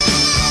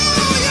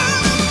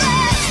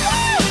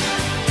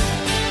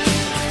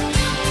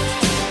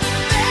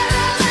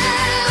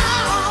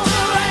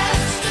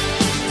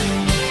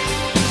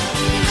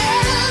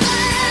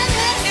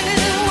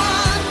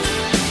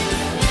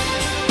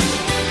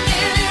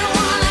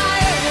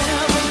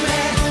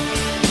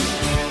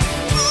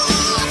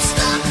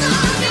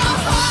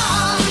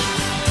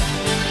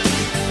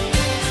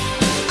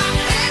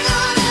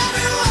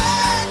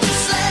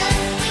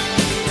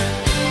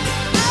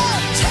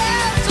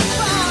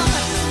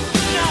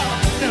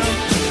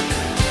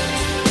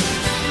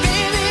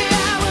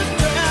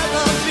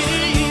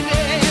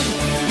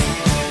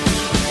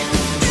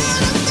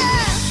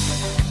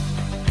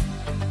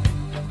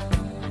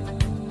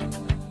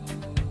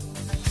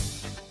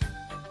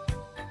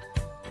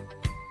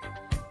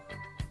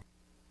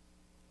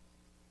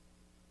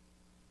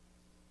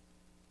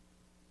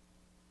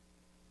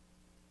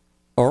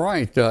All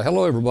right.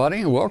 Hello, everybody,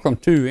 and welcome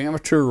to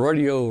Amateur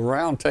Radio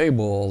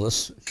Roundtable.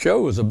 This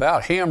show is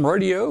about ham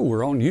radio.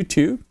 We're on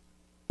YouTube,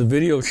 the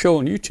video show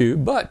on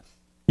YouTube, but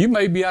you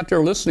may be out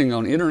there listening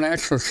on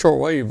international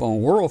shortwave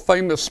on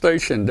world-famous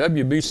station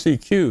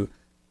WBCQ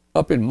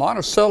up in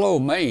Monticello,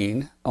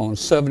 Maine on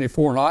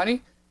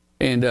 7490.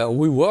 And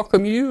we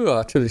welcome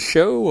you to the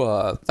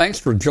show. Thanks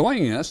for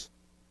joining us.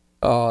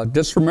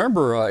 Just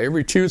remember,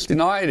 every Tuesday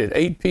night at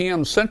 8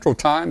 p.m. Central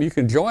Time, you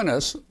can join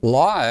us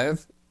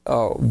live,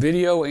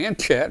 video and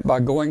chat, by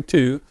going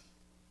to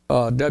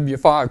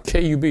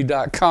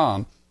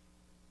w5kub.com.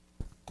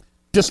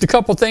 Just a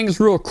couple things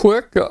real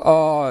quick,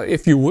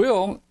 if you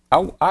will.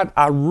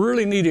 I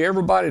really need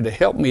everybody to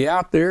help me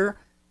out there.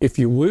 If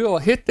you will,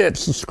 hit that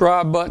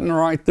subscribe button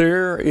right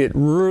there. It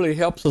really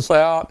helps us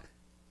out.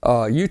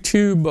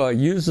 YouTube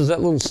uses that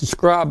little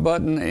subscribe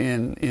button,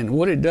 and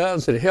what it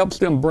does, it helps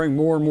them bring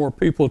more and more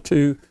people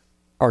to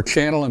our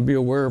channel and be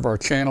aware of our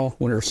channel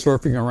when they're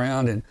surfing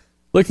around and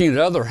looking at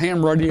other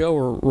ham radio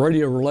or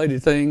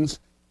radio-related things.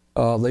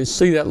 They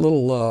see that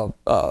little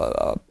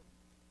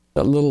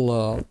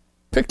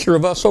picture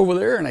of us over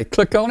there, and they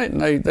click on it,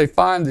 and they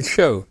find the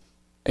show.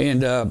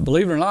 And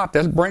believe it or not,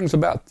 that brings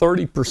about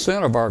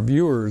 30% of our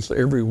viewers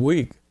every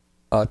week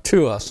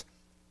to us.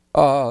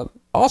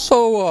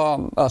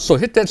 Also, so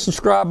hit that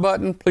subscribe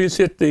button. Please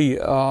hit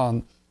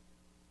the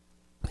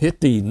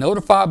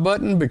notify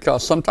button,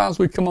 because sometimes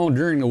we come on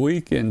during the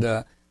week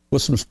and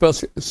with some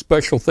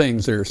special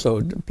things there.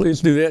 So please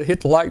do that.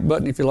 Hit the like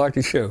button if you like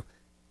the show.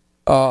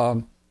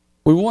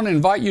 We want to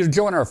invite you to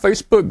join our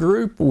Facebook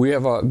group. We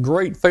have a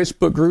great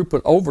Facebook group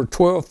with over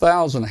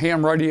 12,000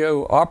 ham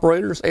radio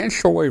operators and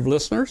shortwave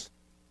listeners,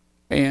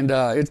 and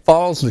it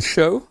follows the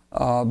show.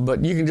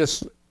 But you can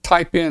just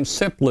type in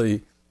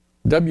simply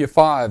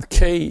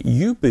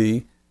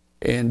W5KUB,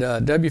 and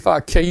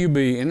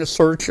W5KUB in the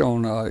search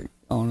on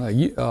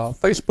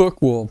Facebook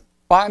will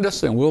find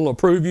us, and we'll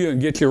approve you and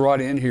get you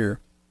right in here.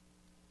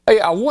 Hey,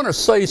 I want to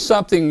say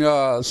something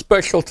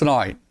special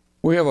tonight.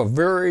 We have a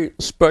very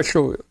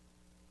special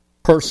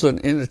person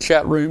in the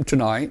chat room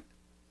tonight,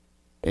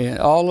 and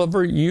all of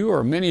you,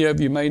 or many of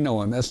you, may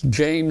know him. That's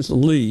James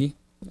Lee,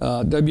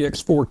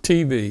 WX4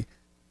 TV.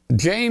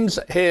 James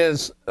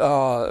has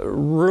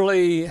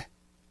really...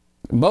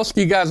 Most of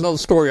you guys know the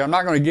story. I'm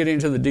not going to get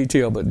into the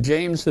detail, but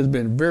James has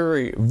been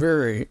very,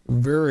 very,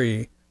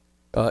 very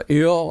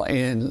ill,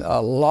 and a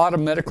lot of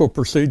medical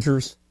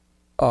procedures.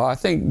 I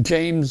think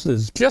James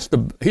is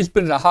he's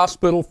been in the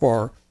hospital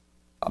for,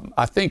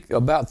 I think,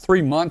 about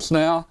 3 months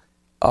now.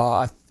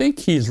 I think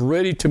he's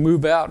ready to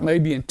move out,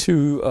 maybe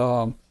into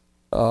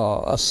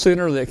a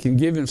center that can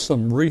give him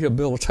some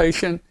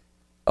rehabilitation,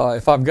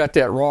 if I've got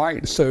that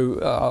right.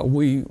 So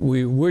we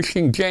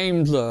wishing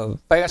James a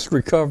fast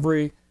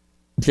recovery,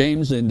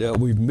 James, and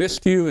we've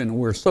missed you, and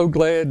we're so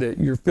glad that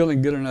you're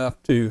feeling good enough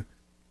to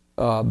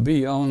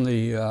be in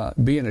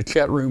the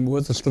chat room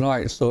with us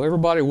tonight. So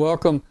everybody,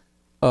 welcome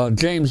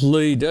James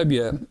Lee,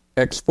 WX4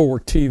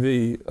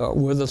 TV,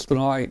 with us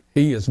tonight.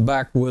 He is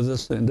back with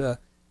us, and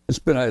it's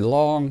been a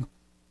long,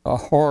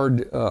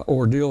 hard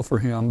ordeal for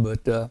him,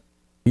 but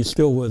he's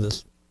still with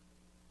us.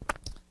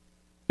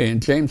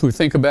 And James, we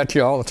think about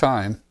you all the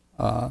time.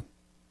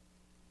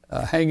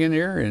 Hang in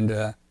there,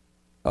 and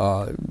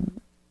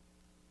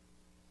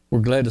we're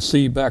glad to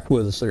see you back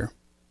with us there.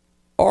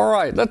 All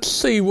right, let's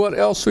see what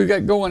else we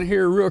got going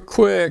here real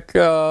quick.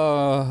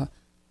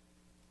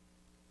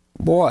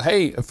 Boy,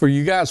 hey, for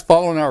you guys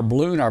following our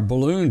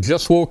balloon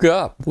just woke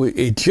up.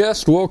 It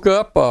just woke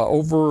up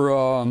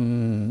over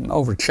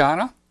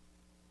China,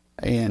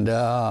 and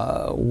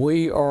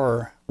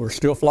we're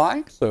still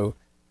flying. So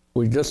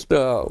we just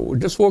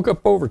woke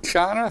up over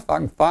China. If I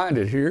can find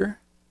it here,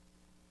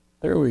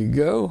 there we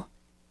go.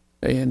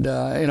 And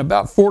in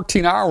about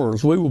 14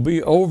 hours, we will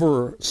be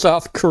over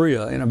South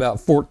Korea. In about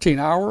 14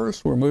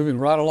 hours, we're moving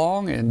right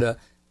along, and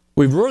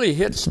we've really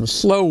hit some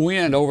slow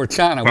wind over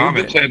China.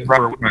 It's heading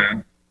for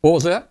Wuhan. What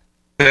was that?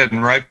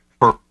 Heading right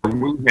for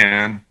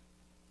Wuhan.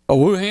 Oh,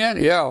 Wuhan?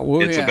 Yeah,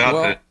 Wuhan. It's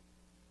about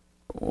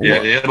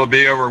yeah, it'll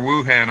be over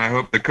Wuhan. I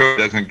hope the code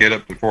doesn't get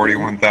up to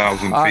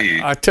 41,000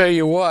 feet. I tell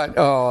you what,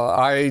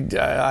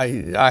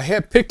 I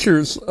have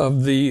pictures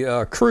of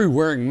the crew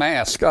wearing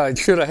masks. I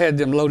should have had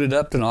them loaded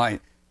up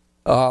tonight.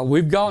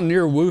 We've gone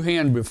near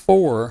Wuhan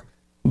before,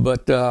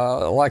 but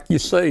like you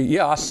say,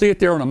 yeah, I see it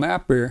there on the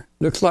map here.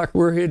 Looks like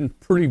we're heading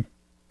pretty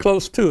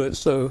close to it,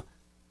 so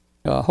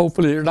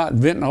hopefully they're not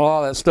venting a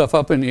lot of that stuff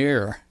up in the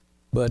air.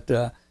 But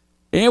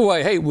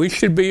anyway, hey, we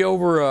should be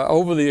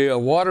over the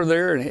water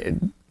there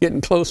and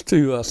getting close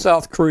to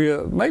South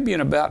Korea, maybe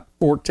in about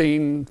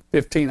 14,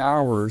 15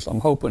 hours, I'm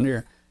hoping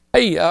here.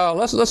 Hey,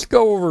 let's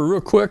go over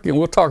real quick, and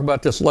we'll talk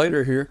about this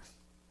later here.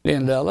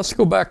 And let's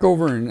go back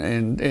over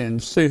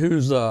and see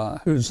who's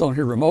on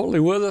here remotely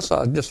with us.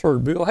 I just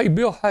heard Bill. Hey,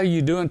 Bill, how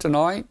you doing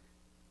tonight?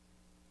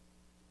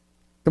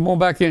 Come on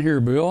back in here,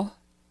 Bill.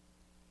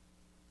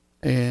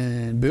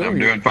 And Bill, I'm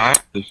doing fine.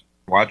 Just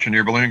watching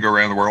your balloon go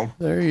around the world.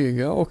 There you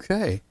go.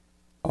 Okay.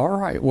 All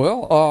right.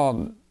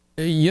 Well,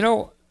 you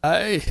know,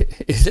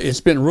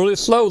 It's been really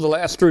slow the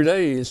last 3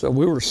 days.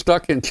 We were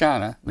stuck in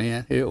China,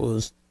 man. It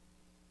was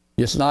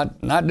just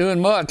not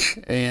doing much.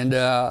 And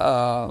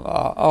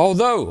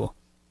although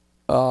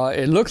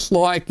it looks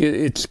like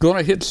it's going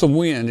to hit some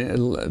wind,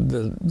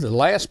 the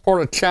last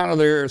part of China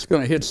there is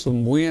going to hit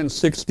some wind,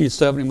 60,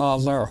 70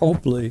 miles an hour,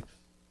 hopefully.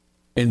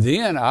 And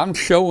then I'm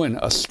showing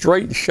a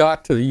straight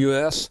shot to the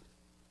U.S.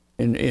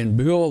 And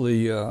Bill,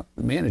 the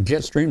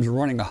jet streams are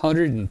running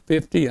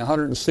 150,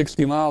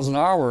 160 miles an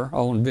hour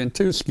on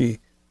Ventusky.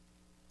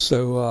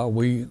 So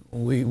we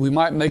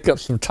might make up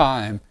some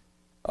time.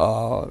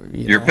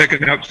 You're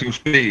picking up some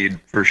speed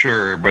for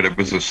sure, but it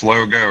was a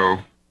slow go.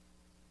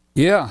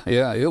 Yeah,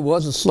 it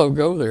was a slow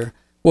go there.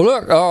 Well,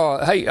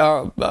 look, hey,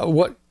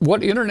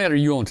 what internet are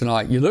you on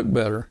tonight? You look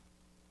better.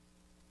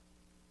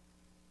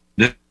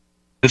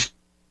 This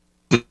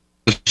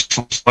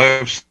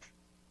slow.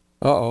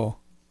 Uh-oh.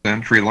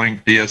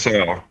 CenturyLink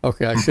DSL.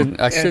 Okay, I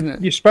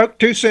shouldn't. You spoke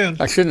too soon.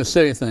 I shouldn't have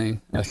said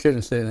anything.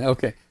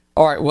 Okay.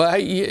 All right. Well,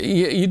 hey,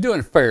 you're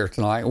doing fair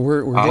tonight.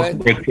 We're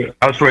glad.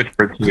 I'll switch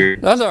for two.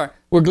 That's all right.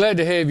 We're glad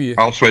to have you.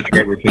 I'll switch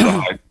over to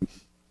the.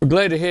 We're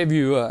glad to have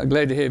you.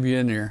 Glad to have you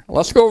in there.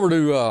 Let's go over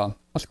in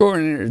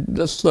here.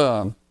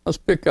 Let's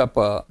pick up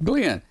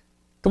Glenn.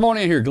 Come on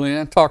in here,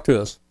 Glenn. Talk to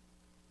us.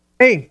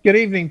 Hey, good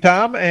evening,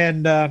 Tom,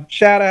 and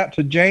shout out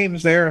to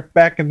James there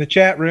back in the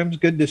chat rooms.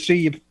 Good to see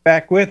you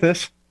back with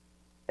us.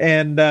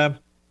 And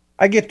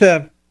I get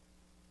to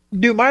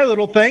do my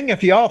little thing.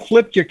 If you all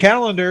flipped your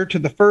calendar to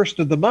the first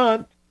of the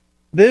month,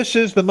 this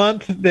is the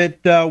month that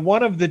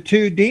one of the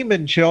two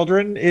demon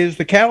children is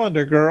the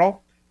calendar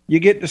girl. You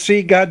get to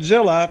see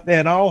Godzilla,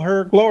 and all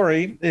her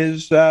glory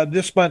is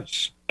this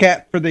month's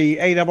cat for the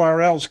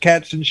ARRL's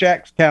Cats and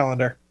Shacks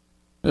calendar.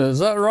 Is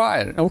that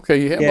right?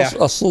 Okay, you have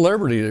a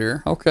celebrity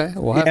there. Okay,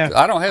 well,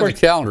 I don't have the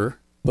calendar,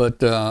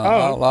 but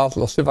I'll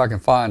see if I can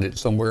find it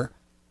somewhere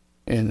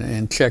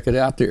and check it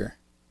out there.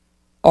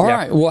 All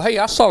right. Well, hey,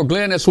 I saw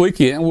Glenn this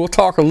weekend. We'll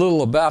talk a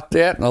little about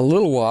that in a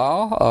little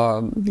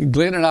while.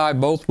 Glenn and I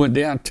both went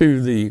down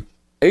to the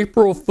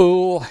April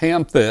Fool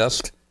Ham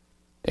Fest,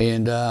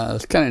 and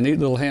it's kind of a neat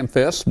little ham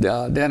fest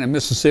down in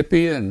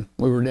Mississippi, and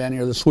we were down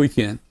here this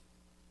weekend.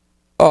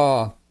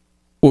 Well,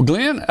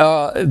 Glenn,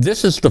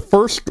 this is the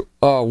first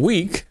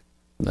week.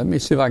 Let me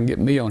see if I can get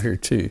me on here,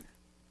 too.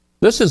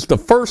 This is the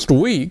first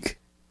week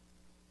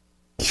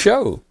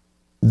show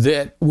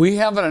that we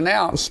haven't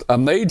announced a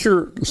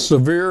major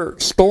severe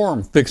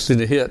storm fixing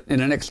to hit in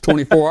the next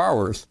 24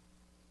 hours.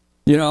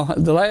 You know,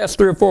 the last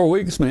 3 or 4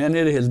 weeks, man,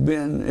 it has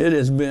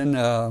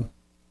been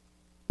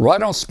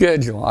right on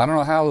schedule. I don't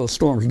know how those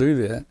storms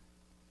do that.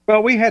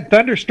 Well, we had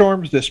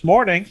thunderstorms this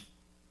morning.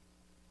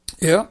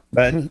 Yeah.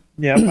 But,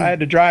 I had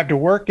to drive to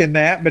work in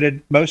that, but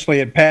it mostly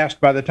had passed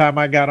by the time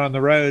I got on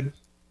the road.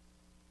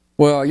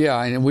 Well,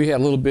 yeah, and we had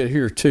a little bit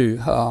here, too.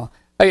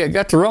 Hey, I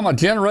got to run my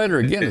generator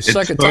again the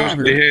second time. It's supposed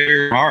to be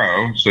here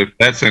tomorrow, so if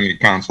that's any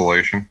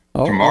consolation.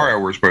 Tomorrow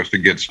we're supposed to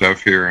get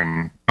stuff here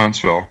in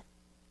Huntsville.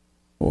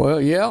 Well,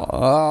 yeah.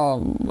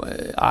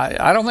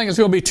 I don't think it's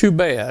going to be too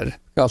bad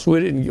because we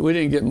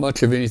didn't get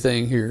much of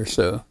anything here.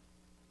 So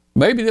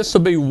maybe this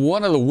will be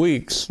one of the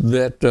weeks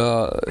that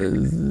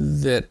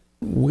that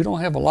we don't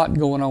have a lot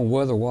going on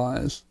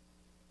weather-wise.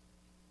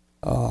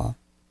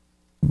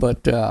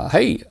 But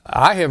hey,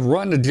 I have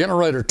run the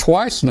generator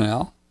twice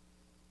now.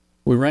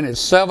 We ran it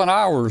 7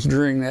 hours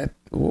during that,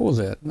 what was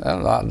that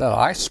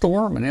ice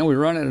storm, and then we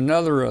run it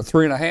another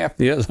 3.5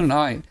 the other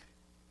night.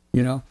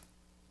 You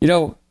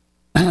know,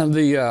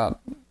 the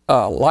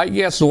light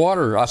gas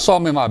water. I saw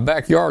them in my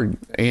backyard,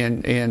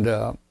 and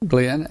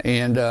Glenn,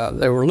 and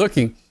they were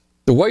looking.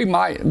 The way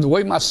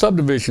my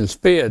subdivision is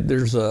fed,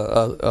 there's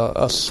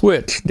a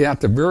switch down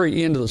at the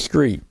very end of the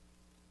street,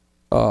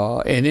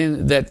 and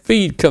then that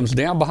feed comes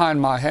down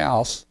behind my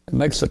house and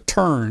makes a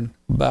turn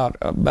about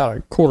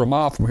a quarter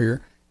mile from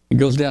here. It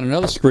goes down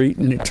another street,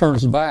 and it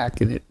turns back,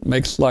 and it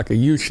makes like a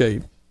U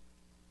shape.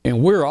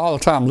 And we're all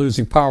the time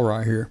losing power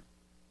out here.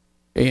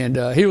 And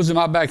he was in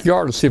my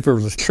backyard to see if there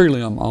was a tree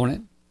limb on it.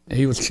 And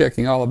he was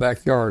checking all the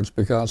backyards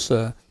because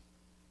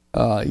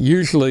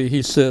usually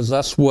he says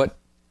that's what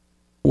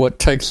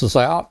takes us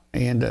out.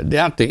 And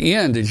down at the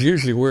end is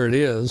usually where it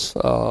is.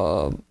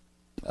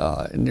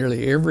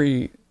 Nearly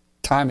every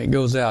time it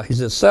goes out, he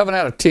says 7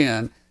 out of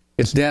 10,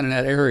 it's down in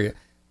that area.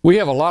 We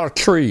have a lot of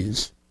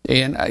trees.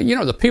 And,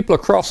 the people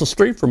across the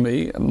street from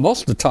me,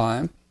 most of the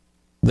time,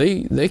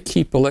 they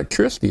keep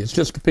electricity. It's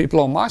just the people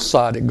on my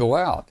side that go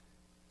out.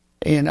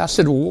 And I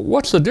said, well,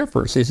 what's the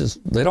difference? He says,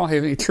 they don't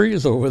have any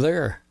trees over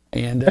there.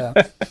 And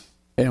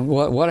and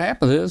what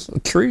happens is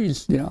the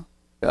trees,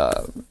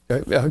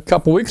 a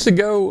couple weeks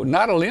ago,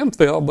 not a limb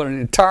fell, but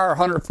an entire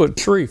 100-foot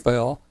tree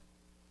fell.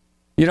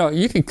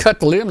 You can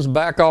cut the limbs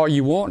back all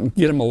you want and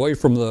get them away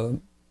from the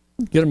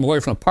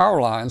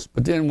power lines.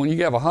 But then when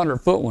you have a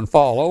 100-foot one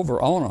fall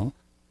over on them,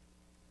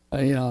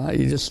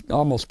 you just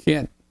almost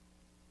can't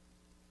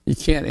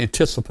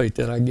anticipate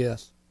that, I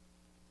guess.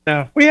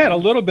 Now, we had a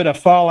little bit of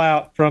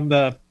fallout from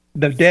the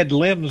dead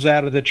limbs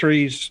out of the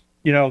trees,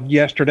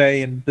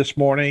 yesterday and this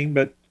morning,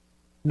 but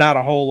not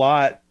a whole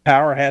lot.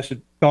 power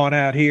hasn't gone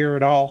out here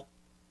at all.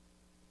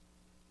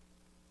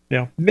 You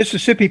know,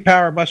 Mississippi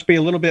Power must be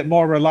a little bit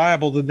more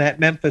reliable than that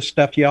Memphis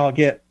stuff y'all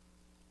get.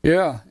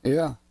 Yeah,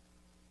 yeah.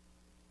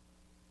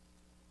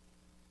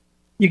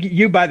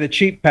 You buy the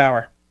cheap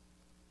power.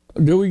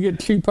 Do we get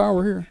cheap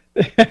power here?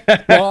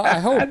 Well,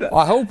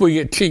 I hope we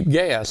get cheap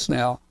gas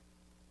now,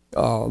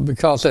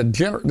 because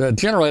the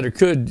generator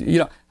could, you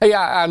know. Hey,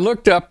 I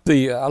looked up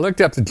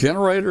the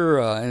generator,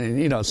 and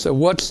you know, so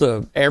what's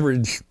the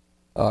average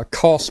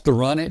cost to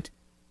run it?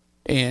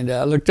 And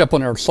I looked up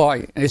on their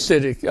site, and they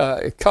said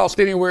it cost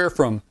anywhere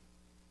from,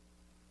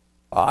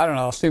 I don't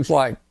know, it seems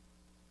like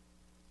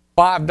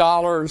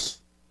 $5.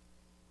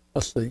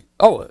 Let's see.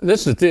 Oh,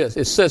 this is this.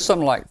 It says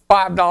something like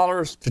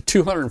 $5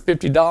 to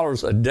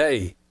 $250 a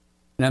day,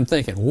 and I'm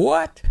thinking,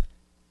 what?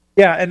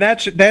 Yeah, and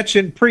that's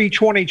in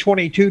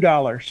pre-2022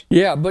 dollars.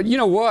 Yeah, but you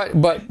know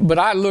what? But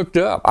I looked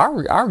up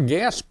our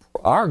gas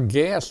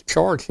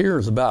charge here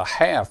is about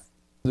half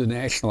the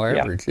national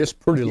average. Yeah. It's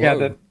pretty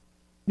low.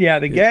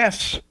 The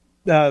gas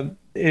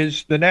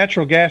is the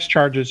natural gas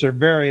charges are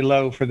very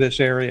low for this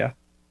area.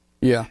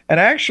 Yeah. And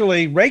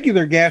actually,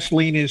 regular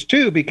gasoline is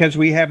too, because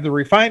we have the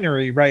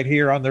refinery right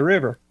here on the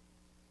river.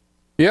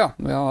 Yeah,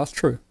 well, that's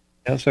true.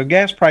 And so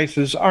gas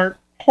prices aren't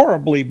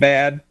horribly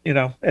bad, you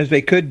know, as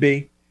they could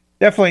be.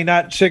 Definitely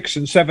not $6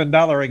 and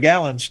 $7 a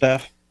gallon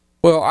stuff.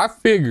 Well, I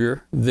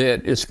figure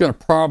that it's going to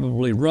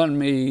probably run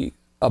me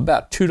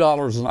about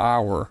 $2 an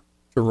hour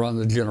to run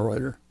the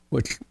generator,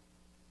 which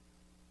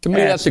to me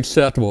that's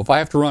acceptable. If I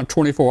have to run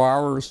 24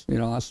 hours, you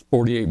know, that's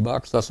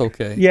 $48. That's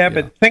okay. Yeah,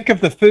 but think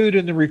of the food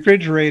in the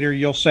refrigerator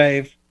you'll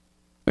save.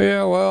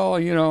 Yeah, well,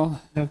 you know,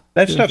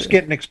 that stuff's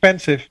getting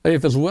expensive. Hey,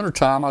 if it's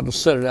wintertime, I'll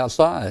just set it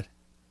outside.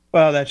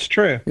 Well, that's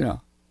true. You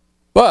know,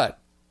 but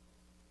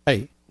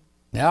hey,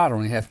 now I don't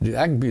even have to do.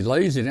 I can be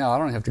lazy now. I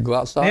don't have to go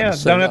outside. Yeah,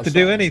 don't have to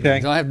do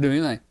anything. Don't have to do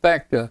anything. In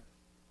fact,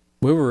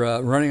 we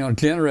were running on a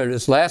generator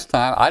this last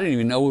time. I didn't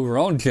even know we were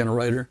on a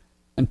generator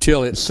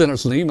until it sent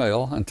us an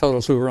email and told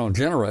us we were on a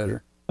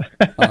generator.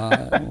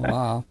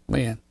 Wow,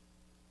 man.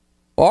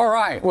 All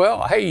right.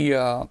 Well, hey,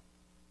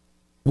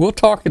 we'll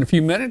talk in a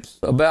few minutes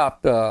about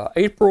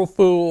April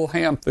Fool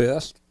Ham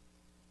Fest,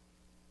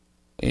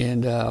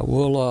 and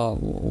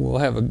we'll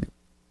have a.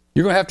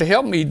 You're going to have to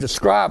help me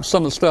describe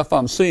some of the stuff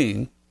I'm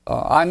seeing.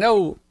 I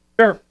know.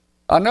 Sure.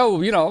 I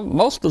know. You know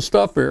most of the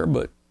stuff here,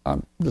 but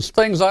there's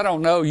things I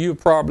don't know. You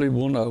probably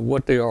will know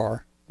what they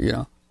are. You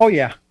know. Oh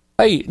yeah.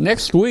 Hey,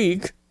 next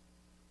week,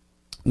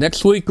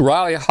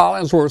 Riley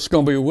Hollingsworth's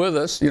going to be with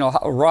us. You know,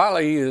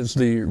 Riley is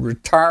the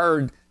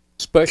retired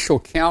special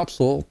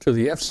counsel to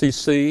the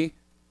FCC,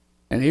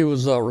 and he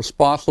was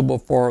responsible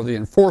for the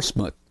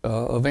enforcement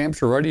of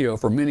amateur radio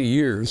for many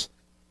years.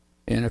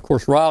 And of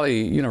course,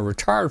 Riley, you know,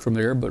 retired from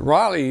there. But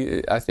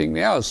Riley, I think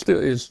now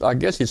I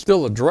guess he's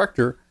still the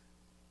director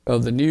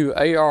of the new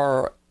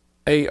ARRL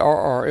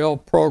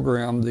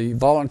program, the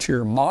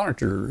Volunteer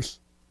Monitors.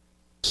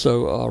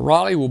 So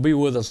Riley will be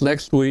with us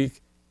next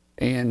week,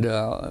 and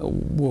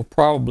we'll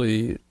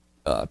probably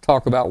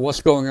talk about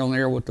what's going on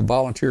there with the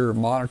volunteer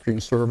monitoring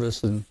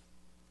service and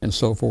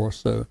so forth.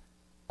 So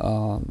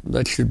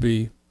that should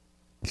be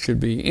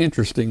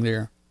interesting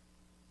there.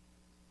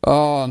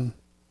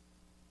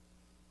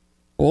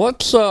 Well,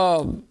 let's.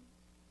 I'm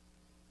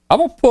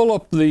gonna pull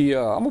up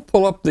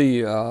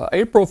the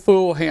April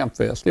Fool Ham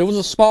Fest. It was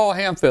a small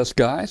ham fest,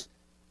 guys.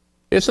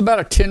 It's about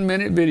a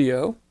 10-minute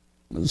video,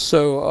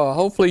 so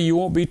hopefully you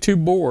won't be too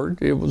bored.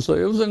 It was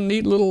a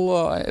neat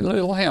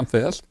little ham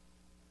fest,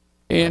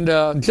 and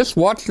just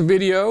watch the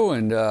video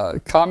and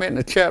comment in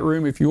the chat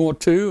room if you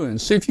want to,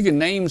 and see if you can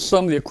name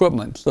some of the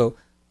equipment. So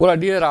what I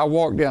did, I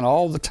walked down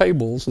all the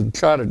tables and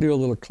tried to do a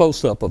little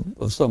close up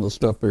of some of the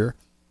stuff there,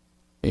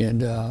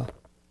 and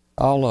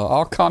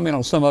I'll comment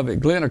on some of it.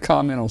 Glenn will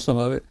comment on some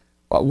of it.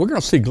 We're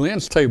going to see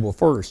Glenn's table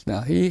first.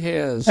 Now he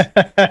has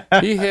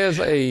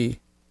a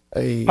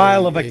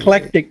pile of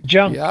eclectic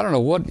junk. Yeah, I don't know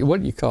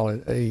what you call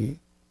it. A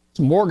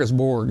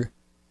smorgasbord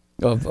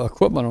of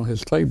equipment on his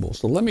table.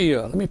 So let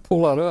me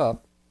pull that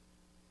up,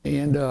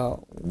 and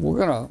we're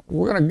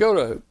gonna go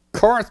to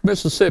Corinth,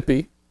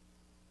 Mississippi,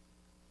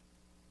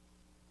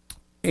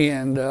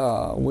 and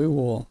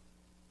we're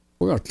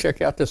gonna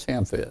check out this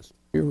ham fest.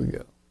 Here we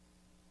go.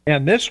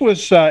 And this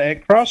was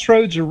at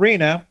Crossroads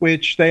Arena,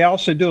 which they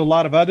also do a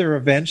lot of other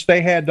events.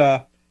 They had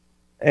a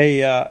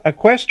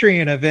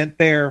equestrian event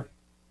there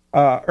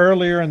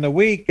earlier in the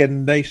week,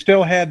 and they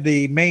still had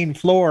the main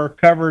floor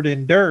covered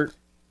in dirt.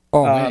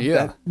 Oh man,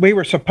 yeah. We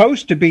were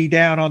supposed to be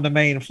down on the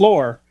main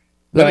floor.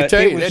 Let me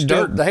tell you,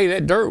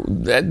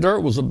 that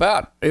dirt was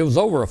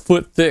over a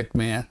foot thick,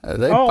 man.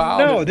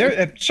 Piled it.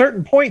 At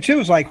certain points it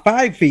was like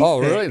 5 feet.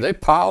 Oh, thick. Really? They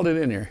piled it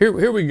in there.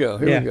 Here we go.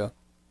 Here we go.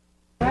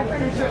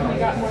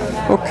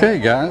 Okay,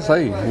 guys.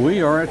 Hey,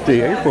 we are at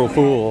the April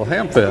Fool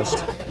Ham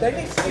Fest. They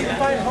need to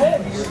find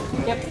homes.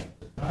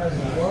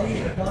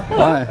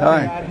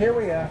 Hi. Here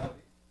we are.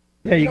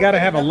 Yeah, you got to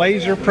have a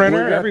laser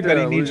printer.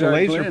 Everybody needs a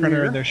laser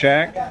printer in their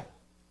shack.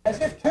 As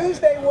if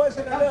Tuesday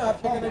wasn't enough,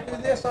 you're going to do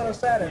this on a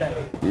Saturday.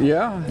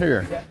 Yeah,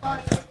 here.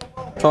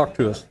 Talk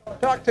to us.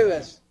 Talk to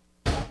us.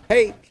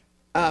 Hey,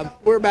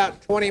 we're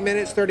about 20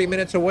 minutes, 30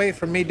 minutes away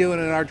from me doing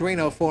an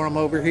Arduino forum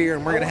over here,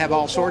 and we're going to have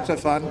all sorts of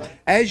fun.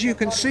 As you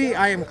can see,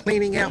 I am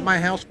cleaning out my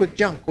house with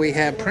junk. We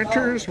have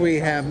printers, we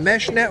have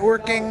mesh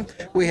networking,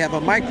 we have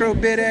a micro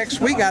BitX,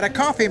 we got a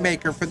coffee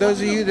maker for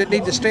those of you that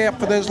need to stay up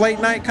for those late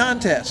night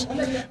contests.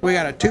 We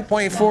got a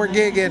 2.4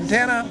 gig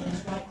antenna.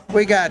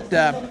 We got,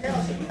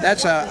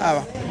 that's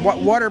a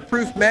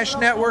waterproof mesh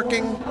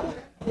networking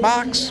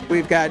box.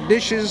 We've got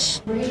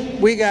dishes.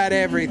 We got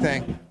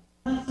everything.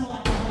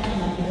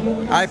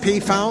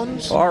 IP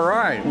phones. All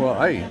right. Well,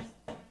 hey,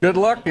 good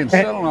luck in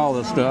selling all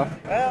this stuff.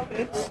 Well,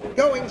 it's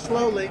going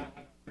slowly.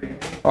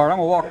 All right, I'm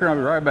gonna walk around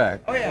and be right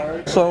back. Oh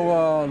yeah.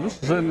 So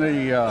this is in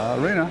the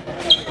arena.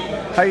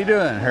 How you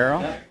doing,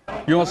 Harold?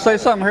 You want to say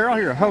something, Harold?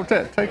 Here, hold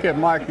that. Take that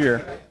mic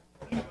here.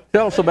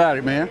 Tell us about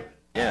it, man.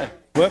 Yeah.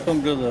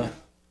 Welcome to the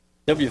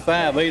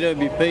W5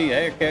 AWP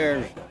Air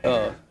Cares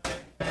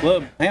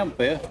Club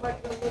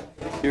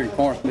Hamfest here in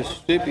Corinth,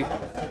 Mississippi.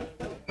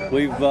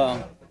 We've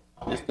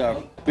it's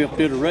our 5th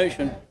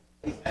iteration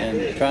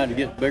and trying to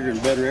get bigger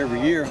and better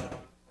every year.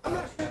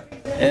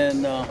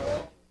 And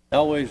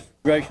always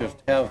gracious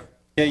to have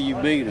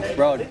KUB to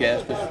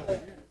broadcast us.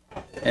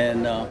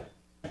 And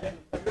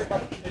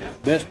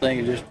best thing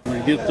is just when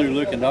you get through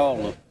looking at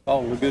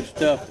all the good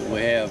stuff that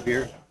we have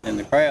here in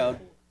the crowd.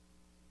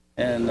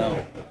 And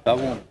I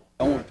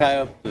won't tie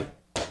up the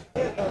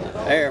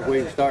air if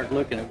we start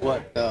looking at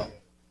what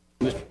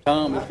Mr.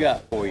 Tom has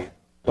got for you.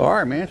 All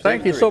right, man.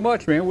 Thank you so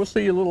much, man. We'll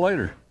see you a little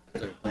later.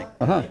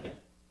 Uh-huh.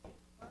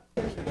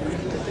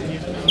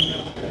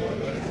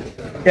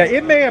 Yeah,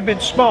 it may have been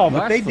small,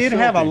 but they did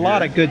have a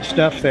lot of good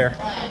stuff there.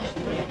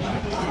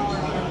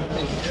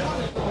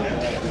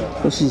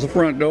 This is the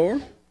front door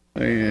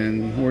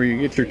and where you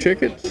get your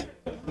tickets.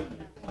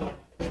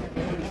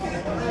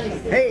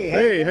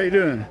 Hey, how you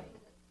doing?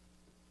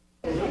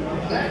 The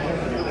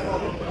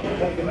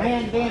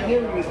man can't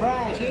give you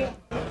prize here.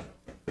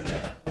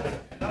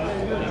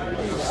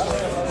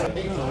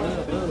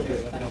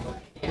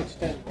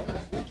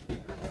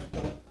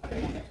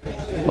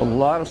 A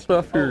lot of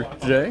stuff here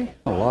today.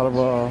 A lot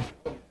of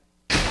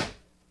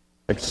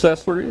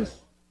accessories,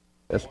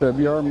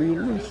 SWR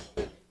meters,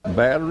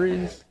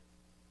 batteries.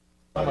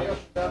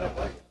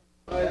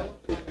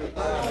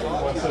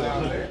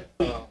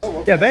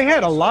 Yeah, they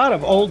had a lot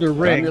of older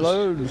rigs.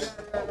 Loads.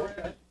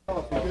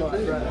 A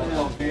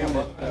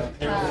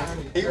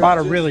lot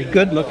of really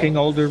good-looking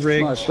older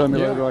rigs. Nice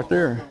load right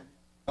there.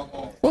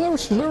 Well,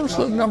 there was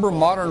a number of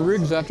modern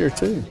rigs out there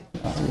too.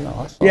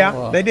 I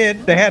saw, they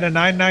did. They had a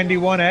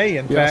 991A,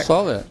 in fact. I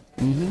saw that.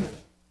 Mm-hmm.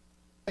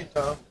 Hey,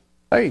 Tom.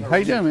 Hey, how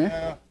you doing,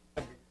 man?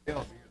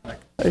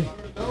 Hey.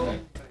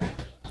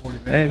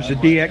 There's a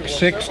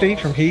DX60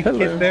 from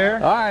Heathkit there.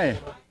 Hi.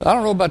 I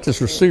don't know about this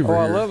receiver.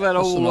 Oh, I here. love that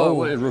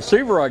old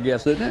receiver, I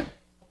guess, isn't it?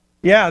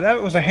 Yeah,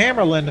 that was a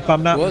Hammerlin, if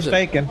I'm not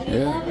mistaken.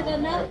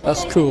 Yeah.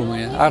 That's cool,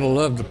 man. I'd have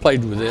loved to play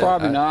with it.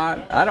 Probably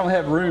not. I don't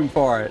have room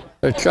for it.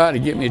 They tried to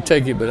get me to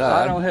take it, but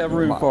I don't have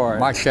room for it.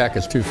 My shack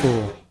is too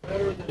full.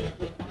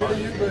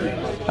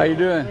 How you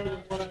doing?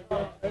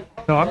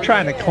 No, I'm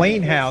trying to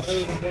clean house.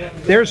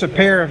 There's a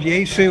pair of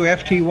Yaesu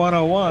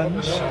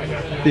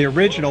FT101s, the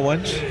original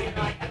ones.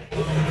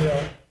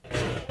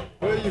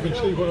 Well, you can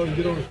see what I can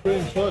get on the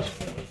screen, plus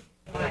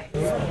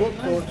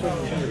bookmarks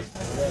on here.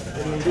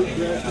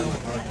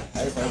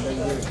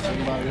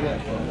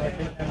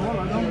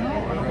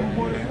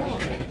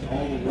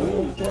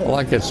 I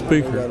like that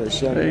speaker.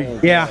 Hey.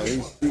 Yeah.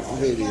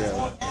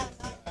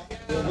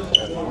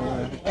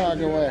 I'll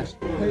go ask.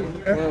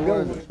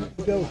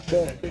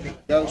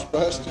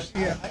 Ghostbusters.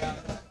 Yeah.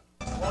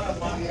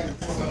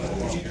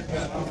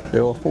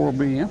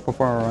 L4B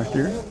amplifier right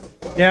there.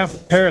 Yeah,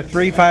 pair of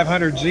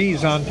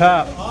 3500Zs on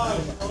top.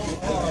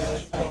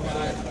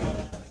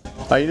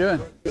 How you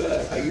doing?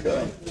 Good. How you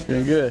doing?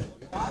 Doing good.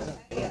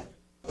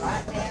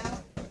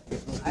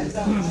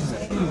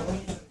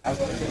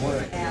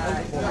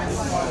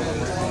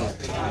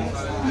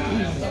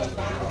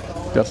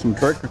 Got some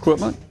Drake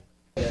equipment.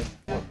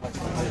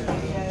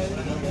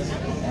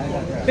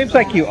 Seems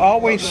like you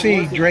always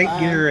see Drake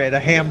gear at a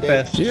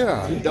Hamfest.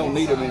 Yeah. You don't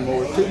need them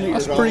anymore.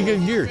 That's pretty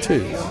good gear,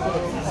 too.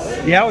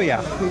 Yeah, oh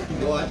yeah.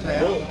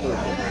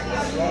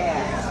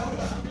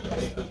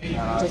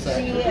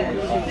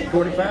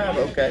 45,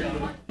 okay.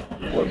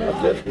 What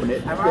about this one?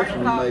 This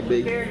one may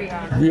be.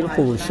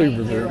 Beautiful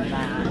receiver there.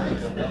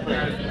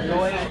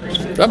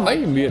 That may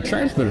even be a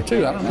transmitter,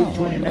 too. I don't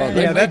know.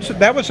 Yeah,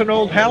 that was an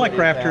old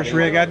Hallicrafters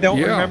rig. I don't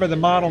remember the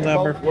model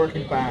number.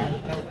 Working fine.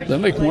 They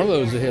make one of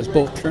those that has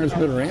both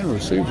transmitter and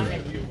receiver.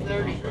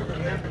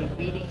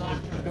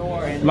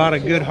 A lot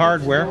of good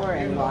hardware.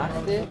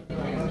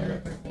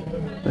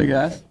 Hey,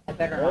 guys.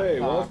 Hey,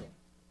 well.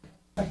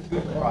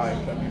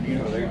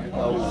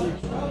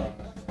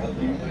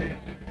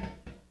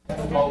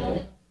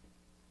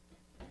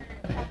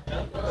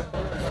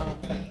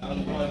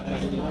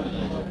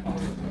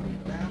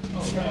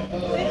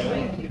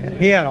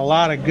 He had a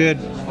lot of good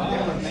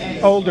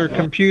older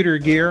computer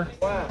gear.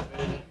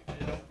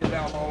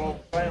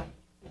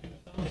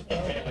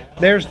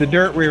 There's the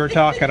dirt we were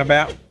talking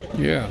about.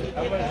 Yeah.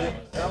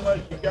 How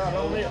much you got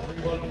on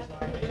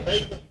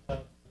it?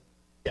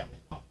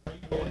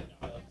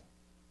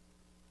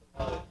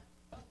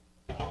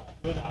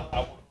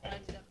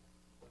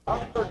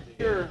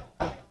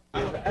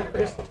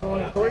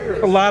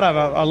 A lot of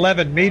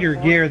 11-meter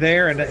gear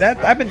there, and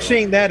I've been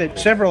seeing that at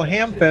several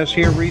Hamfests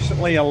here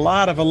recently. A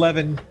lot of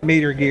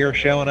 11-meter gear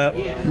showing up.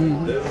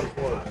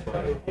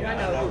 Mm-hmm. I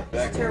know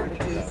it's terrible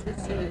too.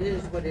 It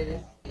is what it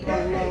is.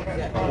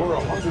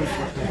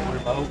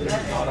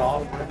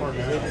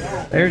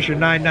 There's your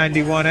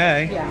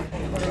 991A. Yeah.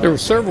 There were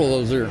several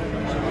of those there.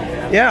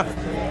 Yeah.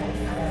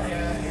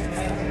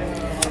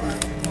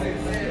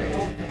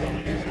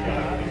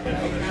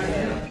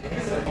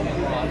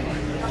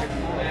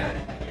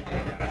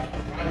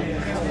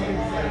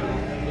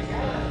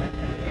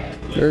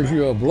 There's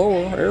your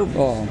blower, air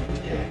bomb.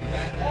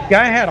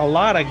 Guy had a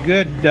lot of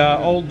good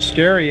old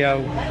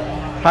stereo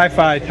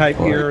hi-fi type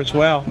gear as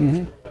well.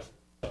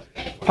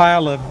 Mm-hmm.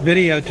 Pile of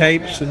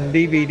videotapes and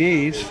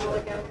DVDs.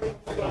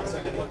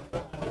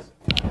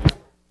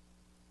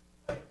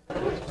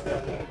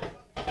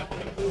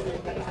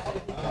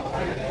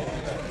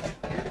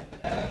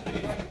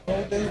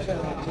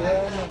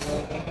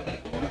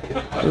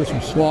 There's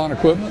some Swan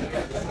equipment.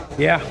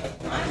 Yeah.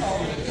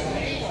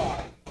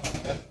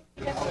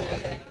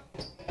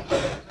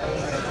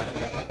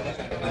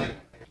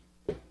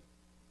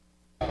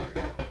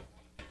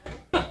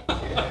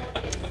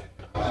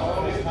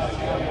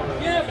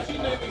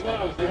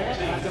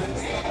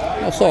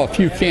 I saw a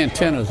few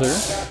cantennas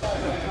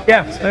there.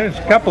 Yeah, there's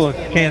a couple of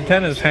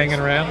cantennas hanging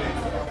around.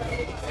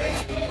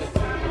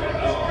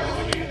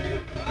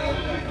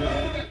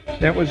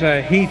 That was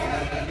a Heath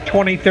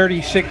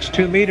 2036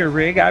 2-meter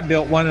rig. I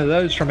built one of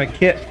those from a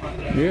kit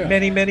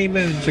many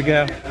moons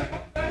ago.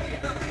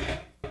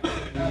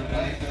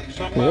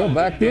 Well,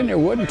 back then there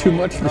wasn't too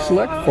much to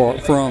select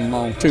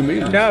from 2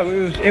 meters. No,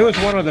 it was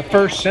one of the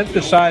first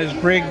synthesized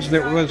rigs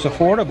that was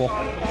affordable.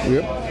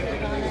 Yep.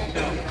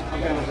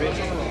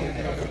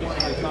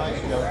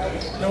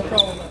 No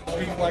problem.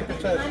 Like I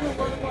said,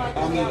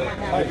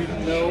 I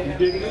didn't know. You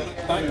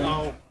didn't? I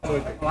know.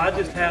 Well, I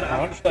just had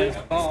a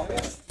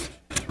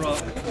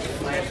truck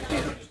last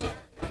year.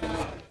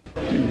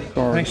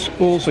 Nice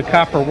spools of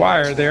copper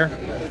wire there.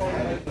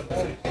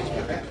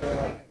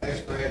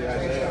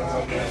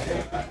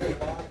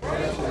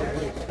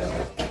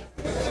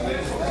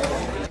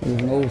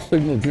 There's an old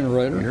signal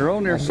generator. You're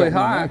on there. Say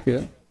hi,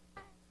 kid.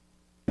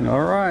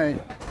 All right.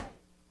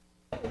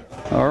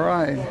 All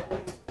right.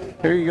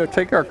 Here you go.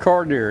 Take our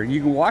card there.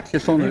 You can watch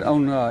this on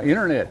the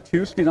internet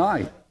Tuesday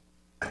night.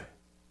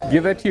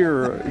 Give it to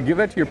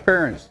your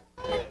parents.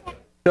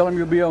 Tell them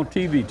you'll be on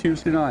TV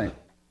Tuesday night.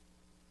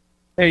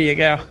 There you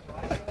go.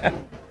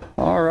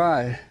 All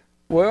right.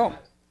 Well,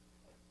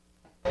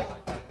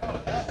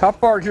 how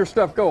far does your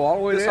stuff go? All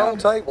the way This down?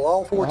 whole table,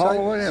 all four All the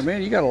tables. way down.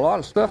 Man, you got a lot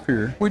of stuff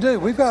here. We do.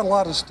 We've got a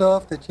lot of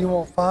stuff that you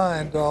won't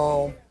find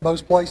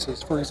most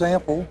places. For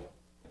example,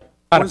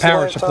 A lot of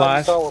power when's the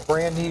last supplies. time you saw a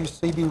brand new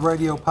CB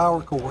radio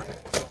power cord?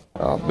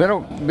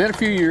 Been a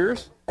few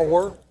years.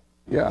 Or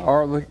Yeah,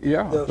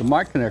 the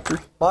mic connectors.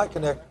 mic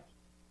connectors.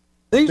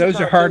 These Those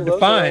kinda are hard cool. to Those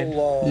find. Are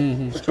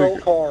old, patrol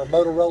car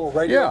Motorola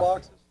radio Yeah.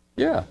 boxes.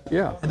 Yeah,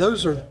 yeah. And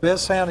those are the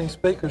best sounding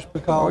speakers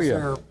because yeah.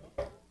 they're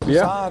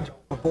Yeah. designed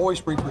for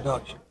voice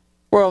reproduction.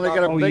 Well, they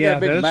got Oh, a yeah,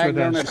 big those magnet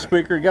were on those. that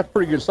speaker. Got a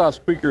pretty good sized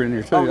speaker in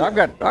there too. Oh, yeah.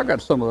 I've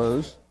got some of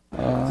those.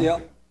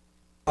 Yep.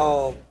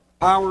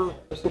 Power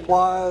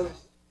supplies.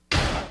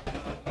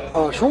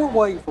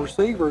 Shortwave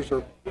receivers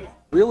are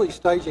really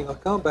staging a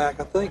comeback,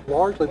 I think,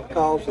 largely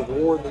because of the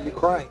war in the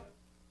Ukraine.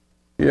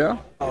 Yeah.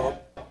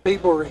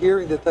 People are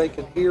hearing that they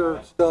can hear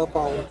stuff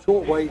on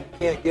shortwave you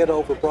can't get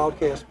over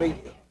broadcast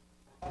media.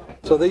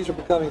 So these are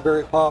becoming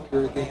very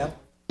popular again.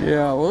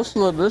 Yeah, well,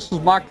 this is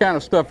my kind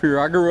of stuff here.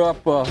 I grew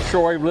up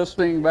shortwave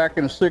listening back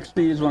in the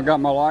 60s when I got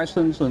my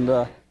license, and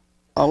I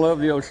love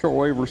the old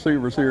shortwave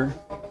receivers here.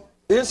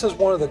 This is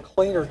one of the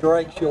cleaner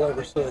Drakes you'll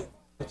ever see.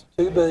 It's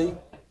a 2B.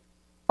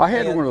 I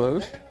had And- one of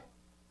those.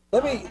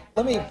 Let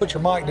me put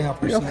your mic down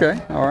for a second.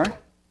 Okay, all right.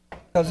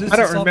 'Cause this I is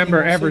don't something remember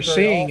you don't ever see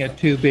very seeing a often.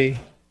 2B.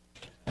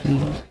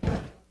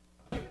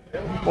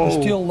 It's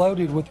still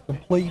loaded with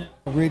complete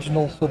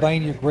original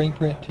Sylvania green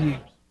print tubes.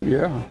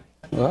 Yeah.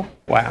 Well,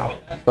 Wow.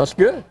 that's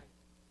good.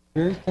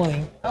 Very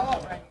clean.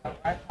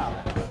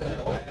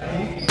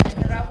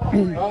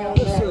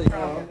 Let's see.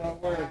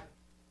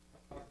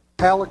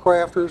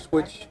 Halicrafters,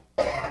 which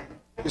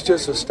is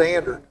just a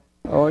standard,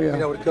 Oh yeah.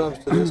 when it comes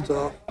to this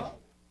stuff.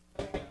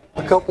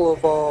 A couple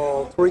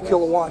of 3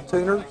 kilowatt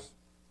tuners.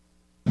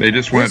 They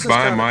just This went is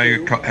by kinda my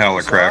cool.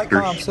 It's an ICOM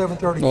Halicrafters.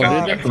 735. Oh,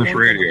 did they? If you want to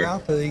Radio.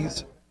 about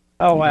these,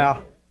 Oh, wow.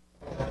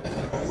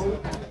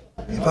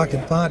 if I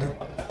can find it.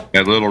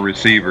 That little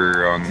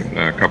receiver on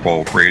a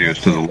couple radios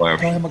to the I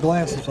left. don't have my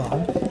glasses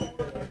on.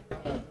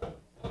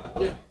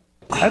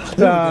 That's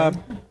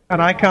an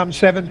ICOM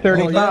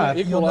 735.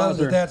 You'll know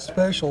Equalizer. that that's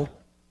special.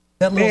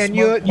 That little Man, smoked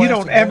you plastic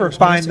don't ever cover's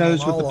find missing on those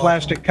with all the of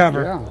plastic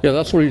cover. Yeah. Yeah,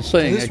 that's what he's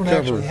them. saying. This That one cover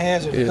actually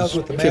has it. It is comes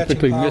with the matching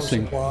typically power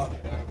missing. supply.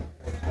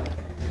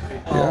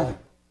 Yeah.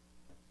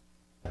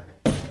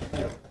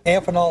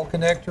 Amphenol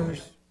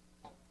connectors,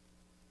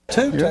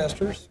 tube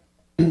testers,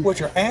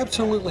 which are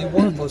absolutely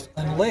worthless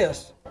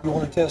unless you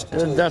want to test a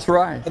tube. That's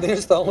right. And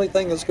it's the only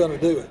thing that's going to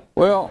do it.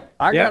 Well,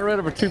 I got rid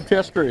of a tube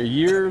tester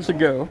years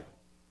ago.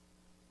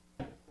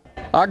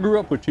 I grew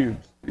up with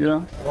tubes, you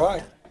know.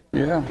 Right.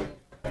 Yeah.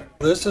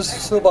 This is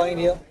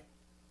Sylvania.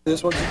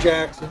 This one's a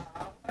Jackson.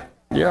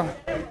 Yeah.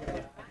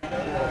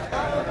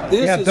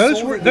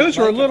 Those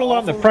were a little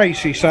on the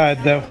pricey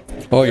side, though.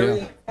 Oh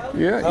yeah.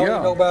 Yeah. I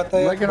don't know about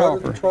that. Make an Motor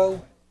offer.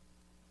 control.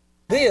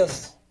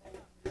 This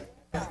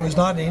is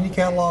not in any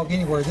catalog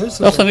anywhere. That's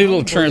a neat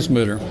little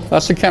transmitter.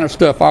 That's the kind of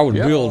stuff I would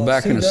build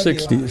back in the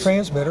CW '60s.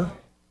 Transmitter.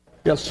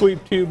 Got a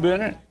sweep tube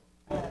in it,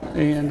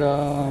 and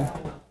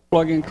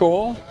plug-in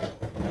coil.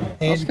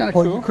 And That's kind of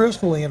plug cool. your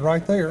crystal in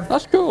right there.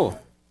 That's cool. Of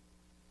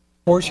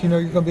course, you know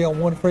you're going to be on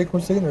one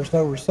frequency and there's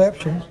no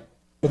reception,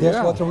 but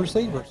that's what the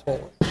receiver's for.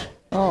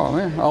 Oh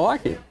man, I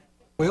like it.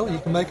 Well, you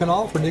can make an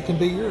offer and it can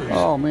be yours.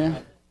 Oh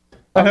man,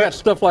 I've got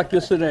stuff like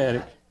this in the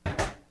attic,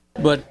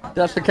 but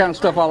that's the kind of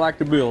stuff I like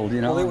to build.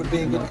 You know. Well, it would be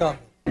in good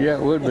company. Yeah,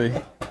 it would be.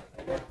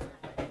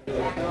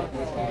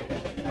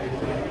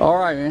 All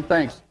right, man.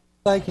 Thanks.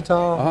 Thank you,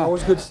 Tom.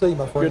 Always good to see you,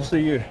 my friend. Good to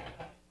see you.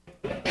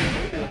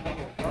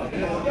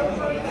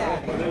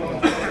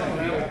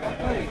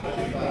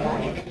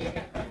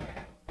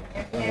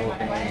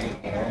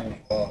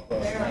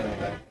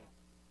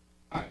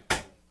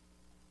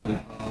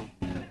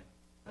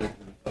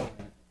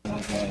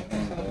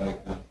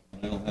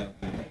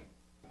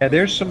 Yeah,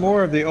 there's some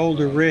more of the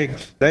older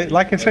rigs.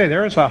 Like I say,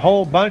 there's a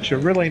whole bunch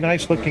of really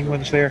nice looking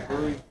ones there.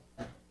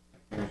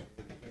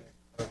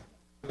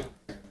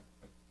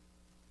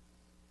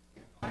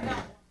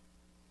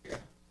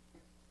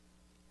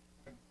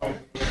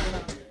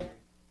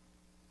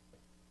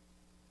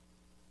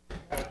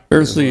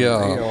 There's the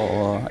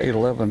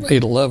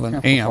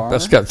 811 amp.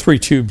 That's got 3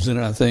 tubes in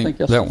it, I think.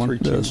 That one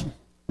does.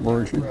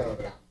 Version.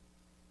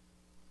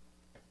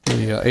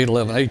 The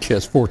 811H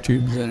has 4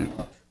 tubes in it.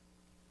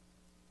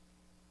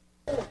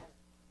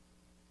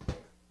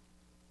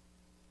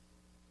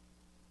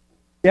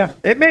 Yeah,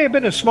 it may have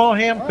been a small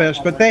ham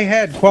fest, but they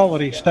had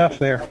quality stuff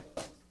there.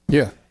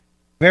 Yeah.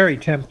 Very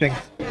tempting.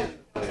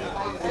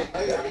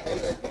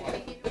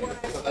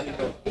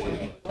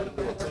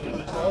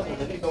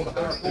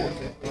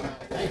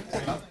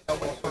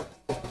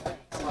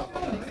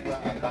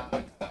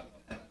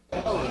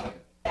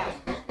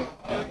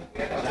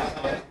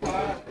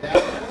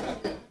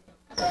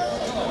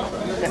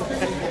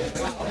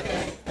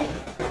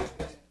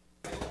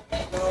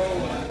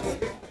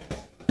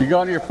 You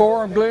going to your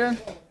forum, Glenn?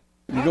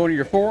 You going to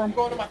your forum?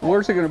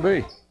 Where's it going to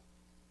be?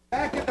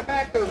 Back at the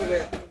back over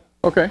there.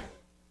 Okay.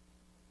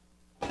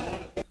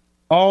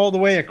 All the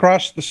way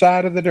across the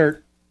side of the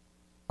dirt.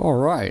 All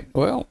right.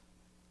 Well,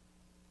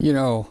 you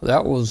know,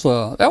 that was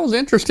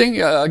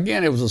interesting.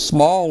 Again, it was a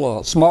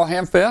small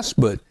ham fest,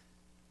 but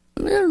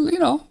you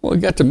know, we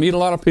got to meet a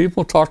lot of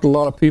people, talk to a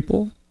lot of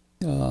people.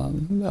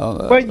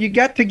 Well, you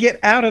got to get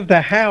out of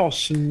the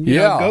house and you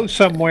know, go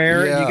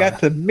somewhere. Yeah. You got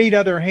to meet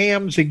other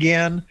hams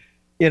again.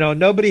 You know,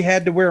 nobody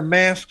had to wear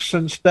masks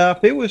and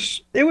stuff. It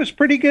was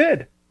pretty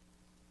good.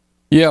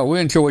 Yeah, we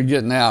enjoyed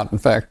getting out. In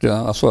fact,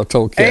 that's what I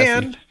told Kathy.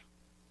 And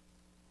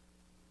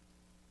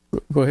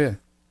go ahead.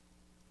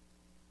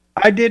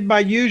 I did my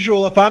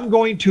usual. If I'm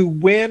going to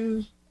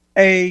win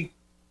a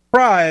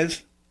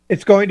prize,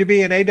 it's going to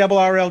be an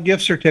ARRL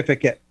gift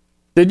certificate.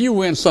 Did you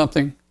win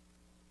something?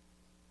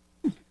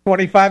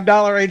 $25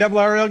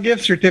 ARRL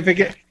gift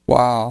certificate.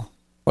 Wow.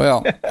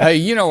 Well, hey,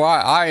 you know,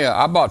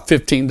 I bought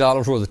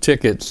 $15 worth of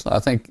tickets. I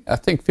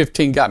think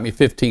 15 got me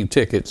 15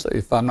 tickets,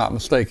 if I'm not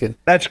mistaken.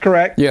 That's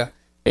correct. Yeah.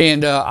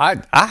 And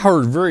I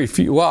heard very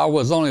few. Well, I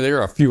was only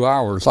there a few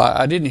hours.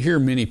 I didn't hear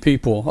many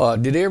people.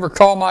 Did they ever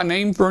call my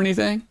name for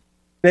anything?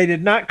 They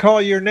did not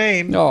call your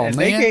name. Oh, and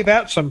man. They gave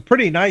out some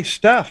pretty nice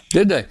stuff.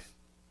 Did they?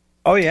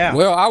 Oh, yeah.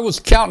 Well, I was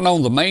counting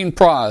on the main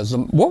prize.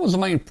 What was the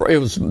main?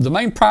 The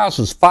main prize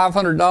was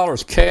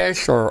 $500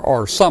 cash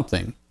or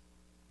something.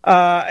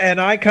 And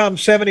ICOM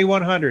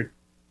 7100.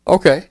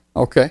 Okay.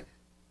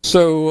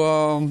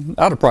 So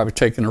I'd have probably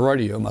taken the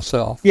radio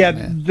myself. Yeah,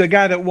 the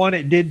guy that won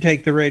it did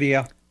take the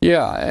radio.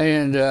 Yeah,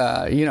 and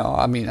you know,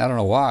 I mean, I don't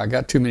know why I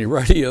got too many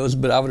radios,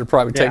 but I would have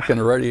probably taken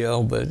the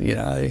radio. But you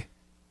know,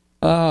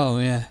 oh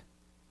man.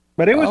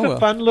 But it was a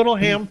fun little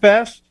ham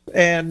fest,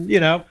 and you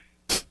know,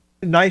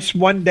 nice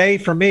one day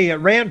for me. It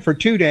ran for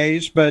 2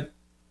 days, but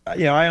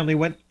you know, I only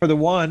went for the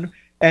one.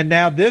 And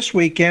now this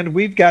weekend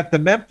we've got the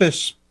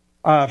Memphis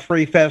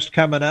Free Fest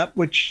coming up,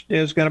 which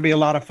is going to be a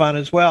lot of fun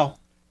as well.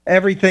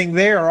 Everything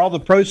there, all the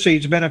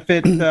proceeds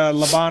benefit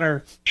Le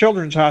Bonheur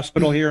Children's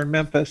Hospital here in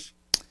Memphis.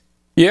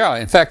 Yeah,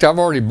 in fact, I've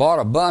already bought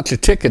a bunch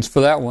of tickets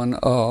for that one.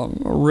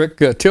 Rick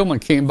Tillman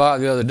came by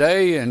the other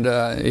day, and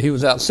he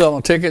was out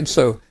selling tickets,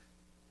 so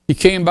he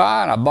came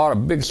by, and I bought a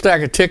big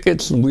stack of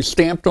tickets, and we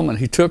stamped them, and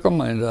he took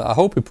them, and I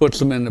hope he puts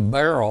them in the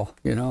barrel,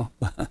 you know.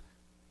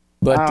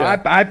 But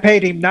I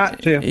paid him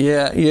not to.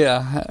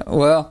 Yeah.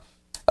 Well,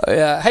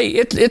 hey,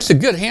 it's a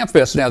good ham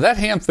fest. Now, that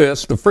ham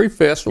fest, the Free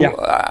Fest,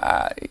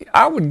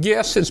 I would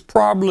guess it's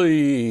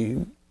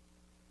probably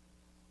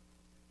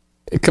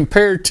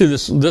compared to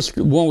this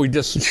one we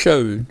just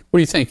showed, what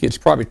do you think? It's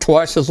probably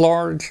twice as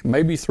large,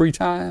 maybe 3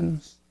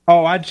 times?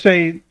 Oh, I'd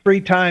say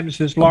 3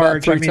 times as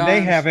large. About 3 I mean, they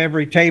times? have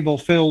every table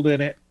filled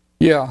in it.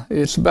 Yeah,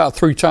 it's about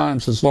 3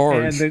 times as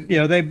large. And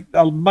they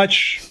a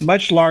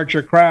much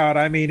larger crowd.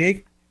 I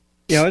mean,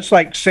 it's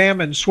like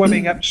salmon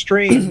swimming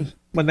upstream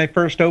when they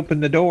first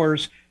opened the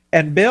doors.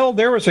 And Bill,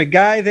 there was a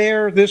guy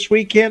there this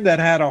weekend that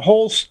had a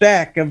whole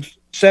stack of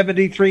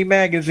 73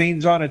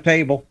 magazines on a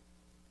table.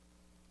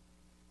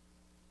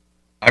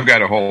 I've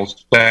got a whole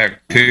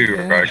stack too.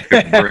 If I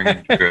could bring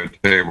it to a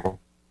table.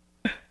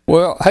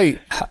 Well, hey,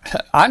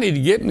 I need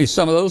to get me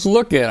some of those to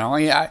look at.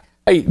 I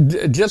mean,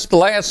 just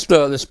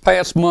this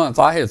past month,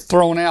 I had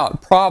thrown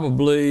out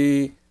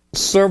probably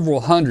several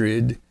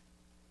hundred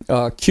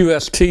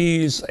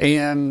QSTs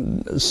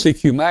and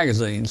CQ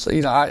magazines.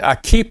 I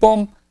keep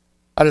them.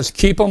 I just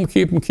keep them,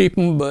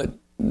 but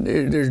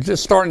they're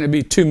just starting to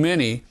be too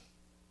many.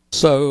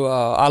 So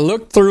I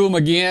looked through them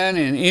again,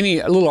 and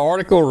any little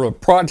article or a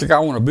project I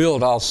want to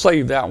build, I'll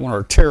save that one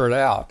or tear it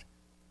out.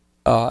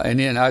 And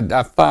then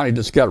I finally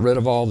just got rid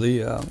of all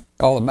the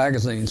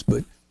magazines.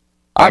 But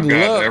I've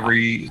got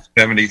every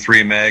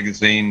 73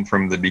 magazine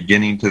from the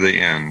beginning to the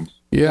end.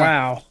 Yeah.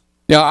 Wow.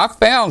 Yeah, I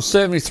found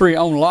 73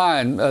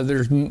 online.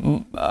 There's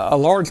a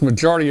large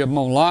majority of them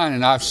online,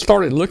 and I've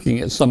started looking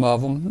at some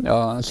of them.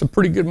 It's a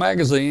pretty good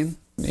magazine.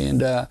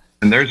 And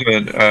there's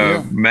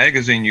a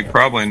magazine you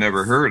probably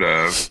never heard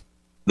of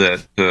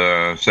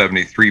that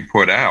 73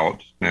 put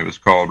out, and it was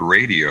called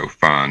Radio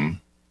Fun,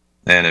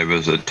 and it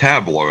was a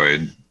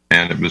tabloid,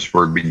 and it was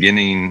for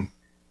beginning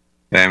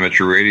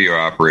amateur radio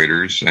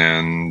operators.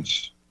 And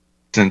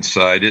since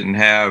I didn't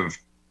have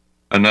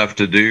enough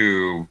to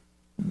do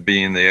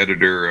being the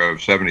editor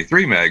of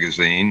 73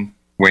 magazine,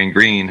 Wayne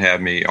Green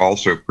had me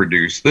also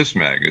produce this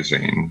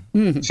magazine.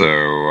 Mm-hmm.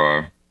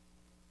 So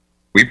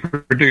we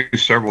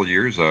produced several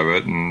years of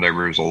it, and there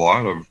was a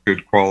lot of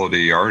good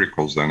quality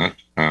articles in it.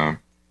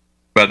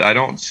 But I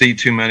don't see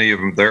too many of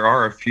them. There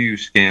are a few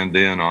scanned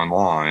in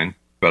online,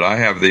 but I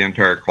have the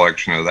entire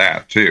collection of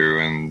that too,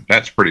 and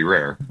that's pretty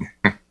rare.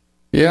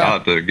 Yeah. I'll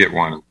have to get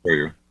one and show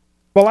you.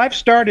 Well, I've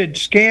started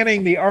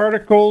scanning the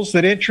articles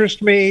that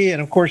interest me, and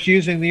of course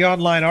using the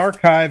online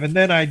archive, and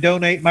then I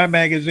donate my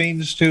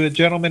magazines to a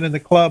gentleman in the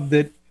club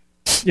that,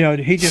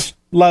 he just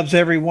loves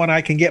every one I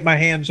can get my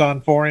hands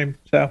on for him.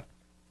 So,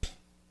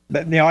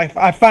 but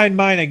I find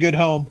mine a good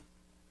home.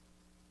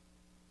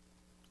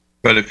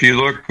 But if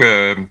you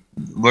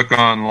look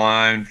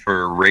online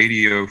for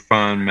Radio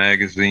Fun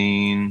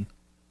magazine,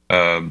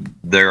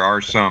 there are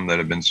some that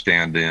have been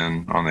scanned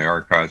in on the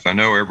archives. I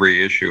know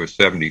every issue of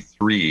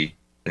 73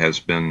 has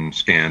been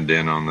scanned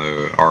in on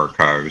the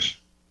archives.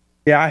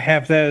 Yeah, I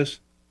have those.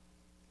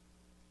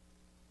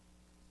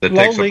 That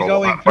slowly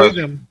going through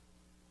them.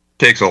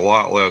 Takes a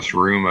lot less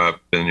room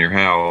up in your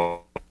house.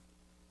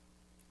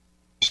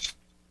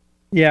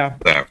 Yeah.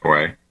 That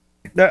way.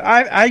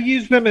 I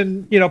use them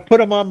and put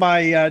them on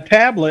my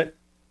tablet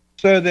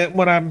so that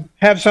when I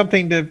have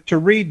something to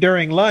read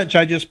during lunch,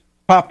 I just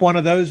pop one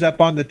of those up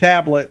on the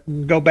tablet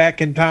and go back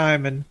in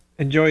time and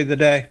enjoy the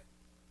day.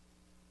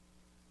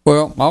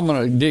 Well, I'm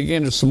going to dig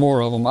into some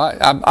more of them.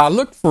 I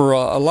look for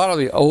a lot of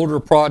the older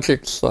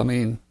projects. I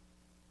mean,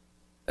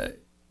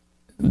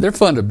 they're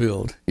fun to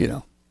build,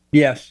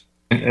 Yes.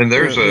 And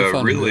there's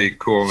a really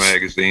cool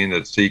magazine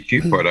that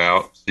CQ put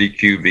out,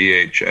 CQ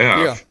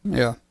VHF.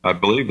 Yeah. I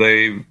believe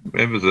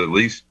it was at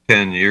least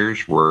 10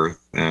 years worth,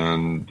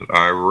 and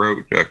I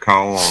wrote a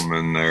column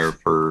in there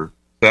for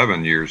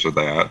 7 years of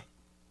that.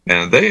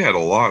 And they had a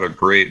lot of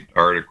great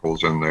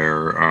articles in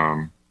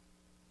there,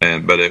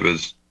 but it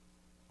was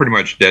pretty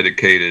much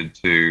dedicated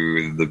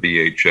to the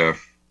VHF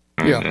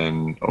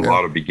and a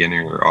lot of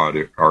beginner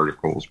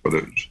articles, but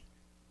it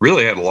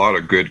really had a lot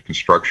of good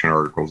construction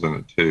articles in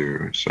it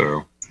too.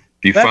 So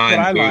if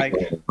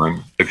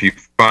you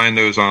find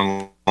those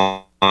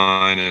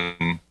online,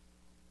 and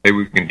maybe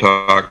we can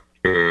talk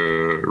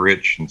to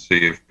Rich and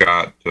see if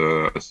got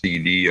a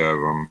CD of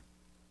them,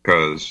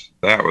 because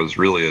that was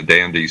really a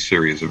dandy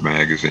series of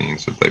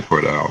magazines that they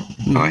put out.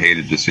 Mm-hmm. I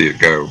hated to see it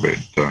go, but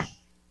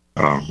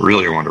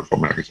really a wonderful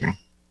magazine.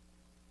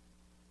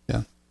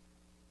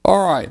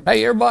 All right.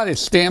 Hey, everybody,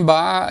 stand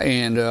by,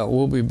 and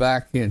we'll be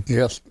back in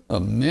just a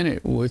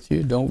minute with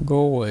you. Don't go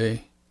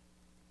away.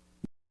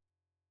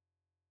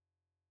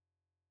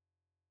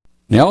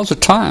 Now is the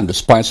time to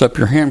spice up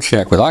your ham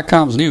shack with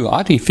ICOM's new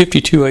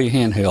ID52A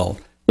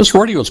handheld. This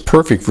radio is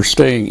perfect for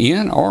staying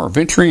in or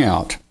venturing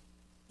out.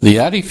 The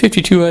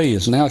ID52A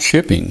is now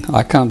shipping.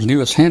 ICOM's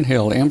newest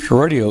handheld amateur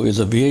radio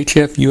is a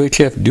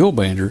VHF-UHF dual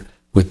bander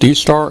with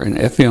D-Star and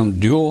FM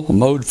dual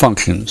mode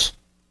functions.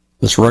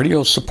 This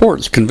radio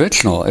supports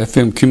conventional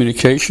FM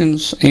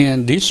communications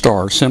and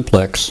D-Star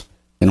simplex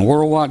and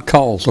worldwide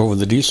calls over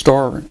the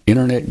D-Star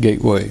Internet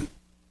Gateway.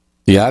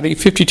 The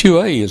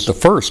ID52A is the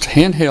first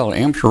handheld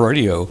amateur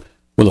radio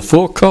with a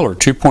full-color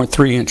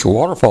 2.3-inch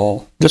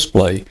waterfall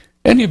display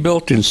and the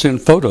ability to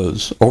send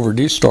photos over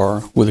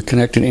D-Star with a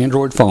connected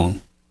Android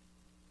phone.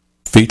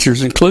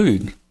 Features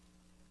include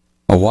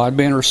a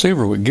wideband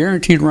receiver with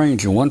guaranteed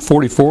range of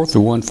 144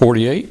 through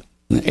 148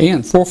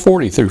 and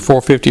 440 through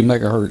 450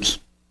 megahertz.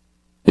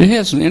 It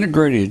has an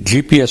integrated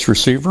GPS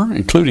receiver,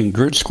 including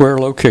grid square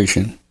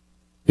location.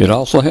 It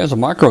also has a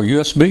micro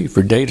USB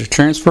for data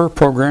transfer,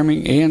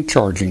 programming, and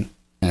charging,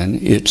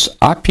 and it's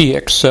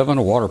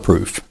IPX7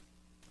 waterproof.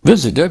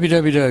 Visit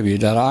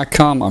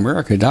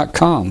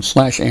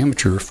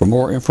www.icomamerica.com/amateur for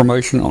more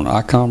information on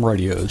ICOM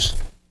radios.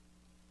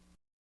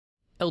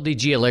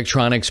 LDG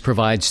Electronics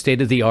provides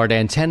state-of-the-art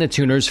antenna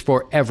tuners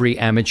for every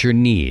amateur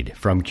need.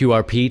 From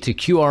QRP to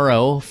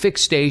QRO,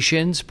 fixed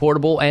stations,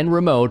 portable and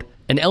remote,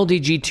 an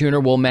LDG tuner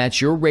will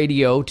match your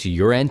radio to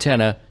your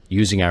antenna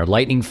using our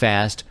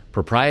lightning-fast,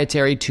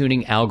 proprietary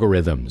tuning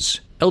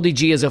algorithms.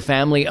 LDG is a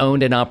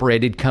family-owned and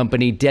operated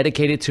company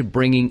dedicated to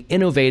bringing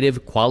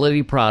innovative,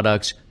 quality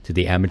products to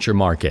the amateur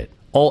market.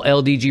 All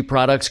LDG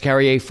products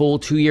carry a full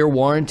 2-year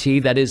warranty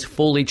that is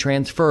fully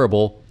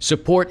transferable.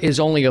 Support is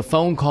only a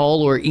phone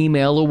call or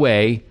email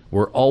away.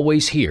 We're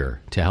always here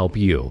to help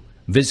you.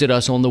 Visit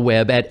us on the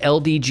web at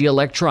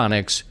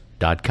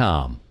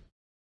ldgelectronics.com.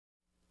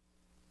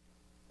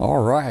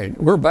 All right,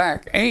 we're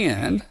back,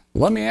 and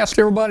let me ask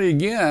everybody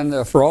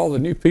again, for all the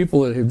new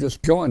people that have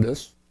just joined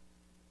us,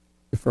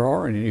 if there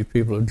are any new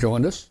people who have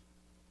joined us,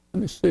 let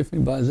me see if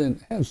anybody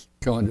has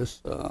joined us.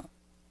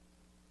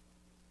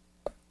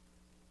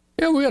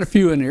 Yeah, we got a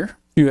few in here, a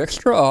few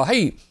extra.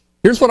 Hey,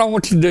 here's what I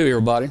want you to do,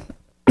 everybody.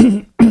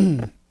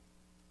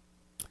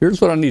 Here's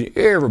what I need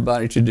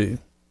everybody to do.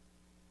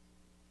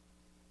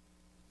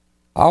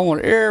 I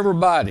want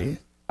everybody,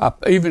 I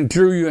even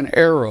drew you an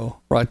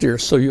arrow right there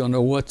so you'll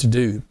know what to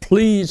do.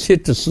 Please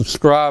hit the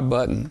subscribe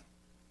button.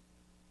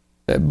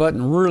 That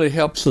button really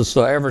helps us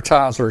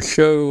advertise our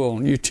show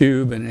on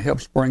YouTube, and it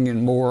helps bring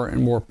in more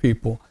and more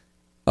people.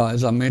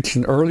 As I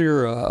mentioned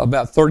earlier,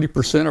 about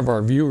 30% of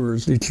our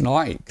viewers each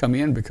night come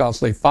in because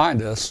they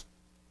find us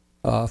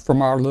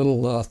from our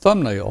little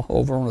thumbnail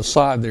over on the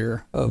side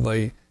there of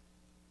a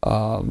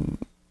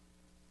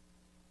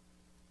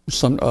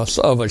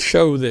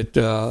show that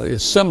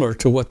is similar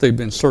to what they've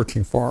been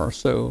searching for.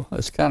 So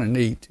it's kind of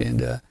neat.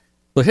 And so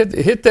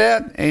hit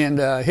that, and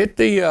hit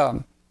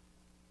the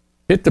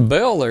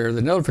bell there,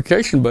 the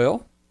notification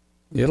bell.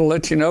 It'll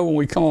let you know when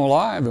we come on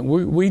live, and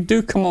we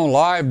do come on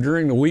live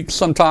during the week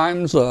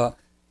sometimes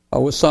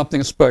with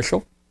something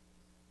special.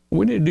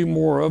 We need to do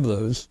more of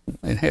those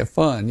and have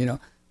fun. You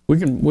know, we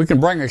can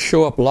bring a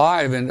show up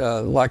live and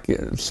like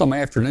some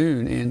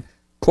afternoon, and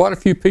quite a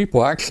few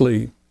people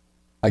actually,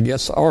 I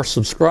guess, are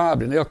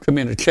subscribed, and they'll come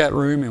in the chat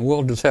room, and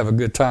we'll just have a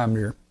good time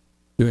here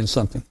doing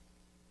something.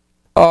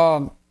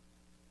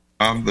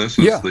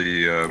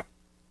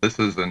 This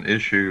is an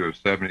issue of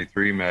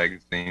 73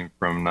 magazine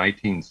from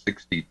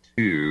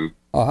 1962,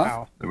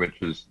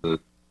 which is the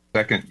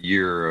second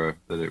year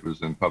that it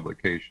was in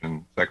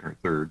publication, second or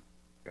third.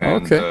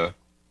 And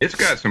it's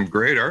got some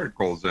great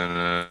articles in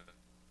it.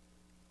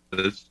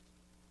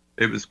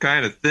 It was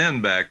kind of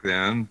thin back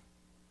then,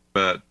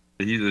 but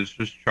it's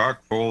just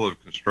chock full of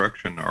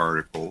construction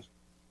articles.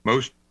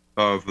 Most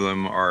of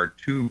them are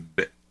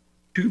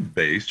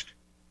tube-based,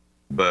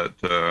 but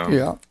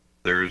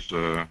there's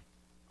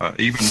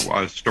even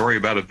a story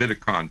about a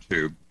Vidicon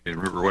tube. You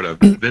remember what a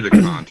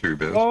Vidicon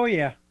tube is? Oh,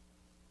 yeah.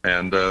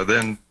 And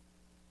then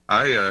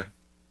I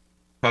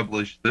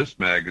published this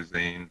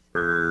magazine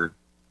for,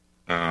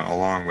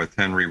 along with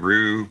Henry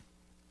Rue,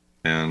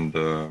 and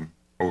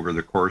over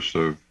the course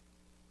of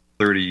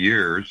 30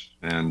 years,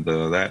 and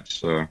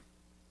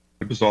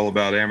it was all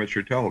about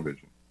amateur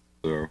television.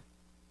 So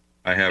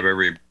I have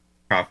every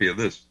copy of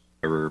this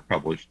ever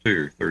published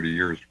too, 30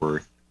 years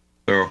worth.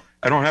 So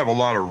I don't have a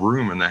lot of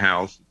room in the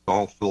house. It's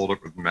all filled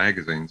up with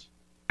magazines.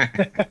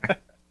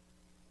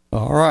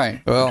 All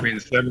right. Well, between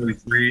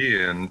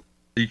 73 and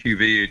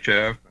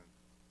CQVHF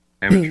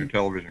and Amateur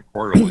Television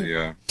Quarterly,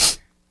 I've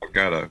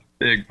got a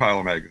big pile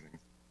of magazines.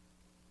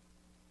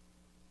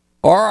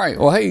 All right.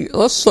 Well, hey,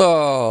 let's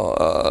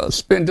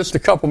spend just a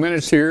couple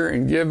minutes here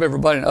and give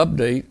everybody an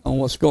update on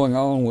what's going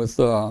on with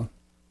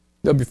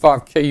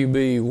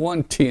W5KUB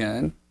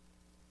 110.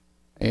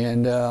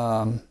 And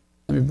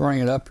let me bring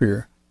it up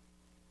here.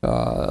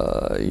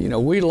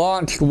 We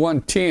launched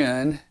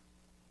 110.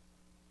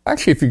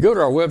 Actually, if you go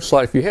to our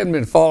website, if you hadn't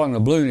been following the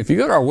balloon, if you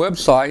go to our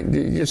website,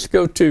 you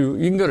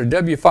can go to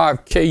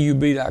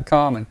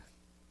w5kub.com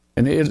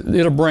and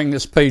it'll bring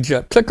this page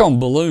up. Click on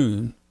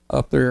balloon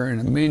up there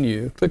in the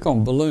menu. Click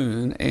on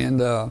balloon, and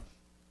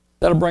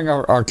that'll bring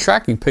our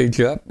tracking page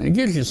up. And it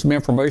gives you some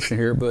information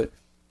here, but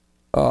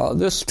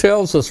this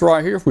tells us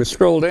right here, if we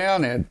scroll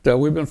down,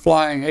 we've been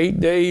flying 8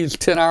 days,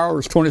 10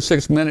 hours,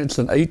 26 minutes,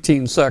 and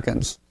 18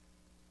 seconds.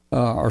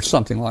 Or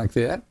something like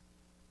that.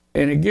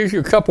 And it gives you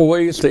a couple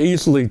ways to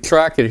easily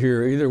track it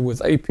here, either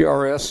with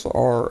APRS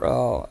or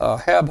a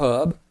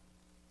HabHub.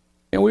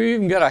 And we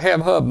even got a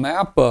HabHub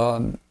map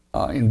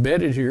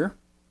embedded here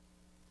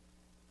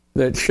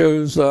that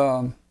shows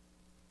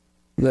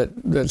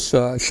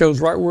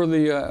shows right where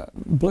the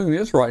balloon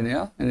is right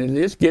now, and it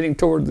is getting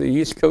toward the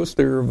east coast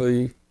there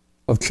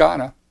of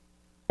China.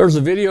 there's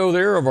a video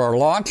there of our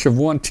launch of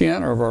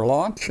 110, or of our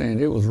launch,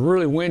 and it was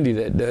really windy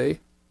that day.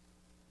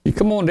 You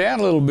come on down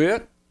a little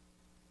bit,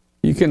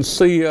 you can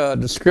see a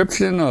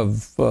description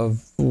of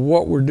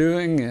what we're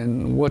doing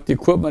and what the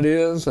equipment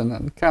is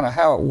and kind of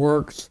how it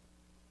works.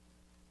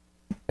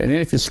 And then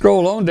if you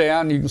scroll on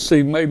down, you can see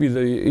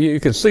you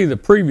can see the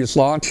previous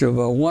launch of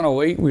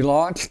 108 we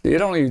launched.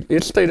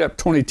 It stayed up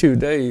 22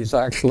 days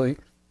actually,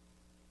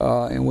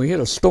 and we hit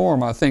a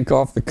storm I think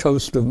off the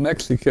coast of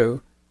Mexico.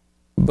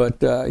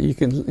 But you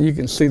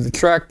can see the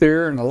track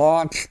there and the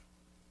launch.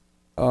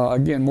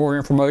 Again, more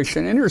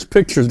information, and there's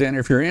pictures down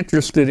there if you're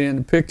interested in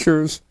the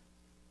pictures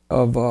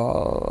of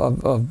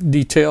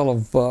detail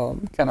of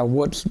kind of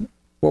what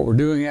we're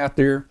doing out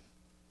there.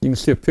 You can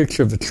see a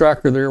picture of the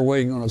tracker there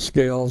weighing on the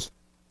scales.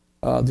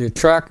 The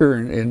tracker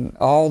and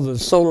all the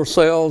solar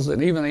cells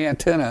and even the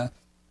antenna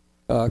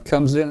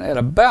comes in at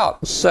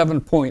about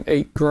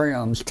 7.8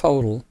 grams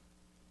total.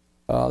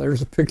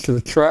 There's a picture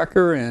of the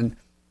tracker, and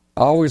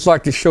I always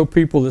like to show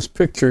people this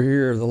picture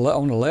here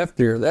on the left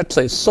here. That's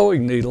a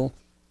sewing needle,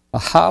 a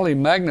highly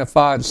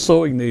magnified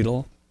sewing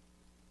needle,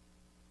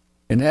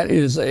 and that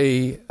is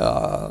either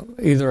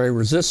a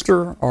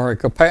resistor or a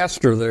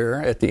capacitor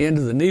there at the end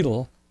of the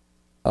needle,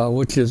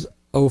 which is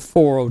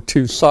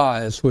 0402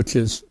 size, which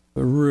is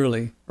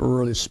really,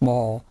 really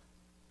small.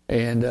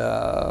 And,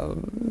 as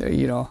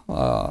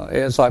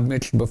I've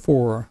mentioned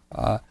before,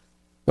 the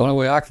only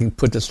way I can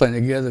put this thing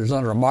together is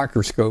under a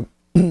microscope.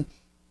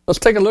 Let's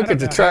take a look at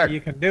the track.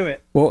 You can do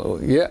it. Well,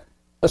 yeah.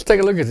 Let's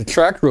take a look at the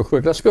track real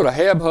quick. Let's go to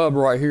HabHub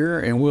right here,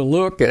 and we'll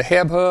look at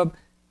HabHub.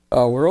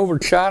 We're over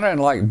China, and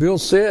like Bill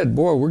said,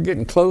 boy, we're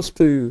getting close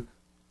to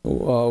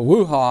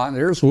Wuhan.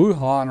 There's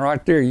Wuhan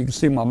right there. You can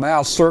see my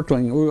mouse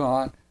circling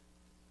Wuhan.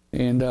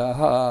 And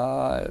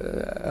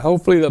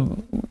hopefully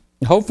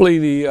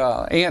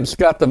the ants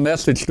got the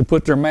message to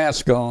put their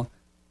mask on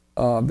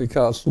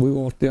because we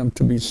want them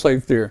to be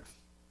safe there.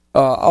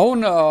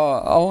 On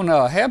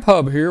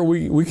HabHub here,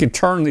 we can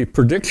turn the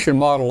prediction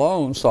model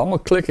on. So I'm going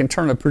to click and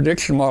turn the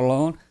prediction model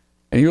on,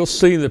 and you'll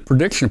see the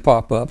prediction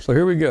pop up. So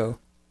here we go.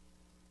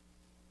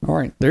 All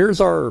right,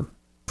 there's our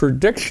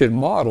prediction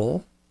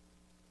model.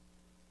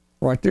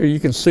 Right there, you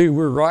can see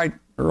we're right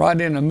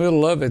in the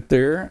middle of it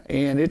there,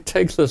 and it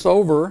takes us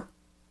over.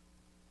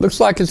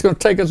 Looks like it's going to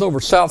take us over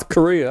South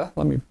Korea.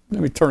 Let me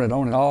turn it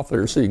on and off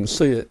there so you can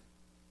see it.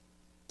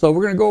 So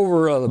we're going to go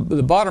over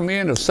the bottom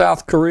end of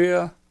South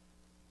Korea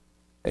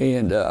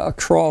and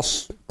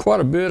across quite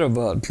a bit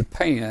of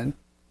Japan.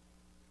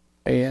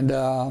 And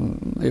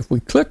if we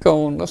click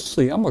on, let's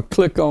see, I'm going to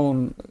click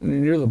on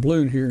near the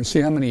balloon here and see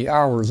how many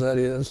hours that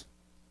is.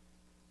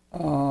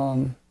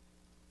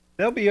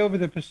 They'll be over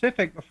the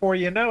Pacific before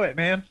you know it,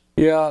 man.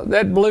 Yeah,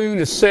 that balloon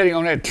is setting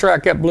on that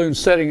track. That balloon's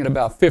setting in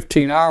about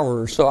 15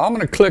 hours. So I'm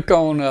going to click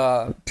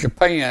on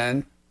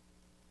Japan,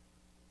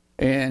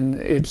 and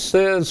it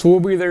says we'll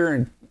be there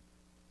in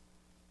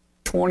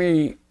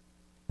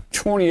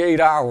 28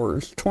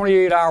 hours.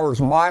 28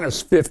 hours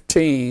minus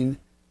 15.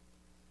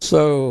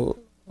 So,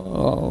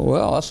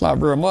 well, that's not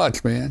very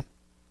much, man.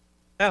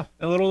 No,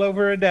 a little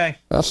over a day.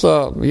 That's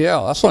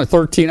only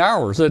 13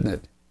 hours, isn't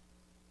it?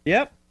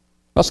 Yep.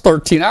 That's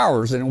 13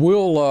 hours, and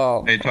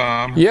we'll. Hey,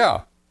 Tom.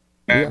 Yeah.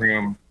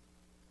 There's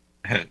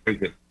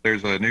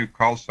a new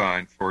call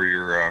sign for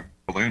your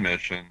balloon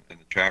mission in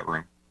the chat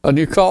room. A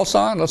new call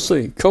sign? Let's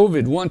see.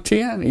 COVID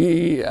 110?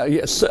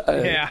 Yes.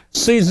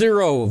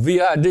 C0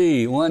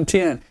 VID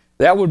 110.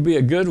 That would be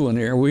a good one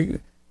there.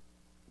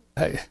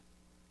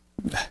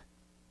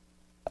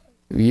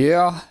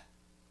 Yeah.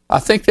 I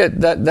think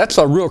that's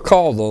a real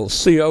call, though.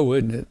 CO,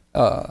 isn't it?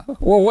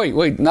 Well,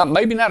 wait.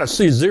 Maybe not a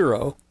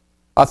C0.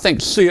 I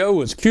think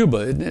CO is Cuba,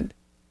 isn't it?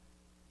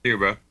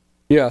 Cuba.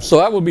 Yeah, so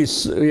that would be,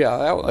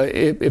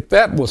 if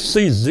that was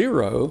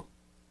C0,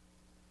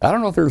 I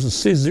don't know if there's a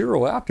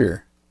C0 out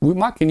there. We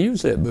might can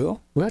use that, Bill.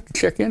 We'll have to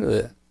check into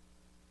that.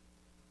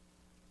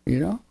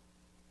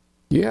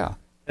 Yeah.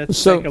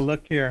 Let's take a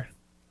look here.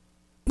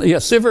 Yeah,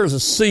 see if there's a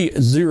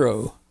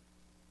C0.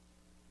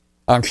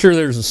 I'm sure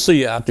there's a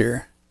C out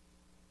there.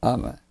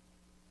 I'm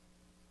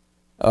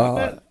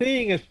not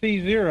seeing a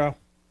C0.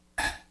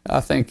 I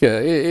think,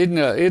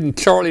 isn't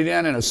Charlie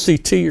down in a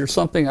CT or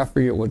something? I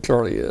forget what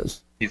Charlie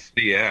is. He's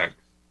CX.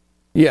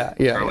 Yeah.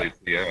 Charlie's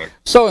CX.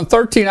 So in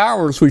 13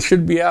 hours, we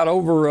should be out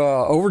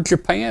over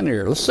Japan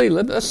here. Let's see.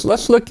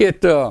 Let's look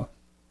at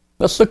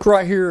let's look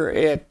right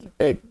here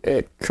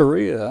at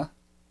Korea.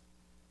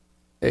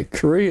 At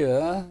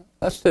Korea,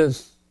 that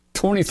says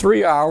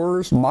 23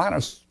 hours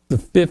minus the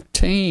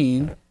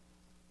 15.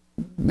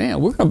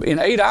 Man, we're gonna be in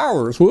 8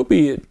 hours. We'll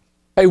be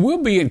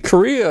in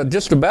Korea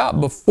just about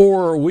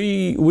before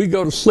we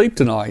go to sleep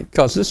tonight,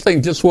 because this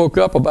thing just woke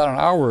up about an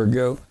hour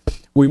ago.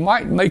 We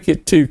might make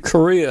it to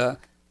Korea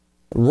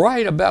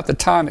right about the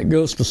time it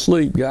goes to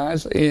sleep,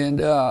 guys. And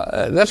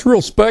that's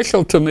real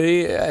special to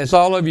me. As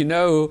all of you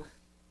know,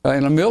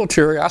 in the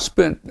military, I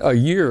spent a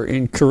year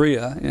in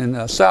Korea,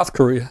 in South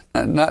Korea,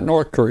 not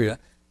North Korea.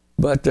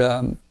 But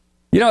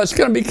it's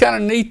going to be kind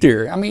of neat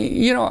there. I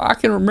mean, I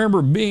can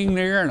remember being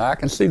there and I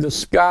can see the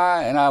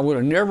sky, and I would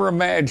have never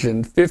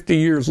imagined 50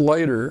 years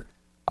later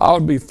I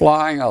would be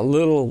flying a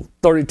little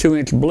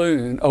 32-inch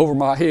balloon over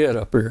my head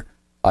up here.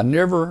 I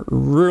never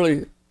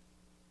really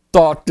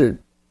thought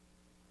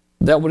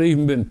that would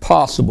even been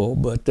possible,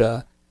 but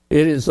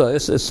it is.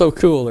 It's so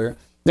cool there.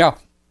 Now,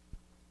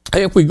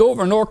 hey, if we go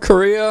over North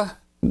Korea,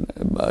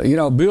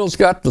 Bill's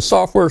got the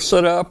software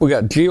set up. We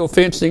got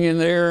geofencing in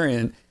there,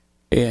 and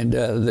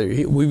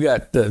we've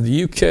got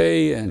the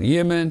UK and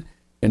Yemen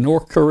and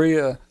North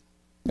Korea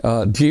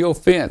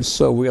geofence.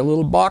 So we got a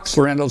little box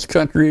around those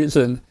countries,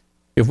 and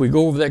if we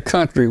go over that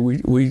country,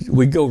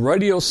 we go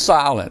radio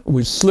silent.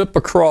 We slip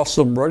across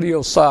them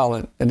radio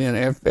silent, and then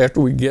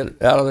after we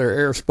get out of their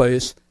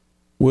airspace,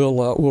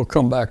 we'll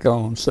come back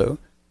on. So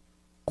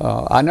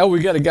I know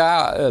we got a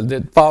guy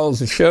that follows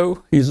the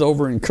show. He's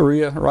over in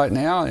Korea right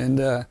now,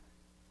 and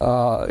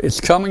it's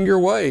coming your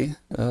way.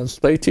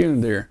 Stay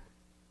tuned there.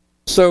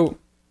 So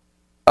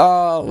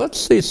let's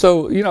see.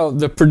 So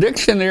the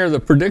prediction there, the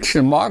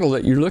prediction model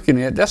that you're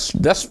looking at, that's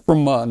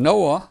from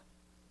NOAA.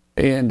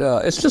 And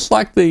it's just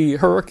like the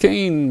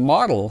hurricane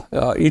model.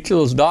 Each of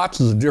those dots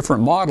is a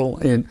different model,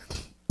 and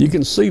you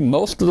can see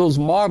most of those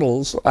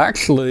models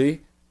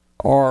actually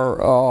are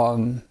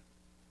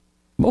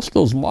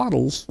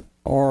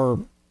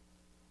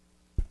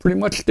pretty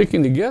much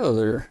sticking together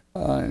there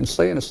and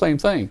saying the same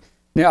thing.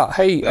 Now,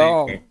 hey,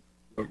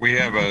 we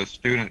have a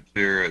student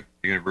here at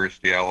the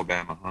University of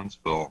Alabama,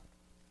 Huntsville,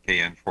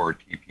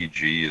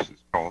 KN4TPG is his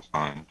call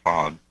sign,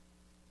 Todd,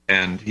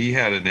 and he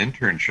had an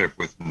internship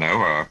with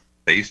NOAA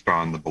based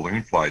on the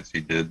balloon flights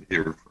he did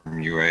here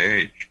from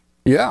UAH.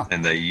 Yeah.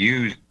 And they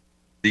used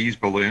these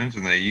balloons,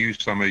 and they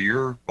used some of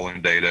your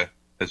balloon data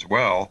as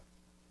well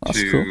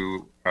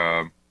to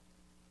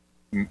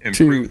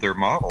improve their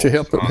model. To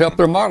help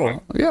their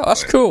model. Yeah,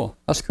 that's cool.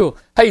 That's cool.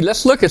 Hey,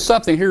 let's look at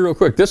something here real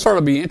quick. This ought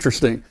to be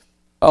interesting.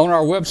 On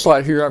our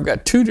website here, I've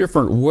got two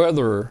different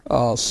weather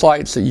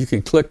sites that you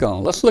can click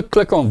on. Let's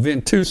click on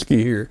Ventusky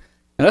here.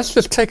 And let's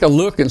just take a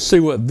look and see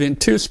what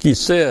Ventusky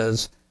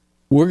says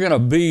we're going to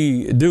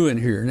be doing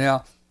here.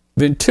 Now,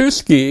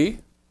 Ventusky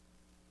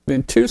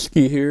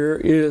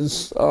here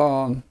is,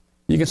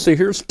 you can see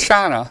here's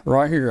China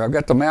right here. I've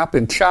got the map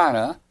in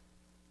China,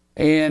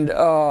 and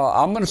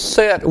I'm going to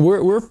set,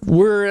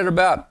 we're at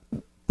about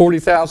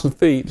 40,000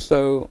 feet,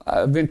 so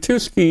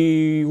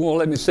Ventusky won't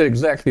let me set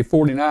exactly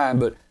 49,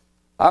 but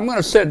I'm going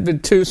to set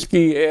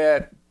Ventusky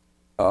at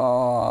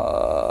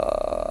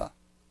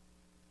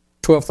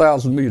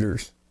 12,000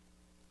 meters.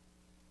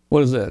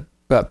 What is that?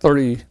 About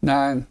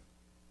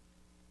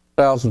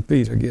 39,000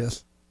 feet, I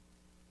guess.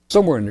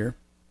 Somewhere in there.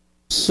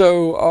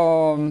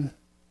 So,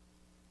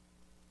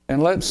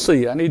 and let's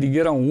see. I need to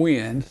get on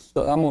wind.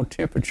 So I'm on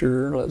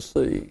temperature. Let's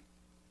see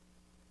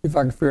if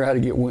I can figure out how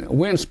to get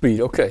wind speed.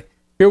 Okay.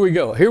 Here we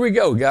go. Here we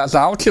go, guys.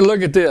 I want you to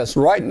look at this.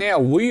 Right now,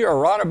 we are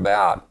right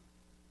about,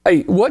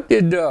 hey, what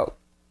did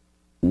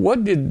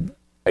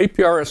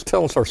APRS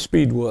tell us our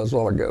speed was a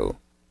while ago?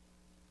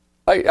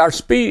 Hey, our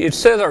speed, it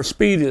says our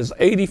speed is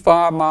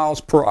 85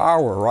 miles per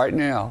hour right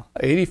now.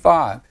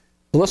 85.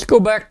 So let's go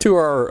back to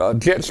our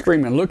jet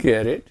stream and look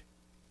at it.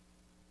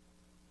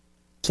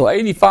 So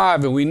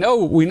 85, and we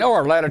know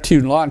our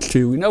latitude and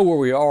longitude. We know where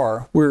we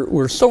are.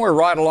 We're somewhere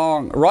right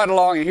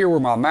along here where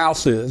my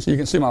mouse is. You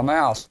can see my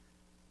mouse,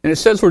 and it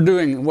says we're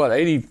doing what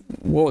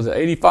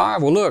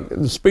 85? Well, look,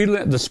 the speed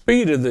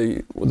of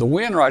the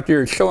wind right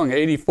there is showing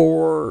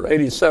 84,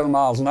 87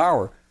 miles an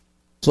hour.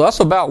 So that's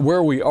about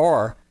where we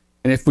are.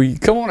 And if we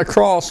come on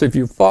across, if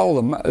you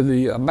follow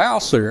the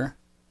mouse there,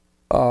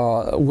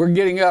 we're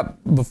getting up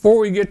before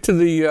we get to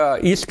the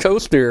east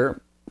coast there.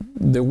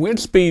 The wind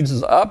speeds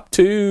is up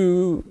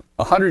to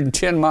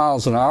 110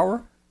 miles an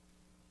hour.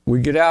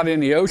 We get out in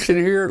the ocean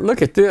here.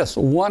 Look at this,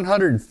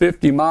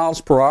 150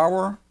 miles per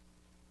hour.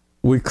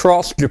 We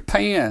cross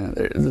Japan.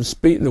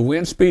 The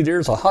wind speed there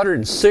is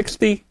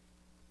 160.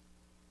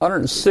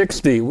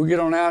 160. We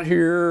get on out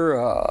here.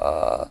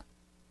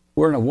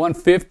 We're in the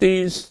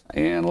 150s.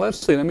 And let's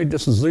see. Let me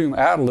just zoom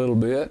out a little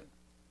bit.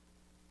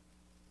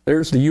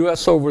 There's the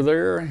U.S. over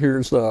there.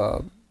 Here's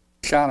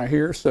China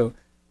here. So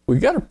we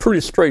got a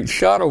pretty straight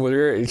shot over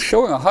there. It's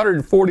showing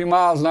 140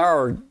 miles an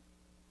hour.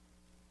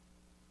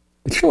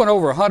 It's showing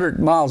over 100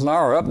 miles an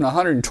hour, up in the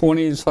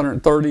 120s,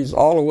 130s,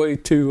 all the way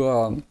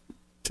to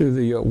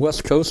the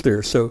west coast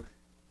there. So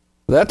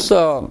that's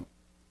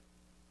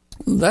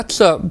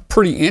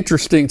pretty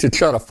interesting to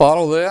try to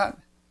follow that.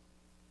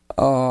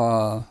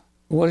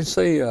 What did it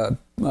say?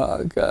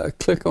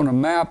 Click on a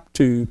map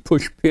to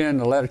push pin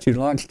the latitude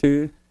and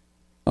longitude.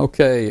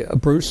 Okay,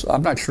 Bruce,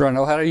 I'm not sure I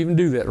know how to even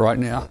do that right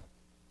now.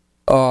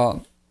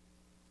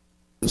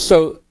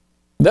 So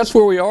that's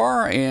where we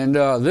are, and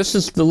this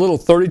is the little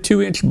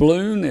 32-inch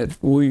balloon that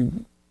we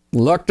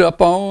lucked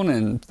up on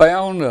and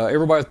found.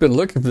 Everybody's been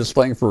looking for this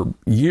thing for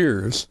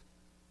years,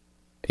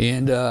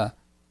 and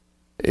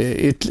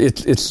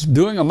it's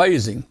doing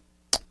amazing.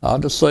 I'll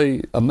just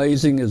say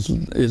amazing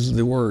is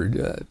the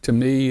word. To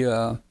me,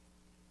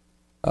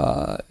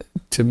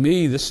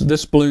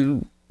 this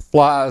balloon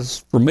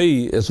flies for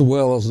me as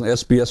well as an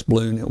SBS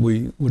balloon that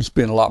we would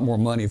spend a lot more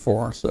money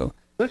for. So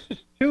this is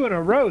 2 in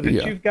a row that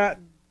Yeah. you've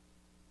gotten,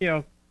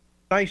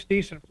 nice,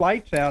 decent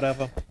flights out of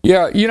them.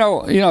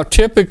 yeah,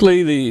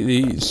 typically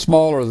the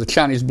smaller the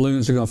Chinese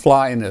balloons are going to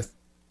fly in the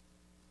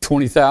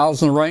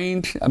 20,000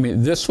 range. I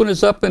mean, this one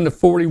is up in the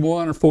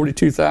 41 or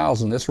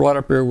 42,000. That's right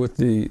up there with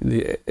the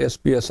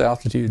SBS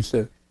altitude.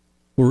 So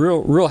we're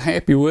real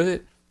happy with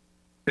it.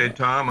 Hey,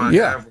 Tom, I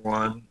Yeah. have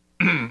one.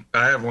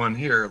 I have one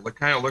here. It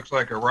kind of looks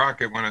like a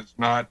rocket when it's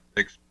not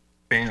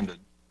expanded.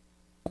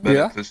 But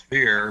Yeah. it's a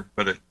sphere,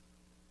 but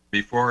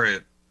before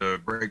it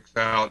breaks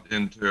out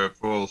into a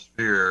full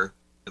sphere,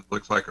 it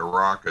looks like a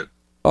rocket.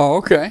 Oh,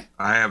 okay.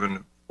 I haven't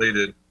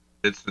inflated.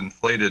 It's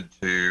inflated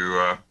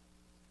to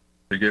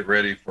get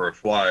ready for a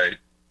flight,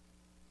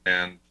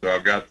 and so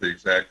I've got the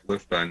exact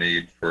lift I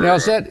need for. Now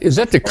is that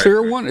the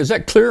clear one? Is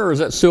that clear or is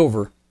that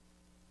silver?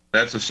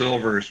 That's a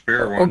silver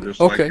sphere one,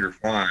 just okay. like you're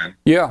flying.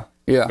 Yeah.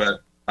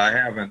 But I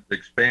haven't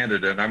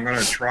expanded it. I'm going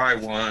to try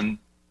one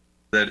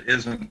that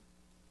isn't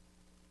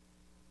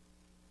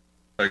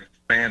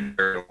expanded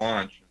to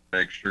launch and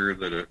make sure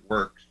that it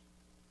works.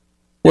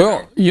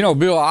 Well,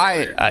 Bill,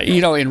 I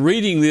in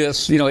reading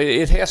this,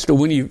 it has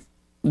to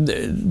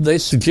they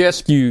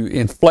suggest you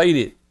inflate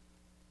it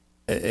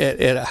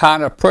at a high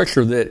enough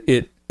pressure that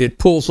it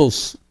pulls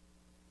those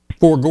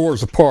 4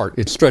 gores apart.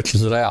 It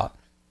stretches it out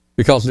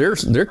because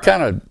they're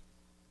kind of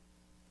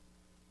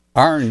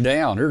ironed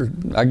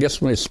down. I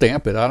guess when they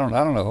stamp it, I don't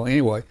know.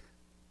 Anyway,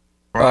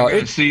 well, I'm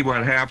going to see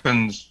what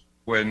happens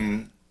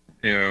when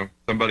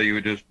somebody who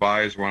just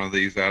buys one of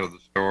these out of the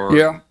store.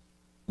 Yeah.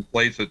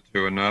 Inflates it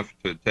to enough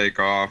to take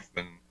off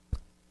and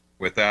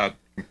without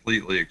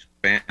completely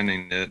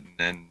expanding it and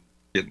then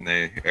getting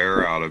the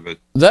air out of it.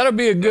 That'll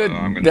be a good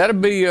that'll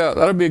be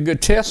a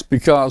good test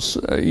because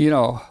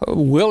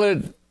will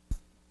it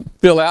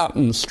fill out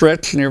and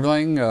stretch and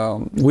everything?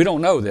 We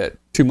don't know that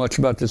too much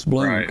about this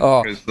balloon.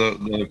 Right, because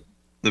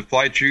the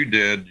flights you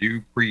did,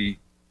 you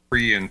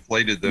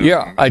pre-inflated them.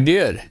 Yeah, I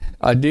did.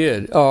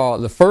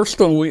 The first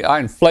one I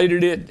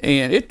inflated it,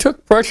 and it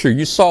took pressure.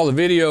 You saw the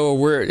video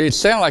where it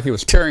sounded like it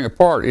was tearing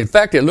apart. In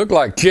fact, it looked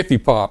like Jiffy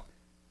Pop.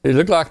 It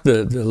looked like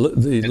the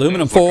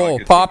aluminum foil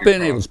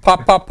popping. It was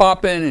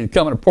popping and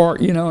coming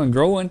apart, and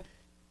growing.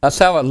 That's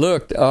how it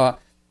looked. And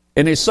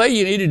they say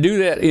you need to do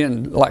that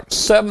in like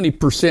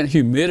 70%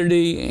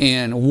 humidity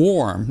and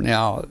warm.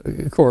 Now,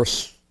 of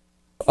course,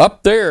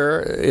 up there,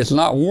 it's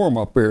not warm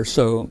up there,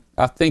 so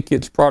I think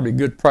it's probably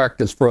good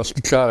practice for us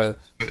to try to.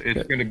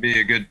 It's going to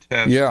be a good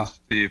test to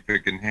see if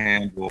it can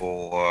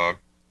handle,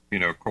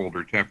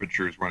 colder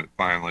temperatures when it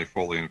finally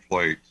fully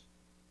inflates.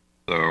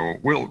 So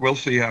we'll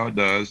see how it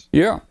does.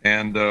 Yeah.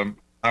 And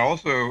I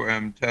also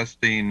am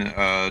testing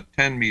a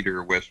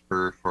 10-meter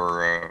Whisper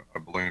for a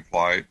balloon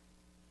flight.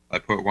 I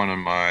put one of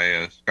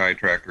my Sky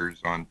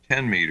Trackers on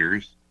 10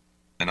 meters,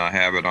 and I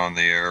have it on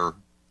the air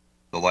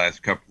the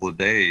last couple of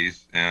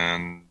days.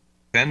 And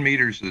 10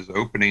 meters is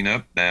opening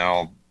up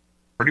now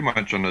pretty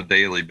much on a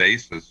daily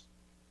basis.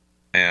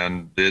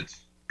 And it's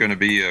going to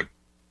be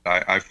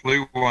I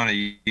flew one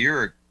a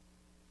year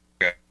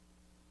ago,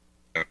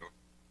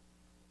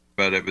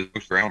 but it was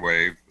ground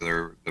wave.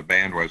 The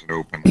band wasn't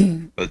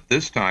open. But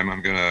this time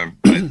I'm going to,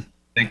 I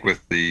think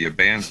with the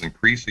bands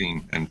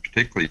increasing, and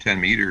particularly 10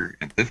 meter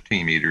and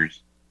 15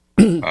 meters,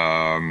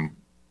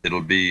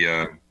 it'll be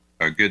a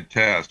good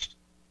test.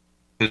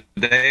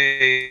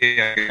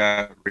 Today I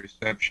got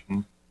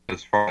reception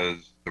as far as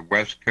the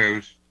West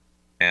Coast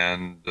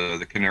and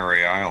the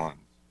Canary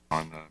Islands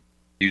on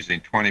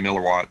using 20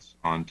 milliwatts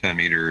on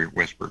 10-meter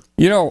Whisper.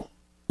 And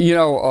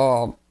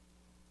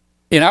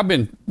I've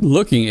been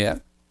looking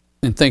at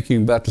and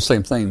thinking about the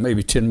same thing,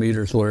 maybe 10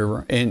 meters,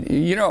 whatever. And,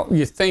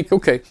 you think,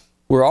 okay,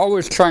 we're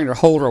always trying to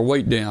hold our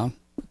weight down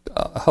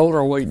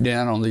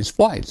on these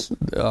flights.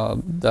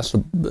 That's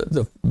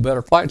the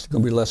better flights are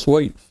going to be less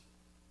weight.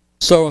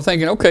 So I'm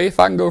thinking, okay, if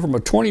I can go from a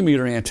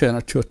 20-meter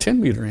antenna to a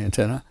 10-meter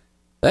antenna,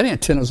 that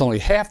antenna is only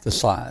half the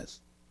size.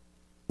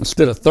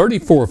 Instead of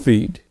 34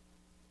 feet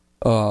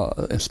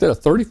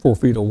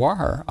of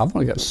wire, I've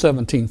only got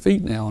 17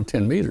 feet now on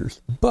 10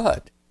 meters.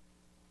 But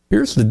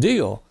here's the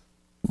deal.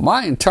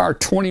 My entire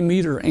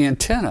 20-meter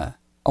antenna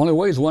only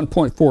weighs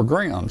 1.4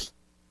 grams.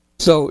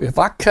 So if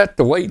I cut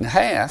the weight in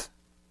half,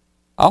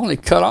 I only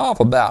cut off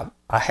about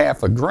a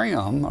half a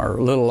gram or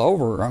a little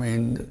over. I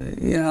mean,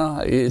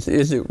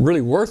 is it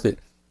really worth it?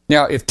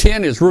 Now, if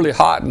 10 is really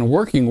hot and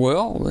working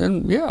well,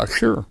 then yeah,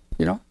 sure.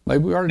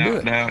 Maybe we ought to do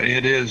it. Now,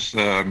 it is,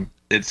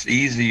 it's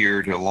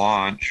easier to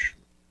launch,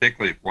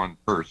 particularly if one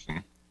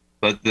person.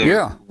 But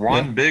the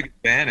big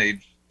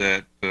advantage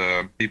that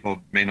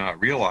people may not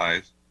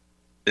realize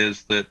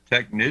is that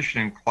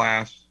technician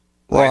class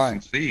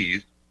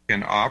licensees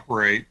can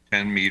operate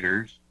 10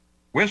 meters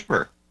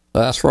Whisper.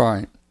 That's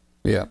right.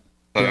 Yeah.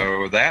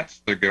 So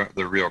that's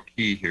the real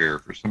key here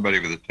for somebody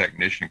with a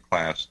technician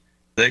class.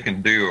 They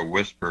can do a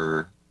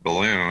Whisper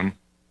balloon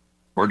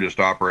or just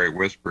operate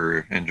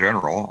Whisper in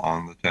general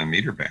on the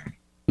 10-meter band.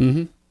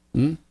 Mm-hmm.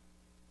 Mm-hmm.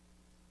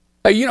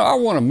 Hey, I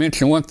want to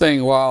mention one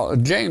thing while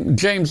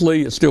James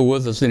Lee is still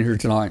with us in here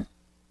tonight.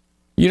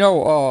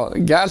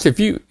 Guys, if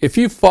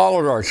you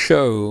followed our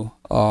show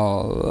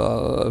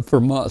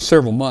for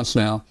several months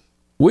now,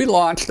 we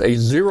launched a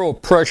zero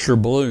pressure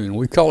balloon.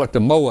 We call it the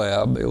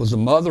Moab. It was the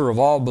mother of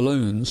all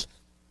balloons.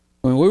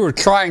 When we were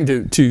trying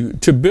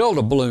to build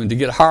a balloon to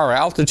get higher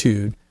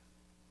altitude,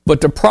 but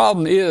the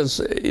problem is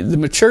the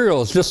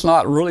material is just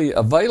not really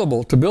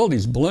available to build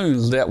these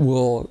balloons that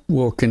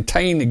will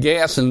contain the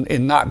gas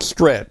and not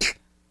stretch.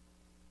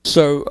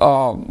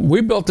 So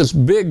we built this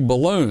big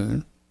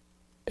balloon,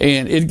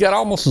 and it got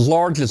almost as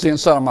large as the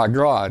inside of my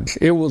garage.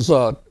 It was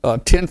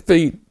 10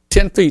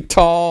 feet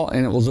tall,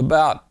 and it was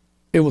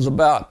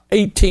about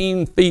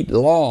 18 feet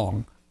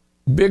long.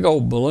 Big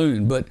old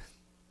balloon. But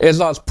as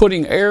I was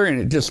putting air in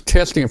it, just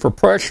testing it for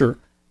pressure,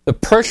 the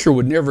pressure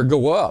would never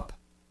go up.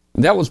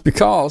 And that was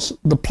because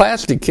the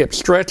plastic kept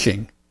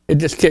stretching. It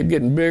just kept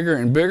getting bigger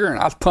and bigger, and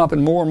I was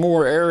pumping more and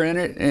more air in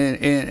it,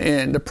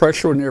 and the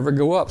pressure would never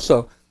go up.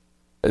 So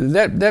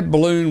that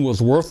balloon was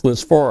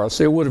worthless for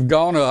us. It would have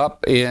gone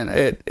up and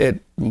at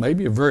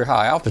maybe a very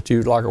high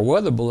altitude, like a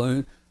weather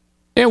balloon,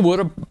 and would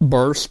have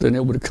burst and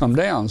it would have come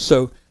down.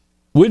 So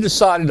we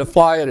decided to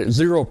fly it at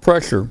zero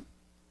pressure.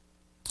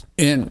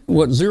 And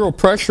what zero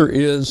pressure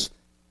is,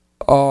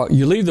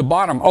 you leave the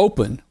bottom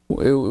open.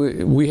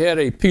 We had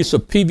a piece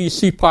of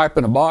PVC pipe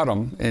in the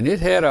bottom, and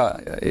it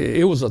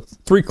was a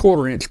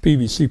 3/4 inch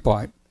PVC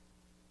pipe.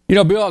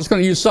 Bill, I was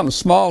going to use something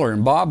smaller,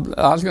 and Bob,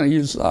 I was going to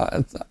use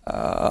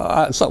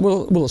something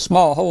with a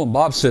small hole, and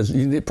Bob says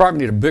you probably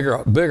need a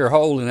bigger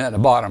hole than that at the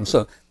bottom.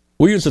 So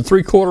we used a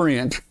 3/4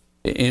 inch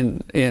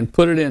and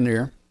put it in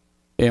there,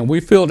 and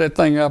we filled that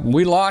thing up, and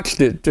we launched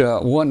it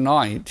one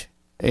night,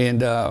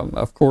 and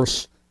of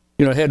course,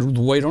 it had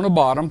weight on the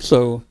bottom,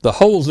 so the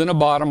hole's in the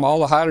bottom, all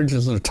the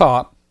hydrogen's in the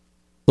top.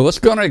 So it's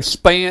going to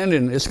expand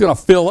and it's going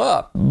to fill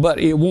up, but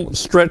it won't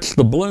stretch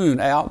the balloon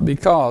out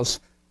because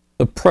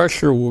the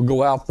pressure will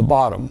go out the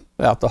bottom,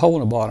 out the hole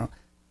in the bottom.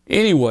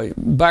 Anyway,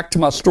 back to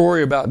my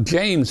story about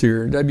James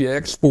here,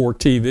 WX4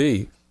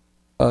 TV.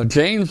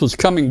 James was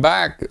coming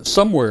back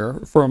somewhere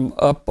from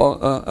up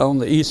on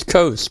the East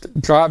Coast,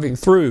 driving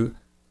through,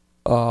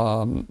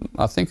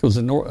 I think it was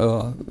in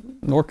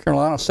North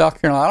Carolina, South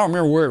Carolina. I don't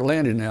remember where it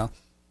landed now.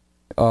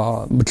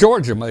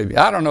 Georgia, maybe.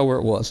 I don't know where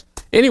it was.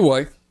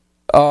 Anyway,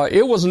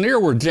 it was near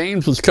where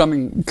James was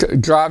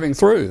driving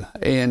through,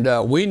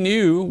 and we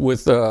knew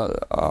with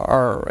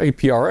our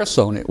APRS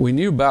on it, we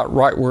knew about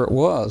right where it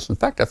was. In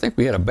fact, I think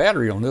we had a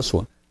battery on this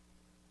one,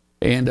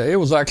 and it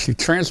was actually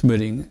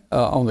transmitting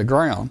on the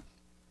ground.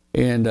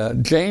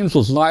 And James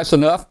was nice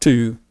enough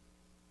to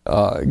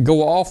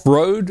go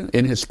off-road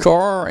in his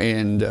car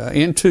and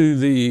into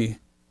the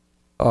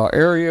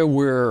area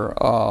where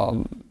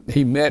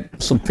he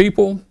met some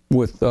people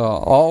with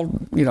all,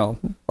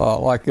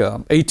 like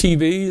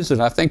ATVs,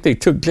 and I think they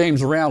took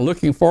James around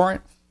looking for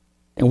it,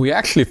 and we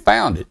actually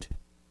found it.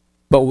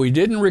 But we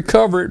didn't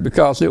recover it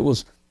because it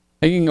was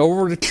hanging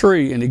over the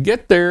tree, and to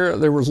get there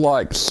was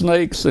like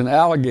snakes and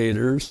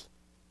alligators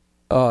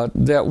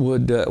that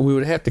we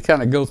would have to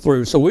kind of go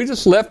through. So we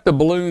just left the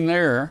balloon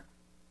there,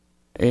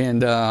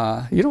 and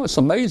it's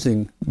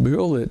amazing,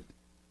 Bill,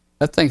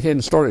 that thing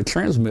hadn't started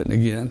transmitting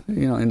again,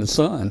 in the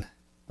sun.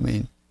 I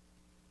mean,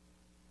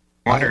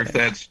 I wonder if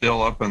that's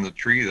still up in the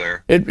tree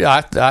there. It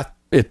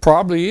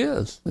probably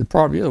is. It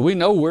probably is. We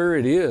know where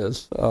it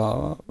is,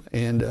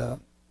 and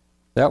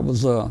that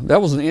was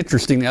an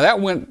interesting. Now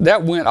that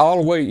went all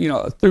the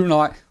way, through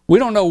night. We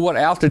don't know what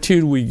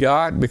altitude we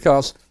got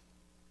because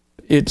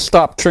it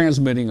stopped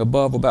transmitting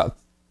above about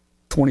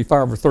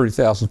 25 or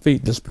 30,000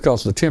 feet just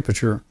because of the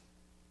temperature.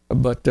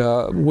 But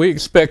we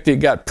expect it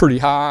got pretty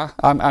high.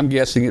 I'm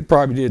guessing it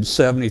probably did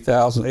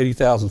 70,000,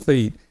 80,000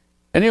 feet.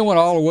 And it went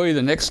all the way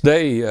the next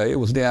day. It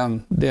was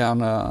down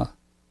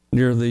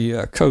near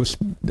the coast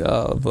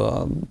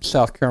of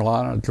South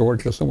Carolina,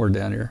 Georgia, somewhere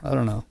down here. I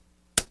don't know.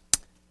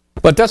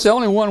 But that's the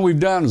only one we've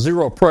done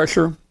zero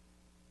pressure.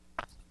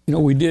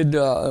 We did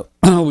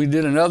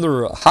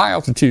another high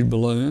altitude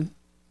balloon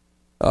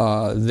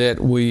that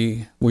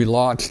we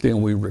launched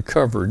and we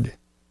recovered.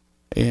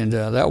 And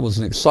that was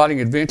an exciting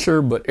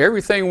adventure, but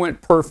everything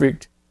went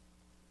perfect.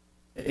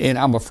 And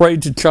I'm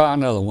afraid to try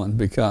another one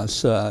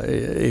because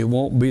it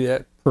won't be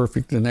that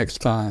perfect the next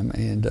time.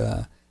 And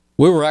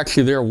we were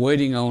actually there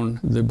waiting on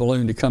the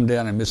balloon to come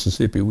down in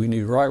Mississippi. We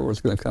knew right where it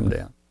was going to come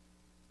down.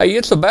 Hey,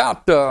 it's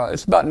about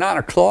 9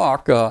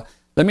 o'clock.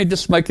 Let me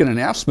just make an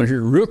announcement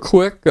here real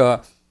quick.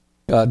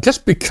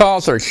 Just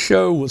because our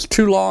show was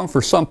too long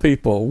for some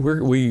people,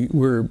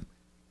 we're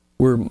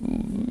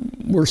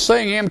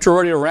saying Amateur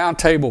Radio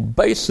Roundtable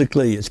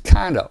basically is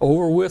kind of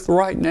over with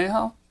right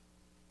now.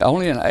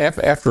 Only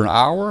after an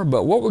hour,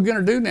 but what we're going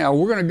to do now,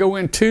 we're going to go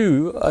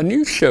into a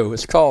new show.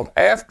 It's called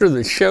After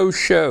the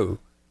Show.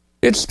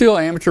 It's still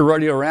Amateur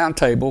Radio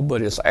Roundtable,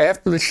 but it's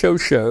After the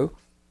Show,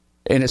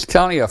 and it's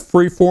kind of a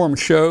free-form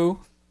show,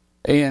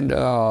 and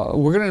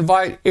we're going to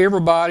invite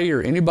everybody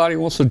or anybody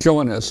who wants to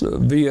join us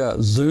via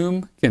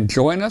Zoom can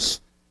join us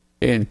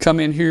and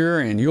come in here,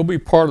 and you'll be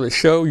part of the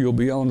show. You'll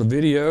be on the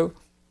video,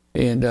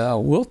 and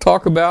we'll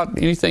talk about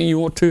anything you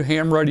want to,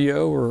 ham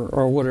radio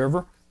or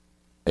whatever.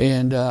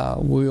 And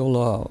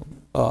we'll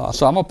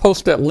so I'm gonna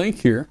post that link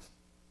here.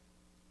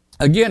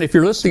 Again, if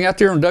you're listening out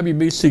there on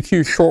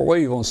WBCQ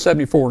shortwave on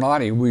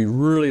 7490, we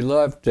really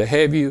love to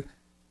have you.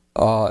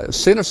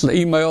 Send us an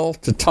email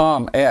to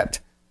Tom at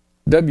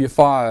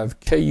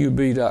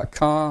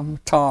w5kub.com.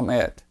 Tom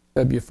at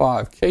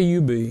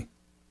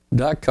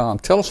w5kub.com.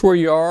 Tell us where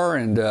you are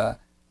and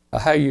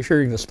how you're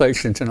hearing the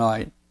station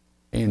tonight.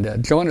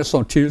 And join us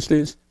on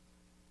Tuesdays.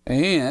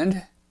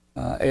 And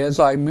as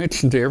I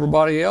mentioned to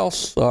everybody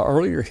else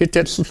earlier, hit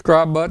that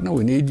subscribe button.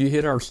 We need you to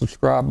hit our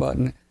subscribe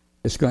button.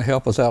 It's going to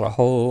help us out a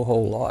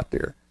whole lot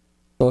there.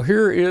 So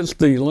here is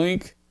the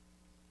link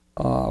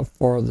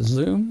for the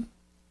Zoom.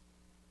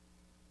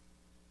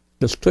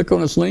 Just click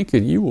on this link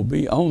and you will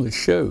be on the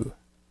show.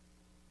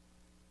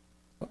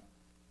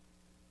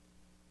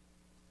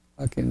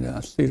 I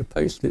can see to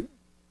paste it.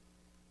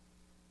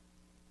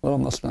 Well, I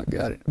must not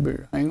got it.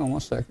 Hang on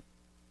 1 second.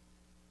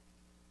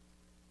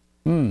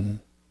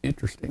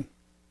 Interesting.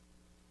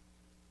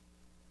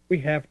 We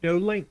have no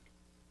link.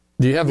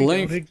 Do you have a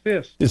link? Don't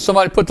exist. Did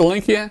somebody put the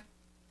link in?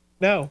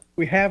 No,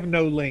 we have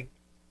no link.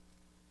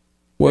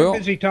 Well, We're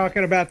busy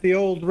talking about the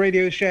old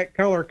Radio Shack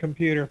color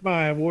computer.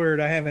 My word,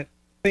 I haven't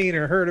seen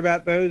or heard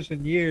about those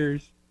in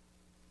years.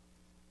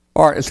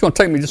 All right, it's going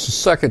to take me just a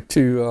second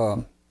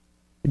to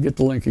get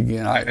the link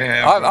again.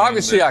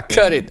 Obviously, I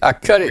cut it. I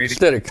cut it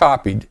instead of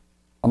copied.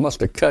 I must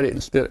have cut it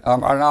instead.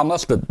 I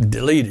must have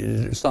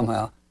deleted it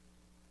somehow.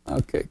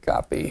 Okay,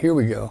 copy. Here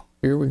we go.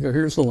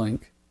 Here's the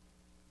link.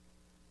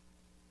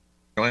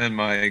 Glenn,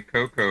 my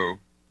Coco,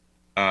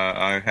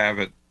 I have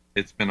it.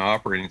 It's been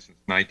operating since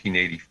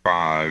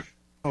 1985.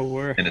 Oh,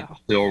 where? And it's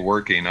still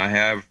working. I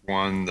have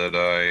one that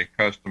I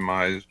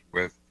customized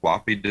with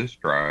floppy disk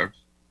drives.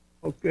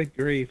 Oh, good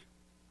grief.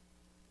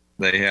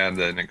 They had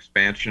an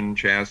expansion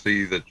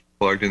chassis that's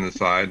plugged in the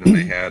side, and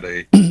they had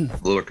a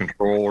little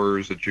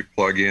controllers that you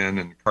plug in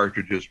and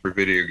cartridges for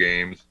video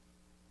games.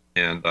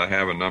 And I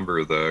have a number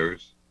of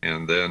those.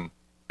 And then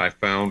I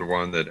found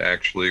one that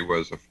actually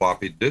was a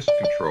floppy disk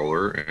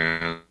controller,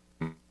 and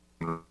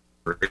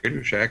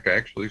Radio Shack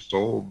actually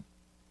sold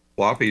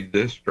floppy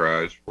disk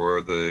drives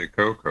for the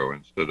Coco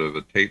instead of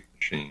a tape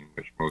machine,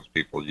 which most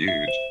people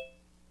use.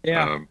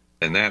 Yeah.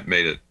 And that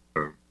made it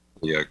a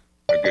good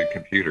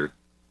computer.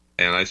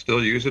 And I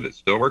still use it. It's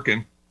still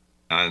working.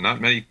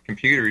 Not many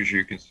computers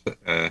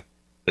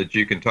that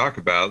you can talk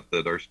about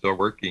that are still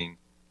working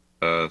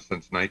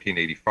since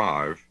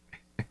 1985.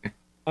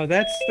 Oh,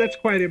 that's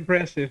quite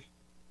impressive.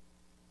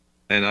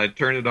 And I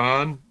turn it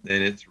on,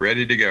 and it's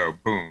ready to go.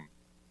 Boom.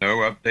 No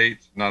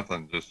updates,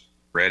 nothing, just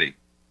ready.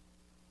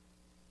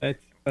 That's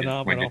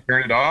phenomenal. When you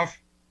turn it off,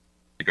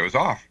 it goes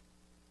off.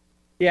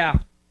 Yeah.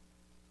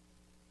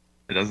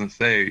 It doesn't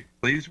say,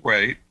 please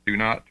wait, do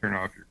not turn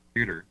off your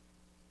computer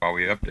while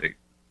we update. It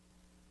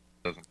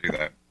doesn't do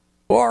that.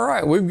 Well, all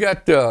right, we've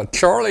got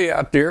Charlie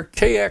out there,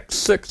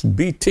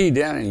 KX6BT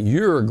down in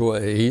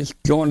Uruguay. He's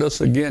joined us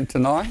again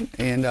tonight,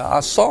 and I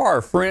saw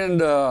our friend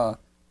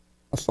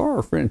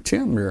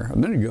Tim here a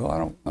minute ago. I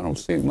don't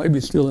see him. Maybe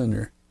he's still in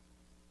there.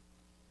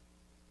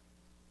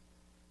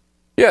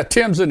 Yeah,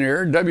 Tim's in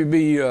there.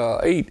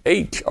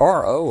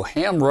 WB8HRO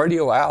ham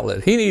radio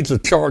outlet. He needs to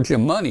charge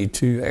him money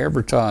to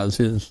advertise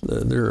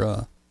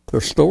their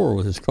store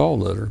with his call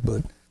letter,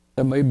 but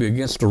that may be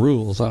against the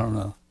rules. I don't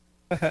know.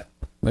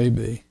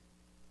 Maybe.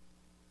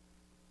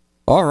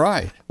 All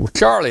right. Well,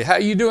 Charlie, how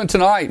you doing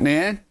tonight,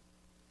 man?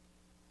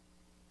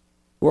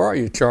 Where are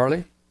you,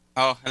 Charlie?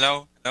 Oh,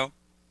 hello.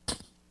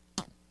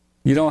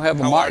 You don't have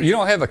you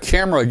don't have a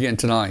camera again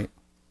tonight.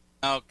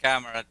 No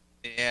camera.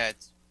 Yeah,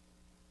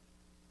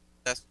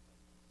 that's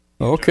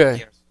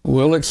okay.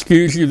 We'll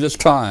excuse you this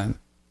time.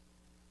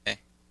 Okay.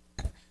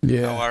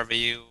 Yeah. How are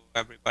you,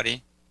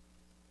 everybody?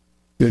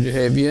 Good to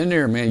have you in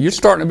there, man. You're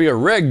starting to be a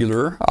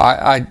regular.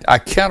 I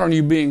count on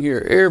you being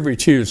here every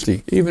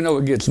Tuesday, even though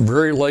it gets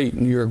very late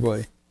in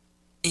Uruguay.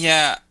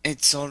 Yeah,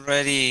 it's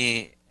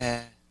already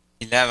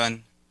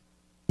 11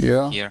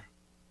 here.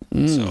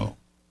 So.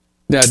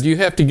 Now, do you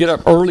have to get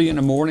up early in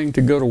the morning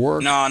to go to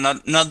work? No,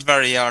 not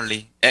very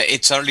early.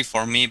 It's early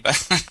for me, but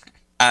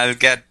I'll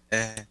get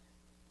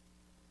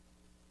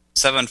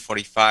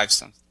 7:45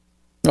 something.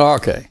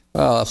 Okay.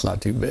 Well, that's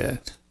not too bad.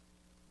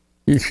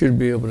 You should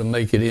be able to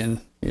make it in,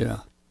 you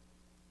know.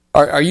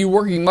 Are you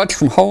working much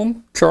from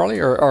home, Charlie,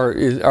 or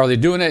are they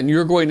doing that in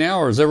Uruguay now,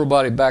 or is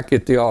everybody back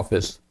at the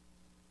office?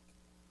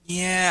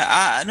 Yeah,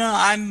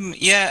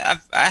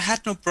 I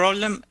had no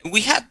problem.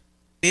 We had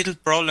little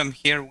problem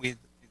here with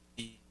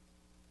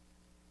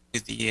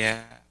the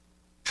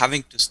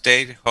having to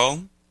stay at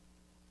home.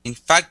 In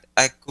fact,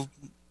 I could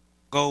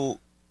go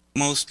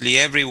mostly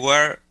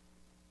everywhere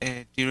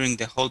during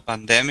the whole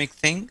pandemic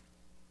thing.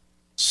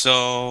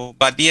 So,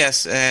 but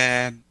yes,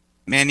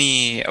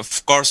 many,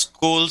 of course,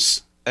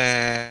 schools,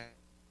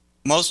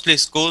 mostly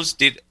schools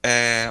did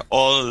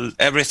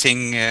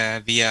everything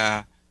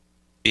via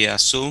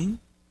Zoom.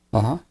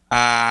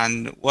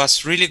 And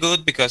was really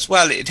good because,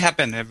 well, it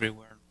happened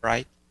everywhere,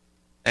 right?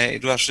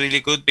 It was really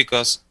good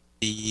because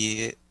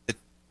the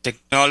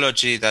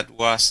technology that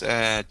was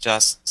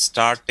just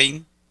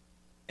starting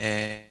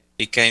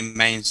became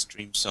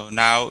mainstream. So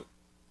now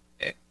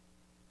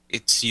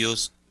it's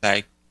used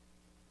like,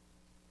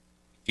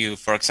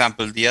 for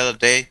example, the other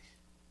day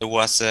there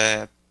are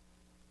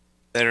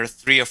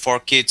 3 or 4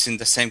 kids in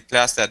the same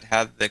class that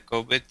had the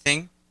COVID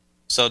thing,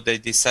 so they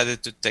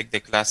decided to take the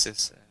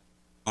classes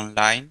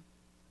online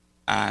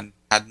and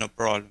had no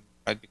problem,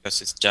 right?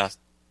 Because it's just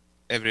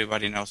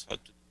everybody knows how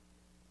to do it.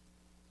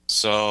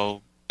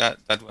 So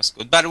that was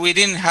good, but we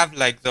didn't have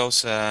like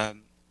those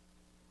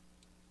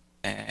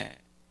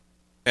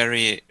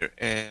very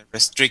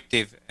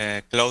restrictive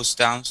close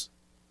downs.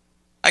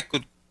 I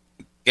could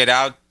get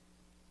out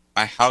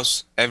my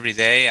house every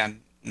day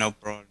and no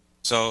problem.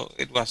 So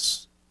it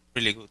was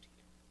really good.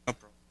 No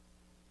problem.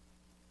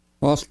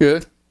 Well, that's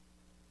good.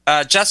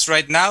 Just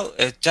right now,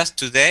 just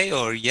today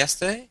or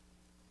yesterday,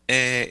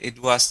 it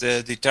was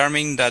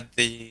determined that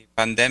the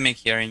pandemic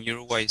here in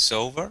Uruguay is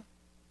over.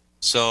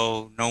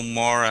 So no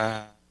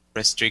more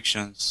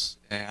restrictions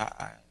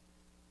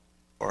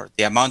for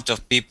the amount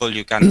of people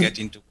you can get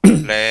into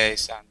one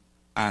place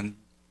and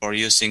for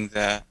using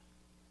the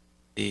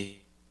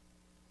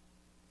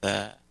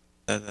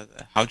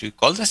how do you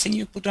call the thing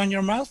you put on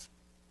your mouth?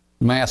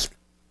 Mask.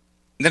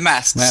 The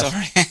mask.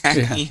 Sorry.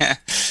 Yeah.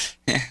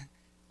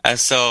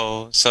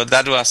 So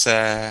that was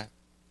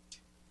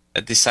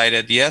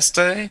decided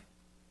yesterday.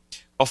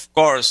 Of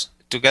course,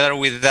 together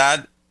with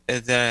that,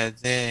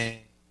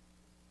 there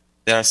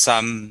are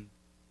some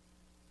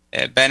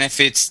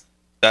benefits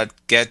that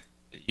get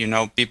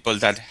people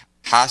that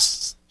had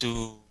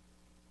to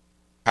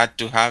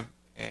have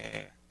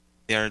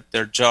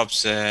their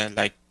jobs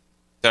like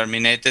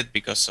terminated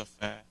because of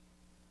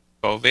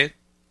COVID.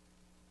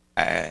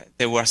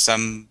 There were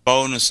some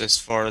bonuses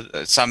for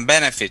some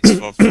benefits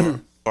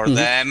for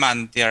them,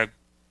 and they are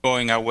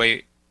going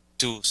away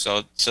too.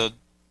 So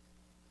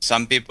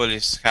some people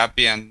is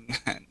happy, and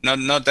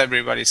not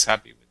everybody is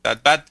happy with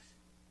that. But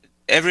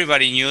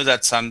everybody knew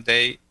that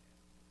someday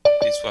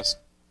this was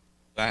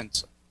planned.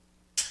 So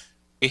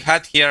we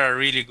had here a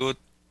really good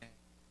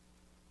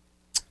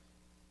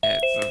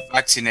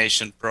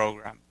vaccination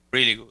program,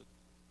 really good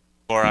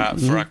for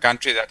a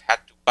country that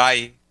had to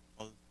buy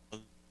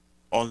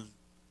all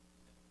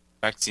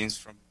vaccines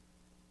from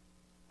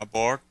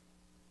abroad.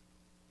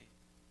 It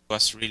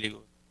was really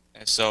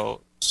good.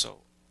 So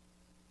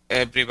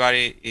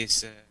everybody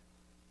is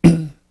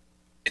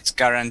it's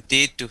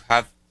guaranteed to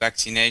have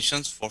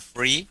vaccinations for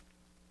free.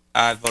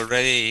 I've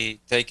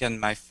already taken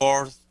my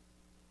 4th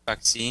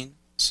vaccine,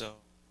 so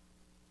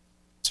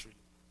it's really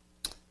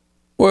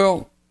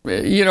well,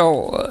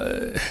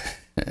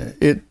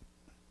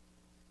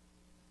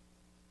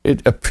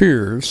 it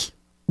appears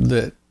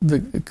that the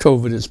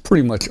COVID is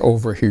pretty much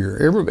over here.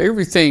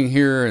 Everything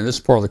here in this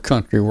part of the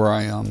country where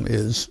I am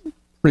is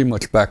pretty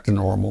much back to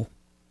normal.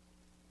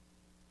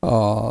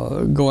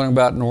 Going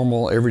about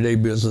normal everyday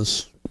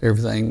business,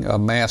 everything.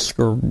 Masks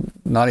are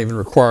not even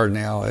required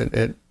now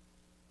at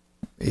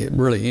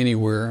really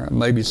anywhere.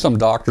 Maybe some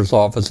doctor's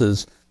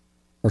offices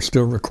are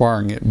still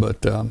requiring it,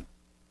 but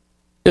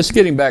it's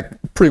getting back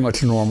pretty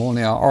much normal.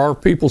 Now, are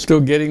people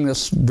still getting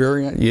this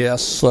variant?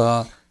 Yes.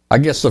 I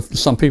guess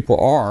some people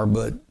are,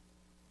 but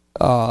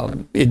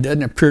it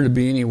doesn't appear to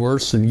be any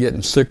worse than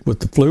getting sick with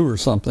the flu or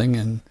something.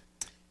 And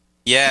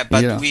yeah,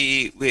 but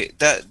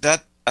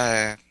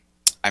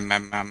I'm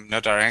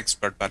not an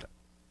expert, but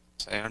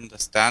I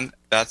understand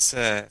that's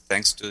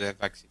thanks to the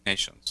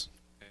vaccinations.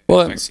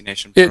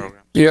 Vaccination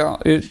program. Yeah.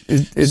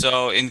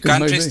 So in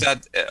countries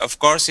that, of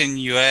course, in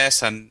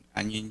US and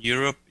in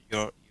Europe,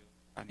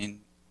 and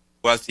in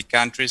wealthy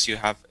countries, you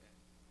have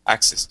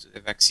access to the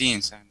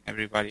vaccines, and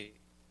everybody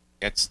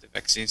gets the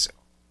vaccines. At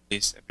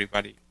least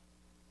everybody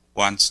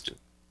wants to.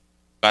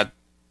 But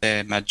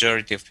the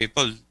majority of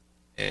people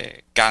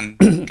can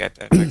get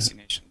a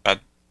vaccination. But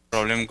the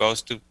problem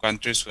goes to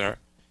countries where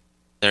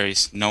there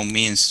is no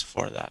means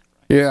for that.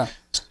 Right? Yeah.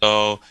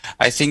 So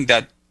I think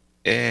that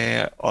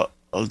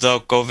although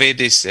COVID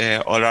is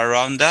all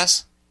around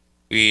us,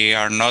 we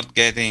are not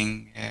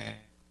getting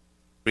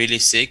really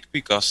sick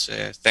because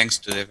thanks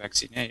to the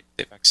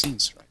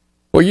vaccines, right?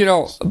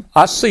 Well,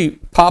 I see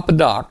Papa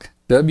Doc,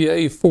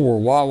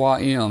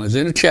 WA4YYM, is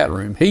in the chat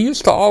room. He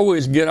used to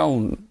always get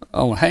on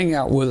hang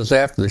out with us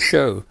after the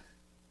show.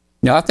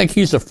 Now, I think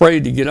he's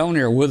afraid to get on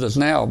there with us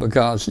now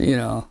because,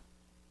 all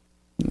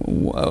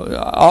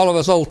of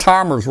us old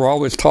timers were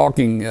always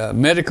talking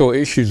medical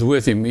issues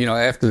with him,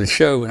 after the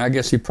show, and I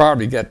guess he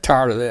probably got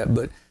tired of that.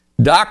 But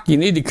Doc, you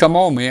need to come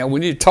on, man. We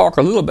need to talk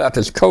a little about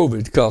this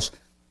COVID because,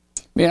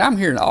 man, I'm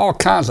hearing all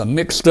kinds of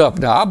mixed stuff.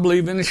 Now, I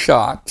believe in the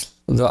shots.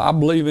 I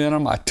believe in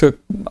them. I took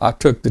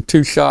the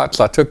 2 shots.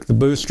 I took the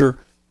booster.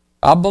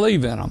 I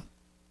believe in them.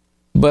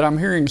 But I'm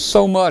hearing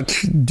so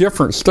much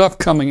different stuff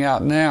coming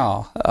out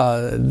now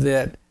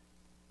that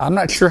I'm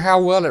not sure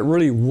how well it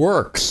really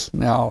works.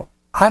 Now,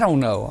 I don't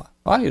know.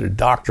 I need a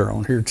doctor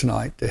on here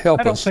tonight to help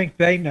us. I don't think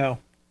they know.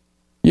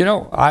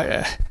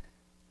 I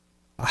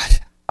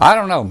I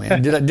don't know,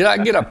 man. Did I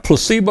get a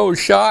placebo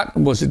shot?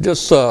 Was it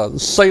just a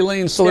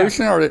saline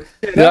solution, or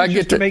did I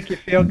get to make you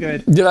feel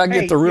good? Did I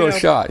get the real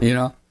shot? You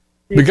know,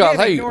 because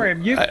can't ignore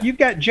him. You've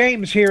got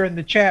James here in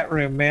the chat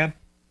room, man.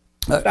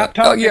 Stop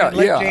talking.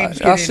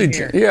 James I see.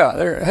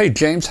 Yeah, hey,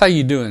 James, how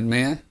you doing,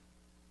 man?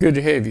 Good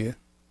to have you.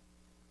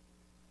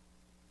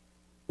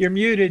 You're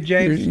muted,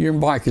 James. Your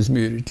mic is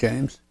muted,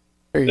 James.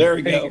 There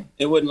we go.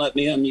 It wouldn't let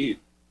me unmute.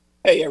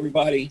 Hey,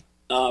 everybody.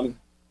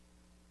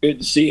 Good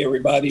to see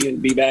everybody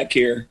and be back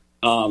here.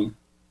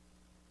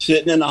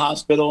 Sitting in the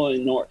hospital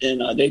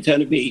in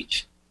Daytona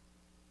Beach.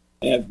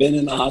 I've been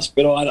in the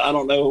hospital. I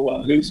don't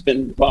know who's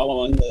been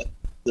following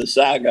the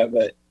saga,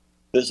 but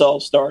this all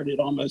started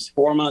almost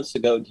 4 months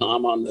ago,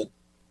 Tom,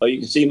 you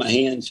can see my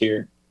hands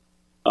here.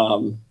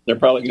 They're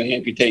probably going to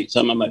amputate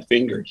some of my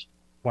fingers.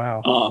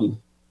 Wow.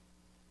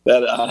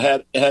 That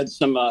I had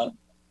some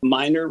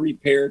minor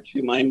repair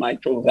to my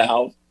mitral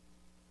valve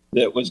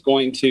that was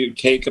going to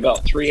take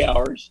about 3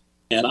 hours,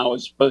 and I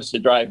was supposed to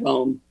drive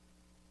home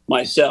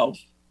myself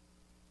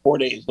 4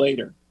 days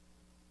later,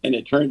 and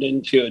it turned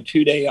into a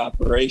 2-day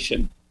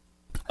operation,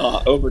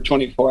 over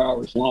 24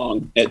 hours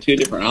long at 2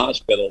 different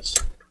hospitals,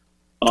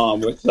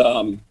 with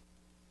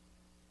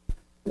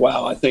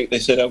I think they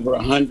said over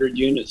 100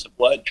 units of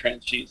blood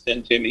transfused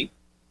into me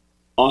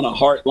on a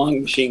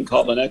heart-lung machine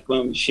called an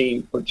ECMO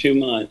machine for 2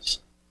 months,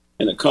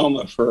 in a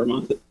coma for a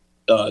month,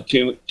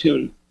 two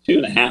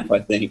and a half, I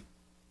think.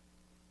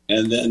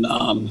 And then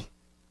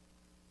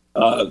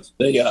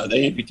they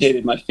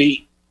amputated my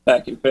feet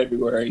back in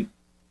February,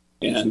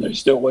 and they're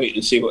still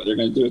waiting to see what they're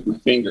going to do with my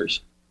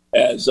fingers.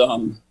 As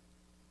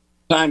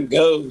time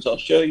goes, I'll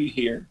show you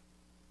here.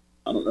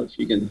 I don't know if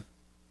you can.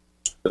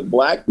 The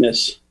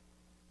blackness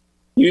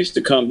used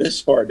to come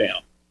this far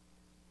down.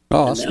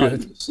 Oh, that's good.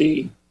 You can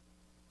see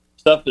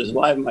stuff that's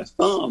alive in my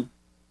thumb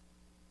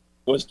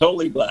was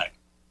totally black.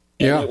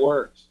 And it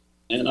works.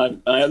 And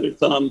my other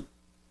thumb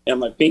and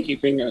my pinky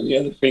finger and the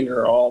other finger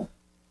are all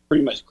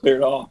pretty much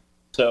cleared off.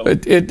 So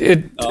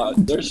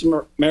there's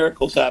some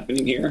miracles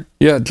happening here.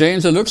 Yeah,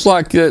 James, it looks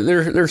like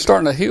they're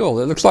starting to heal.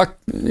 It looks like,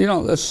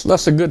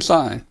 that's a good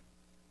sign.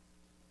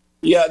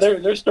 Yeah,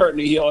 they're starting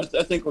to heal.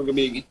 I think we're going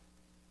to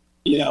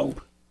be,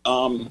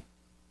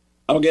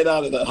 I'll get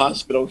out of the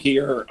hospital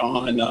here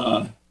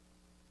on,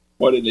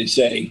 what did they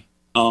say?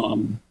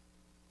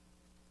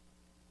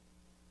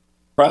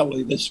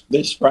 Probably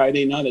this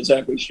Friday. Not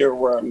exactly sure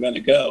where I'm going to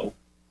go.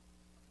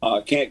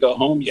 Can't go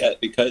home yet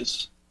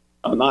because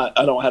I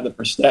don't have the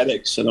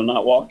prosthetics, and I'm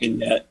not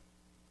walking yet.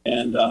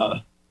 And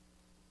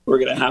we're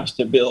going to have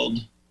to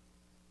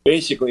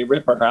basically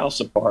rip our house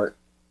apart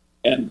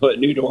and put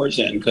new doors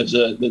in, because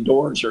the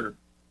doors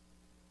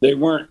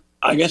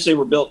I guess they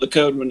were built to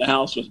code when the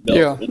house was built.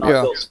 Yeah, they're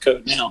not built to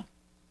code now.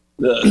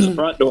 The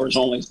front door is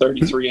only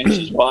 33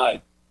 inches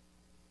wide,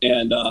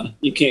 and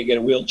you can't get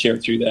a wheelchair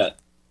through that.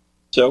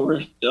 So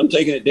I'm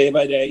taking it day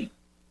by day,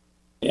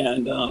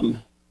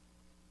 and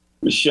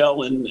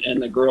Michelle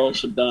and the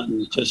girls have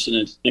done just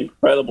an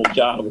incredible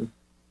job of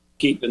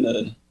keeping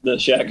the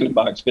Shack in the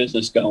Box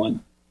business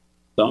going.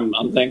 So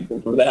I'm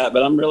thankful for that,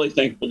 but I'm really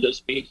thankful just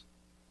to be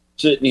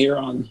sitting here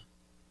on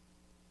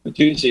a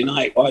Tuesday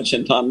night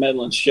watching Tom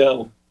Medlin's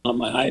show on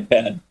my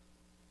iPad,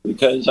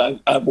 because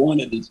I've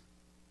wanted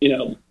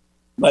to,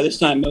 by this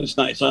time most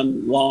nights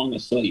I'm long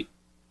asleep.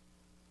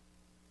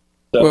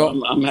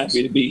 So I'm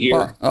happy to be here.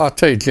 Well, I'll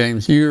tell you,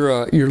 James,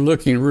 you're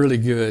looking really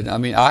good. I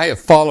mean, I have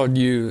followed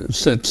you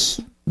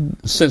since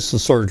the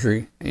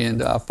surgery,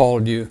 and I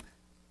followed you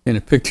in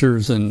the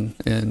pictures and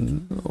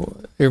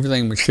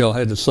everything Michelle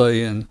had to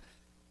say. And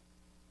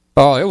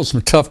it was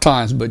some tough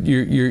times, but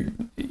you're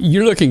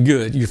looking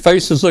good. Your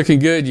face is looking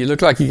good. You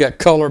look like you got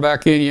color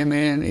back in you,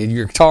 man. And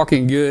you're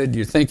talking good.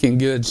 You're thinking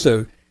good.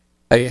 So,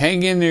 hey,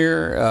 hang in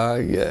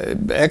there.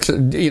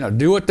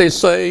 Do what they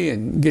say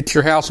and get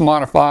your house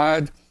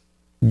modified.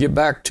 Get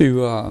back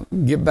to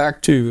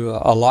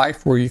a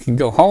life where you can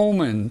go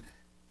home and,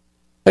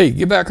 hey,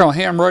 get back on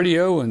ham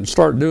radio and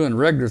start doing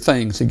regular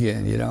things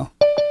again.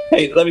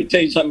 Hey, let me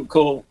tell you something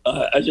cool.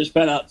 I just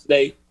found out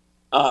today.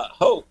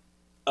 Hope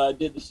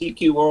did the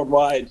CQ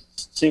Worldwide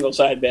single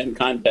sideband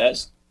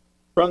contest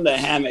from the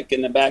hammock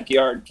in the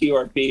backyard.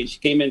 QRP. She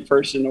came in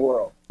first in the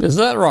world. Is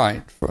that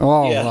right?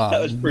 Oh, yeah,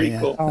 that was pretty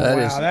cool. Oh,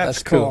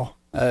 that's cool.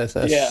 That's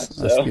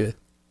good.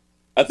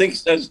 I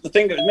think that's the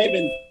thing that may have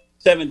been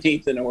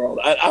 17th in the world.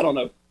 I don't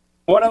know.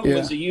 One of them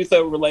was the Youth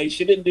relay.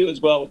 She didn't do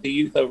as well with the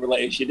Youth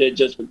relay as she did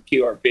just with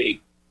QRP.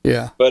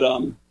 Yeah. But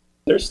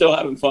they're still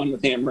having fun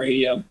with ham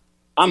radio.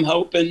 I'm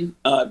hoping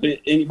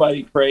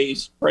anybody pray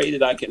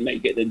that I can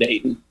make it to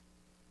Dayton.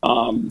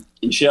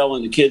 Michelle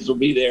and the kids will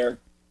be there.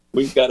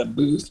 We've got a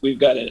booth. We've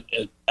got an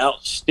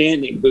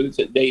outstanding booth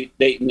at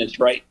Dayton that's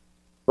right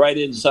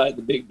inside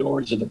the big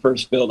doors of the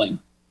first building.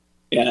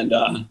 And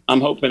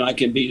I'm hoping I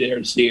can be there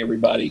to see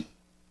everybody.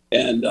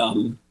 And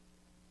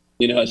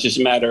it's just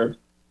a matter of,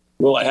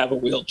 will I have a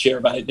wheelchair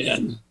by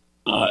then?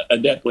 I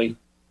definitely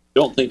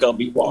don't think I'll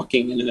be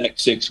walking in the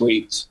next 6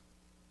 weeks.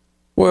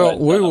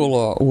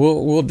 Well,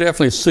 we'll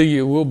definitely see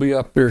you. We'll be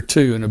up there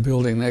too in the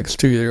building next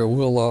to you. There,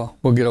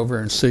 we'll get over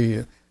and see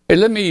you. Hey,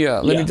 let me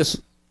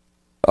just.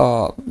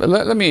 Don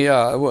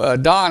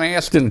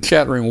asked in the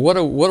chat room, what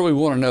do we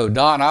want to know?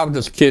 Don, I was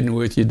just kidding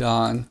with you,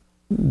 Don.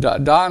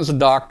 Don's a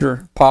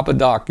doctor, Papa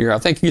Doc here. I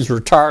think he's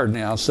retired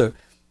now, so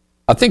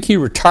I think he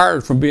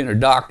retired from being a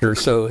doctor,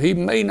 so he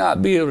may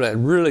not be able to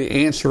really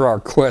answer our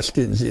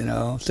questions,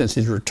 since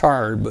he's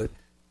retired. But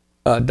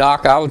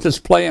Doc, I was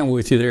just playing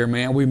with you there,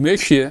 man. We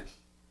miss you.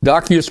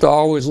 Doc used to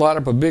always light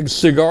up a big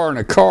cigar in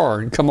a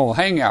car and come on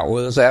hang out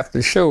with us after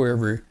the show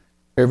every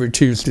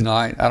Tuesday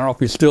night. I don't know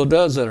if he still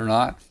does that or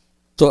not.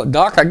 So,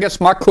 Doc, I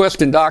guess my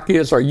question, Doc,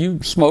 is, are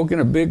you smoking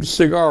a big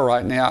cigar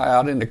right now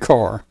out in the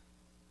car?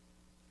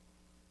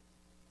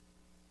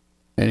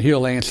 And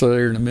he'll answer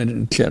there in a minute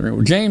in the chat room.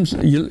 Well, James,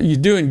 you're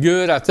doing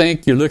good, I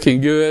think. You're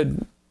looking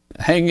good.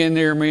 Hang in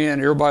there,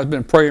 man. Everybody's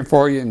been praying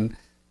for you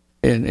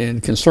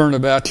and concerned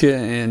about you,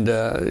 and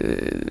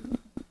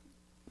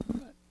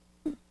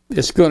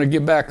it's going to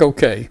get back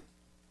okay.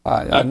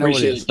 I know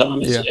appreciate it, it,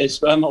 Tom. Yeah.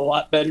 I'm a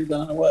lot better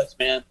than I was,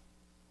 man.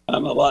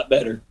 I'm a lot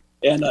better.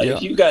 And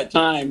if you've got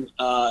time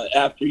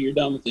after you're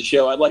done with the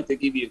show, I'd like to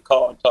give you a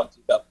call and talk to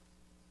you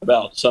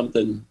about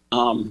something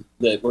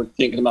that we're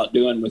thinking about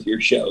doing with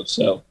your show.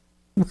 So,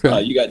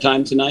 you got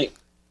time tonight?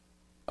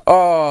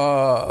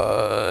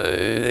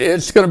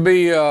 It's going to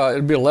be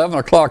it'll be 11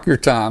 o'clock your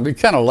time. It'll be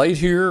kind of late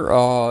here.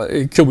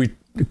 Could we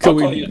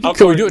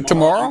do it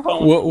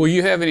tomorrow? Will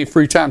you have any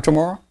free time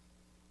tomorrow?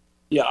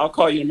 Yeah, I'll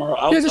call you tomorrow.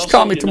 I'll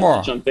call me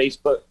tomorrow on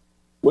Facebook.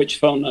 Which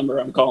phone number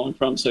I'm calling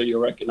from, so you'll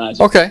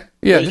recognize it. Okay,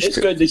 yeah. It's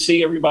good to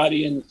see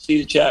everybody and see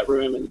the chat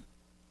room. And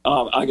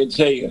I can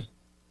tell you,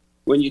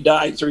 when you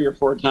die 3 or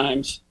 4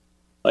 times,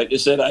 like I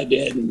said, I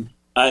did, and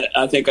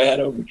I think I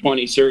had over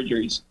 20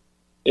 surgeries.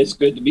 It's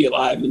good to be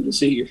alive and to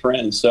see your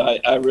friends. So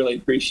I really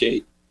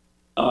appreciate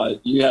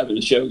you having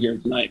a show here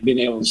tonight, being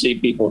able to see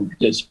people and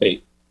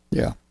participate.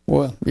 Yeah,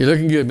 well, you're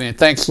looking good, man.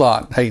 Thanks a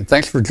lot. Hey,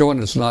 thanks for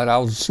joining us tonight. I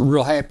was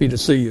real happy to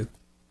see you.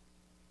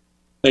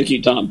 Thank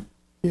you, Tom.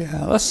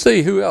 Yeah, let's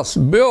see who else.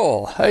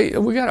 Bill. Hey,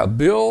 we got a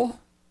Bill.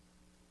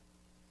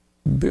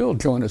 Bill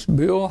join us.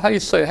 Bill, how do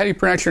you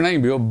pronounce your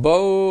name, Bill?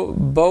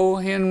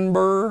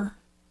 Bohenberg?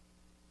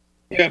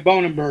 Yeah,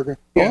 Bonenberger.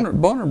 Yeah.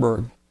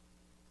 Bonenberg.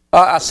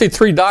 I see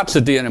 3 dots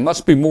at the end. It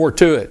must be more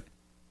to it.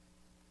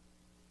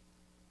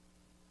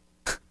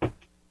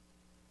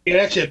 Yeah,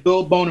 that's it.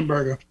 Bill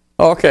Bonenberger.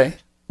 Okay,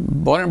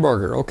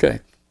 Bonenberger.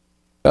 Okay.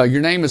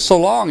 Your name is so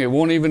long it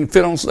won't even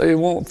fit on. It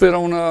won't fit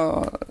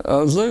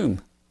on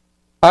Zoom.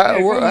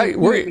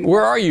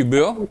 Where are you,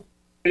 Bill?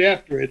 Right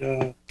after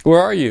it. Where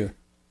are you?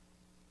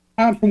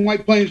 I'm from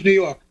White Plains, New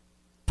York.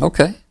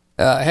 Okay.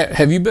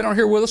 Have you been on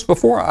here with us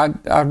before?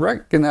 I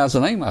recognize the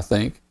name, I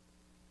think.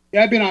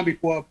 Yeah, I've been on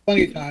before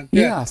plenty of times.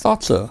 Yeah, I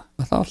thought so.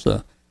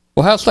 Well,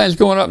 how's things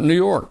going up in New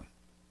York?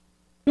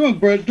 Doing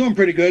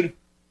pretty good.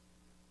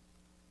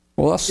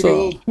 Well, that's a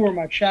little tour of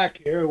my shack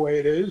here, the way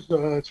it is.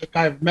 It's a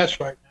kind of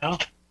mess right now.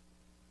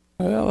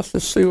 Well, let's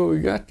just see what we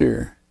got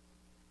there.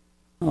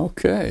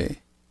 Okay.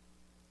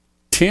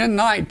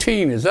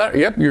 10:19, is that?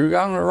 Yep, you're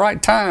on the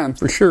right time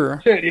for sure.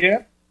 That's it,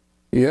 yeah.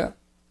 Yeah.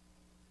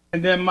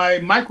 And then my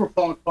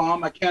microphone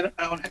farm, I can't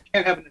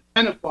have an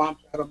antenna farm,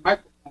 so I have a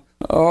microphone.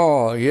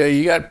 Oh, yeah,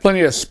 you got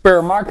plenty of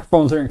spare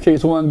microphones there in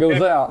case one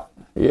goes out.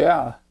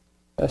 Yeah,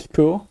 that's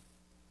cool.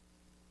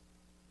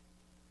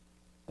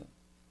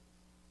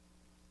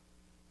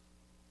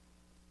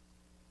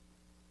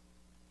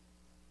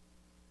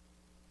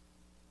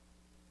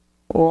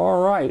 Well,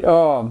 all right.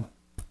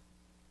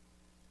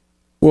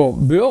 Well,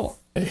 Bill,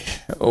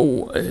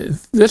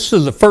 this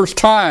is the first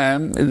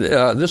time,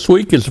 this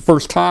week is the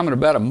first time in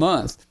about a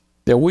month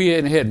that we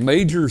hadn't had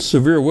major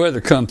severe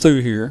weather come through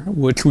here,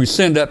 which we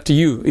send up to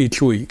you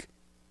each week.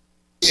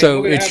 Yeah,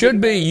 so it should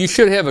be, you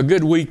should have a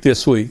good week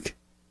this week.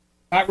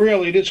 Not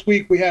really. This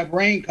week we have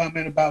rain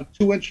coming, about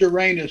 2 inches of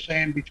rain, they're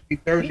saying, between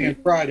Thursday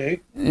and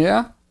Friday.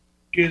 Yeah.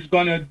 Which is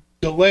going to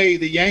delay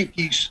the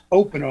Yankees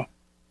opener.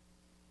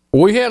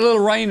 We had a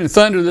little rain and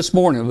thunder this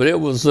morning, but it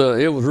was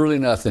really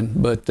nothing.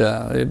 But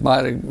it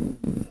might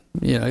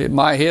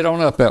hit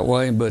on up that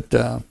way. But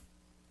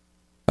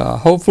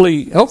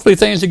hopefully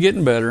things are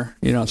getting better.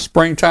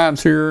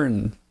 Springtime's here,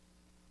 and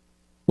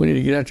we need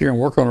to get out there and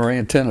work on our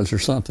antennas or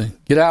something.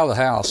 Get out of the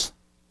house.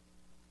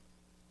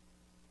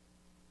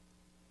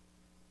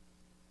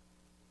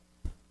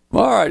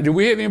 All right. Do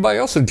we have anybody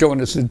else that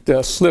joined us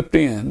that slipped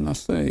in?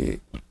 Let's see.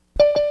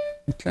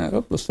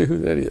 Let's see who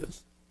that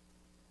is.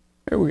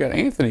 Here we got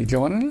Anthony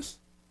joining us.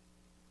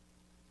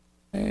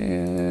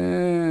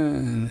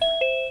 And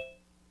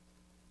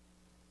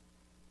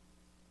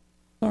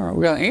all right,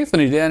 we got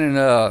Anthony down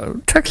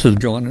in Texas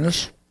joining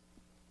us.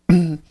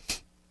 We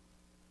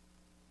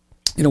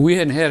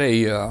hadn't had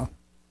a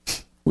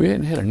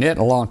net in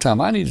a long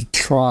time. I need to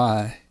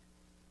try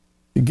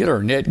to get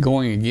our net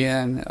going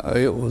again.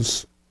 It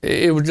was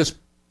just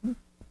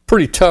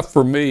pretty tough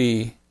for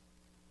me.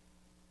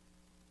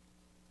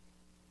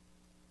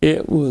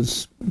 It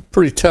was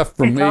pretty tough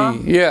for me.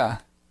 Yeah.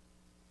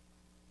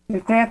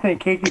 It's Anthony,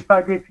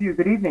 KG5JPU.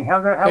 Good evening.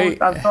 Hey.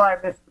 I'm sorry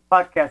I missed the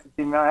podcast this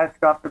evening. I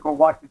have to go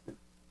watch it.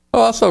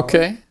 Oh, that's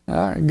okay. All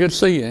right, good to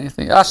see you,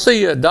 Anthony. I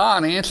see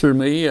Don answered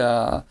me.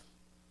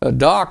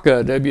 Doc,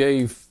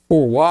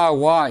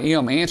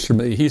 WA4YYM answered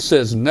me. He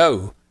says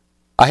no.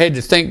 I had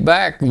to think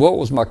back. What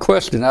was my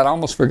question? I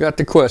almost forgot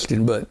the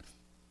question, but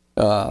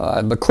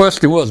the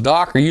question was,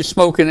 Doc, are you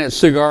smoking that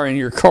cigar in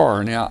your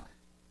car? Now,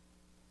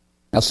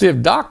 see,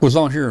 if Doc was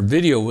on here in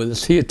video with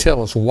us, he'd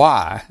tell us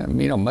why. I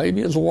mean,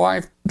 maybe his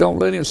wife don't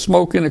let him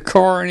smoke in the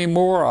car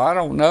anymore. I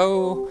don't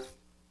know.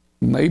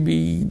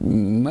 Maybe,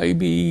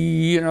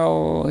 he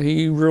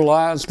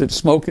realized that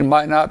smoking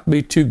might not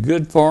be too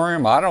good for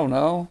him. I don't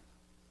know.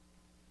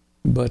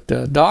 But,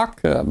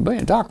 Doc,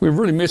 we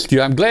really missed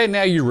you. I'm glad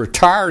now you're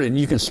retired and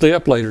you can stay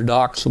up later,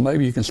 Doc, so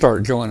maybe you can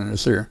start joining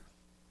us here.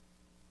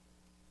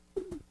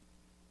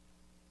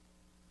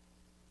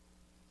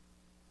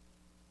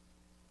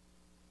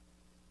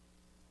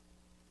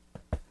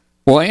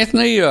 Well,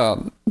 Anthony,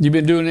 you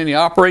been doing any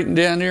operating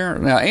down there?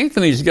 Now,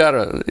 Anthony's got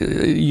a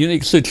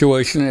unique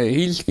situation.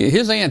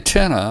 His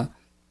antenna,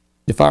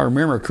 if I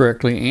remember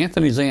correctly,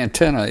 Anthony's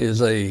antenna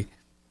is a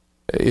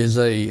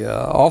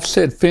off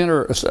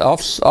center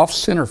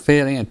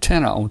fed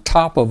antenna on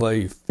top of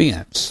a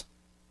fence.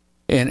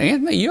 And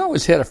Anthony, you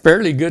always had a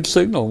fairly good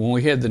signal when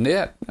we had the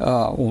net.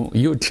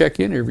 You would check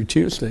in every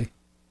Tuesday.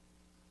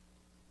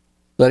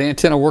 That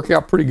antenna work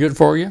out pretty good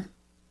for you?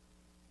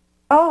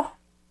 Oh,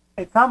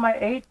 it's on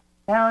my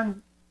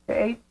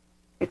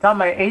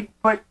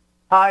 8-foot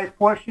high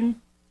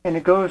portion, and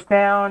it goes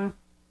down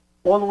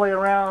all the way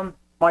around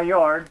my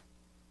yard,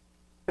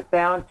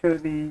 down to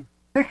the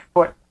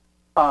 6-foot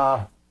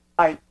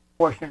height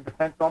portion of the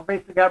fence. So I'm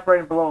basically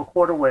operating below a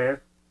quarter wave,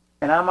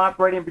 and I'm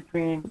operating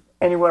between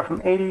anywhere from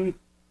 80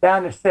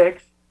 down to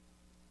 6.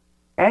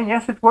 And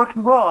yes, it's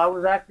working well. I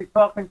was actually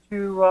talking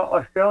to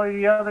Australia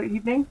the other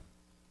evening.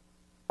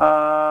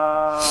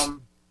 No,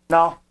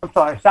 I'm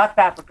sorry, South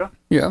Africa.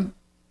 Yeah.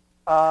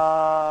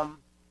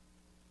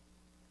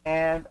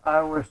 And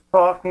I was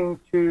talking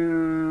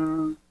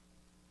to,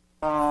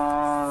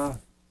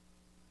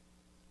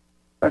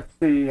 let's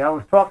see, I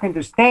was talking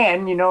to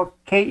Stan,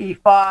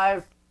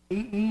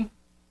 KE5EE.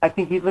 I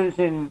think he lives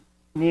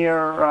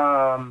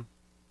near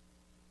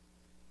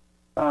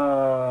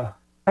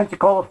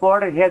Pensacola,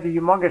 Florida. He had the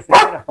humongous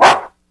antenna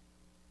farm.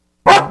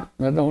 I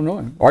don't know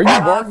him. Are you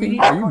barking?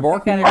 Are you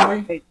barking at me?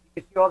 You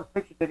can see all the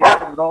pictures that he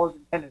has with all his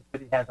antennas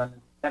that he has on his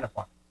antenna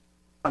farm,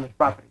 on his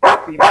property.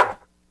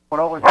 With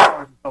all his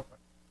towers and so forth.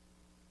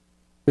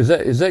 Is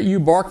that you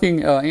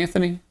barking,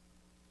 Anthony?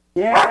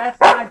 Yeah, that's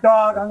my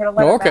dog. I'm going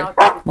to let him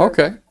out.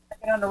 Okay.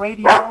 Get on the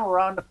radio or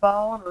on the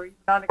phone or even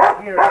on the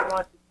computer. If he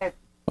wants to text.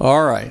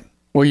 All right.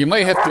 Well, you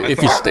may have to if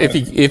he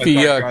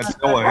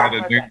Godzilla had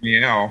a new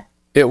meow.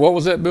 Yeah, what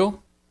was that,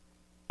 Bill?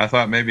 I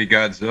thought maybe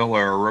Godzilla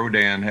or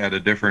Rodan had a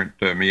different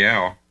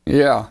meow.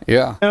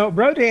 Yeah. No,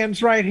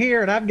 Rodan's right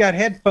here, and I've got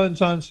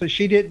headphones on, so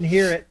she didn't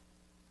hear it.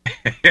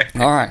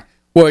 All right.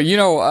 Well, hey,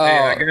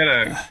 I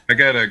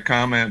got a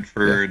comment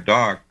for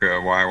Doc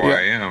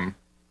YYM.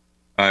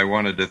 I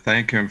wanted to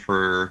thank him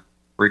for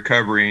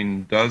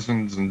recovering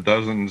dozens and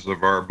dozens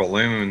of our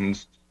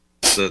balloons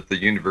that the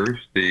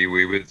university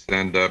we would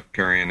send up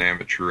carrying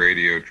amateur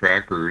radio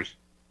trackers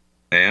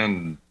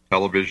and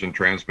television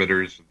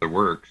transmitters of the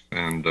works,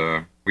 and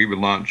we would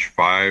launch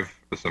 5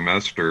 a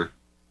semester,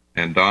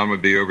 and Don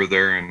would be over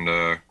there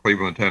in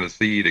Cleveland,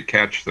 Tennessee to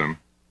catch them.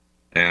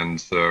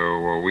 And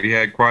so we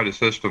had quite a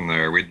system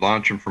there. We'd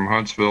launch them from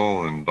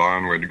Huntsville, and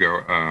Don would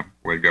go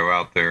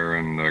out there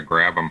and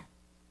grab them.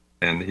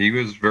 And he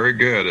was very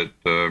good at.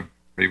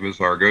 He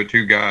was our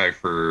go-to guy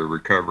for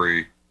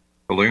recovery,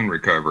 balloon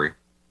recovery.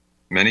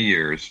 Many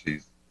years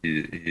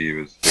he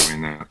was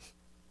doing that.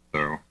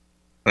 So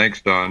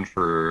thanks, Don,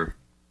 for.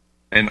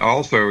 And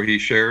also he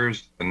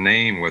shares a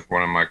name with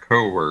one of my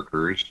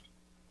coworkers,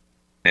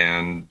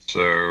 and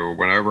so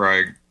whenever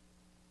I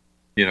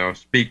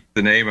speak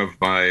the name of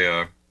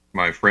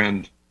my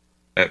friend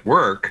at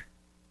work,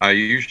 I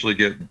usually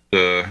get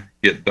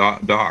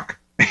Doc.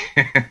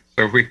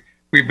 So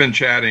we've been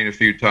chatting a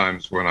few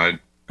times when I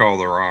call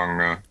the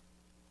wrong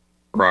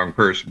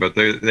person, but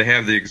they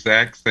have the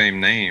exact same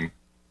name,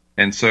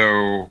 and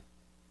so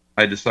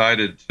I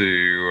decided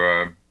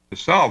to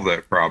solve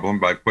that problem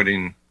by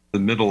putting the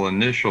middle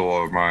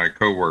initial of my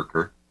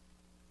coworker,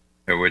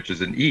 which is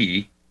an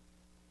E,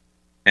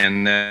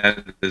 and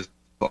that is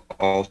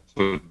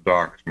also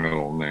Doc's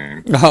middle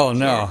name. Oh,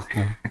 no.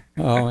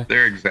 So,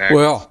 they're exact.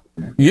 Well,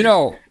 we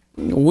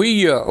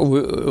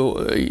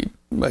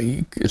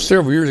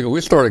several years ago,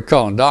 we started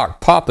calling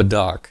Doc Papa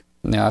Doc.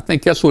 Now, I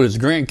think that's what his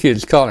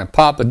grandkids call him,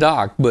 Papa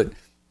Doc, but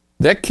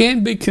that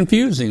can be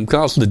confusing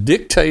because the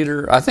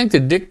dictator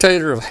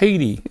of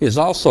Haiti is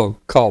also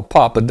called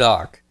Papa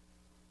Doc.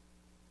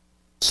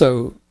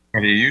 So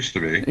he used to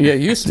be.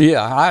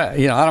 Yeah,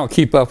 I don't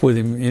keep up with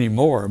him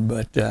anymore,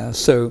 but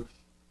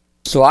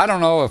so I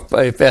don't know if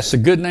that's a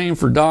good name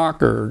for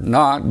Doc or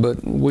not,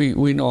 but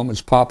we know him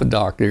as Papa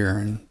Doc there,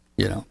 and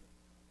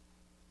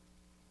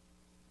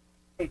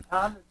Hey,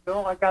 Tom and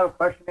Bill, I got a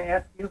question to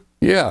ask you.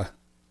 Yeah.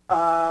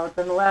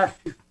 Within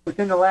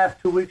the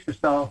last 2 weeks or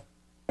so,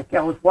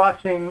 I was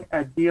watching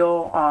a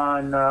deal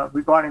on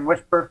regarding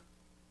Whisper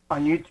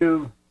on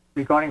YouTube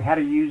regarding how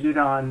to use it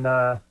on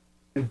the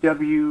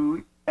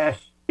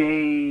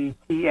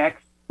WSJTX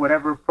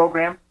whatever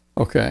program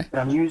Okay.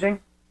 that I'm using,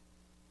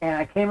 and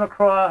I came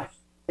across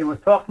they were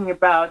talking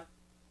about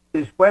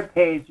this web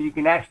page you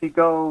can actually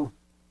go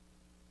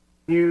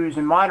use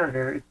and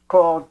monitor. It's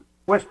called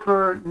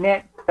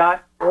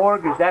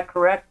whispernet.org. Is that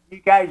correct? You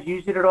guys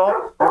use it at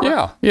all?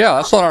 Yeah,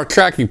 that's on our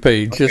tracking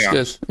page.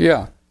 That's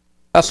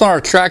on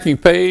our tracking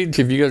page.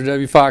 If you go to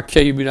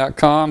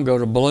w5kub.com, go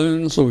to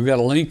balloons. So we've got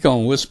a link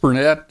on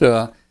WhisperNet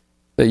that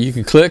you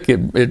can click.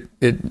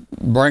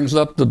 It brings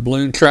up the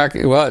balloon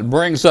tracking. Well, it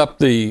brings up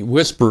the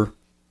Whisper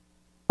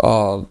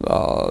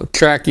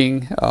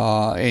tracking,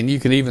 and you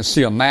can even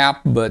see a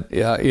map. But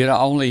it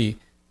only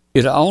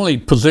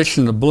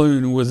position the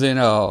balloon within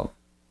a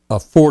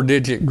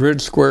 4-digit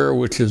grid square,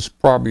 which is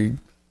probably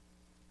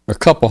a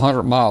couple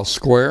 100 miles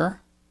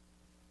square.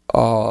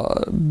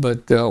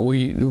 But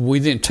we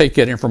then take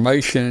that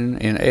information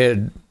and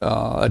add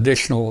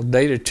additional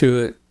data to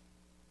it,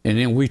 and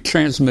then we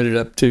transmit it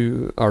up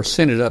to or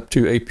send it up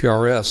to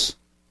APRS,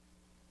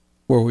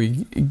 where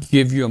we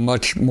give you a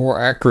much more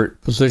accurate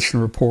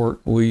position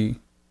report. We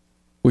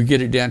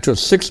get it down to a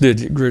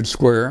 6-digit grid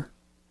square,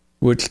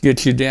 which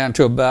gets you down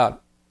to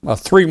about a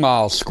 3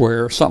 mile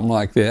square, something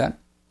like that.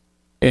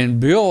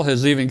 And Bill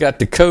has even got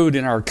the code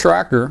in our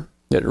tracker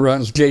that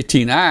runs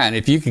JT9.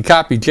 If you can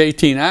copy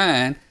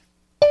JT9,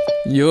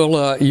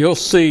 you'll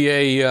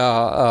see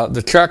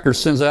the tracker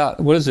sends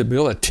out, what is it,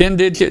 Bill, a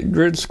 10-digit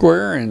grid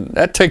square, and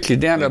that takes you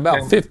down to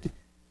about 50.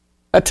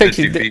 That takes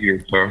 50 feet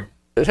or so.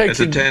 It's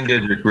a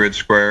 10-digit grid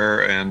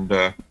square, and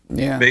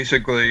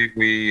basically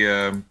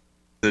the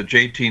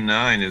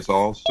JT9 is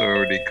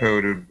also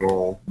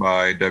decodable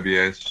by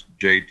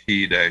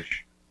WSJT-X.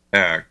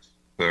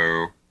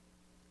 So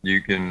you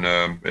can,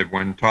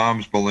 when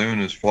Tom's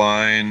balloon is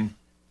flying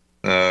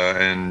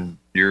and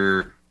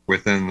you're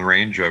within the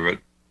range of it,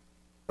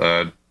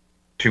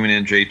 tune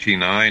in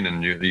JT9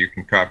 and you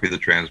can copy the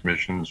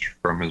transmissions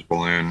from his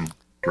balloon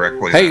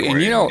directly. Hey,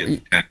 and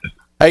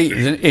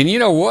you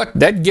know what?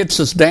 That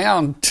gets us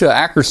down to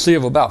accuracy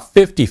of about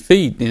 50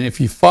 feet. And if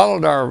you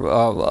followed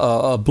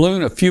our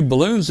balloon a few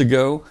balloons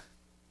ago,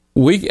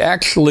 we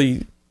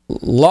actually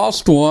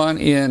lost one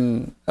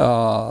in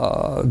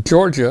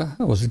Georgia.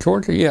 Was it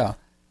Georgia? Yeah.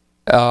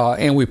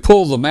 And we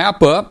pulled the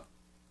map up,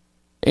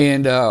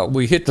 and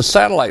we hit the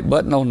satellite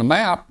button on the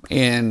map,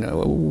 and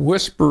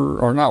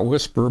not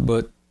Whisper,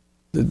 but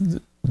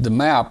the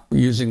map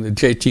using the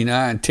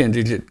JT9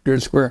 10-digit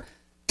grid square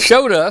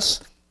showed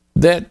us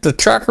that the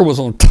tracker was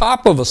on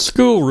top of a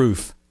school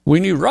roof. We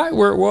knew right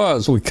where it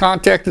was. We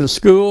contacted the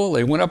school.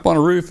 They went up on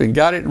a roof and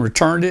got it and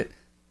returned it.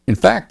 In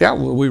fact,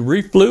 we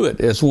reflew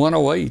it as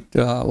 108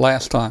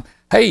 last time.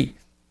 Hey,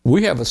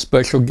 we have a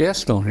special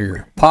guest on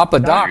here, Papa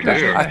Doc.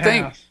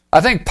 I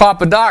think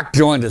Papa Doc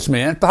joined us,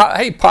 man.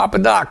 Hey, Papa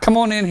Doc, come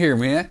on in here,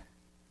 man.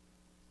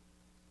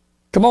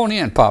 Come on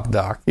in, Papa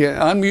Doc. Yeah,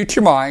 unmute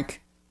your mic.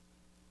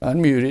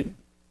 Unmute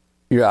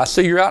it. I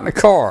see you're out in the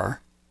car.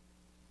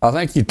 I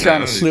think you're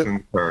trying to slip.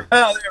 Oh, there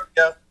we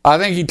go. I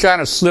think he's trying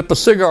to slip a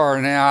cigar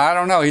now. I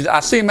don't know. I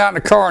see him out in the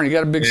car, and he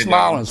got a big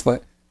smile on his face.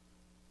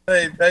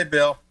 Hey,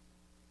 Bill.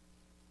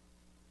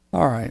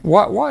 All right.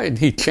 Why did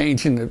he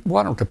change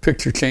why don't the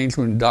picture change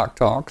when Doc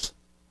talks?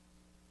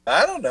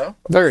 I don't know.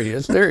 There he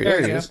is. There he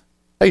is.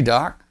 Hey,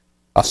 Doc.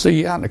 I see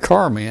you out in the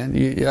car, man.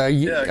 Did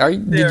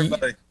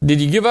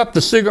you give up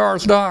the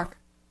cigars, Doc?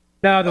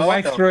 No, the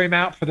wife threw him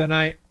out for the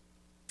night.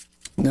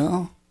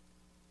 No.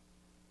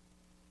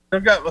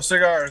 I've got my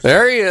cigars.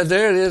 There he is.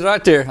 There it is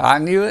right there. I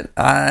knew it.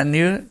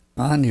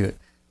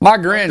 My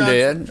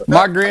granddad.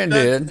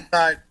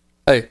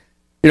 Hey,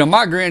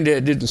 my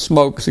granddad didn't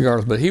smoke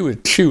cigars, but he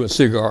would chew a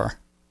cigar.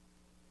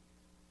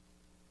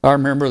 I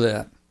remember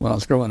that when I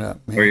was growing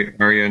up. Man.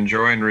 Are you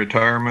enjoying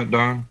retirement,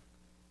 Don?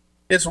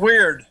 It's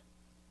weird.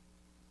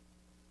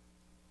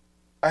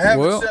 I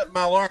haven't set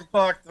my alarm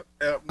clock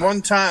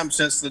one time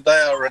since the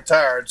day I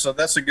retired, so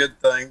that's a good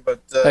thing.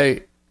 But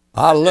hey,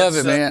 I love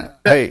it, man.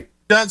 Hey,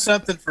 done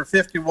something for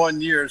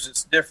 51 years.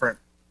 It's different.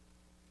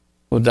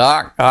 Well,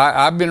 Doc,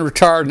 I've been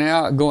retired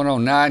now, going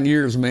on 9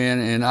 years, man,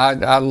 and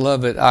I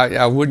love it.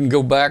 I wouldn't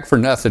go back for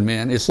nothing,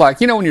 man. It's like,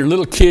 when you're a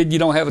little kid, you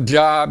don't have a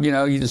job,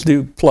 you just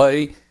do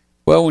play.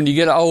 Well, when you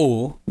get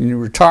old and you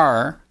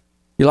retire,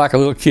 you're like a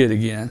little kid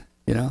again,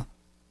 Well,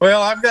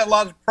 I've got a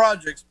lot of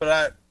projects,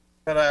 but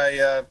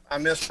I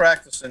miss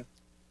practicing.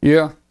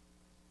 Yeah.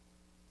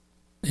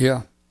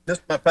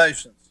 Just my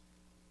patience.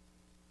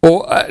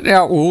 Well,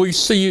 now will we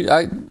see you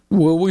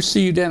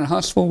down in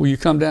Huntsville? Will you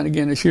come down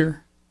again this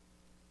year?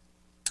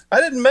 I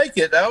didn't make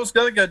it. I was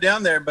going to go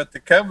down there, but the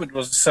COVID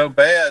was so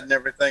bad and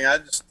everything. I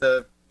just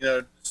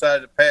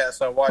decided to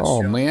pass. I watched.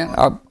 Oh man,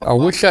 I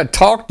wish I'd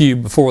talked to you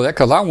before that,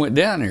 because I went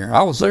down there.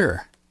 I was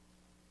there.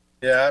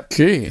 Yeah.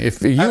 Gee,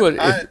 if you would.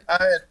 I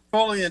had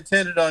fully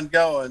intended on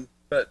going,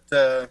 but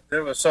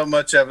there was so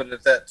much of it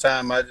at that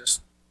time. I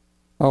just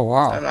Oh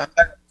wow!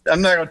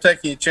 I'm not going to take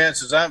any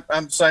chances. I'm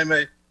the same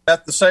age,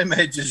 about the same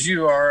age as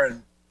you are,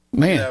 and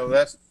man, you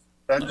know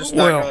I'm just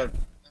not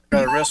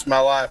going to risk my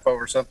life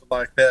over something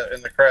like that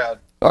in the crowd.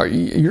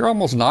 You're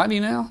almost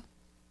 90 now.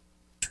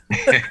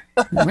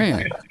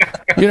 Man,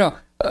 you know,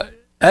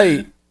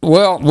 hey,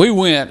 well, we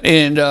went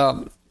and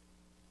y'all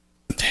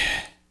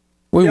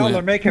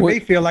are making me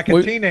feel like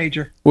a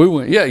teenager. We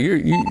went. Yeah, you're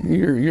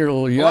a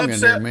little young in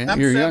there, man.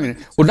 You're young.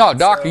 Well, no,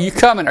 Doc, are you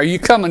coming? Are you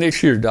coming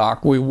this year,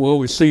 Doc? Will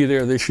we see you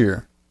there this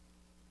year?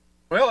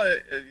 Well,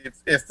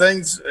 if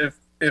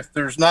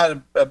there's not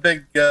a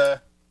big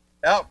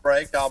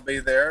outbreak, I'll be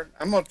there.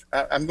 I'm going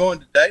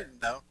to Dayton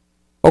though.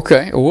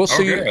 Okay, well, we'll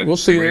see you. We'll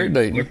see you there at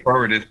Dayton. Look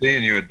forward to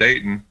seeing you at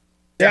Dayton.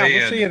 Yeah,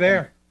 we'll see you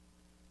there.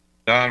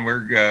 Don,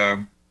 we've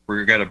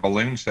got a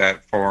balloon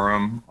sat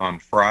forum on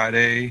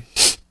Friday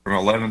from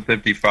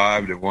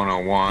 11:55 to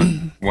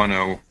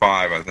 1:05,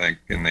 I think,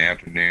 in the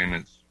afternoon.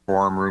 It's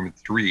forum room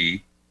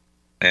 3.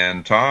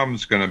 And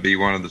Tom's going to be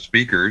one of the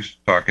speakers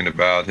talking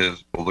about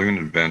his balloon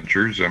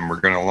adventures, and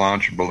we're going to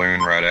launch a balloon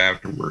right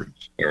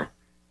afterwards. So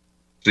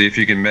see if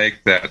you can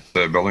make that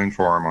balloon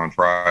forum on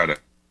Friday.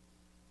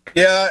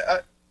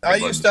 Yeah, I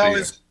used to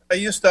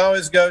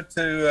always go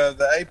to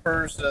the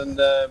APERS and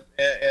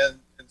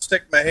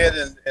stick my head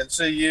and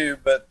see you,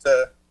 but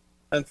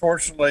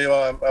unfortunately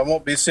I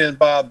won't be seeing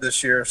Bob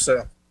this year.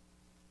 So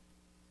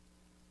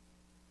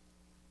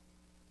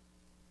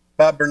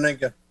Bob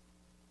Berninga.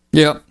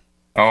 Yep.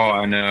 Oh,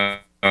 I know.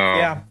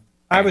 Yeah,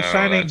 I was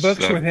signing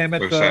books with him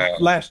at the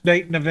last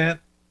Dayton event.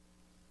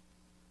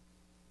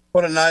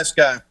 What a nice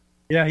guy.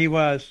 Yeah, he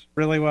was.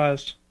 Really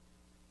was.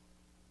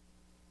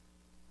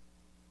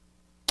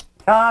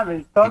 Tom,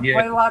 is Doug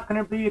Blaylock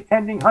going to be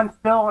attending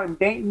Huntsville and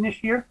Dayton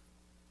this year?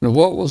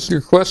 What was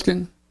your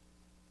question?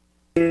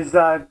 Is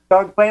Doug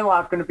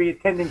Blaylock going to be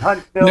attending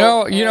Huntsville?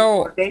 No,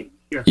 or Dayton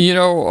this year?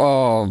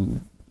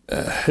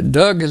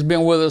 Doug has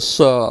been with us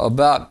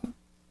about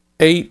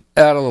 8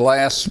 out of the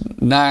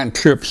last 9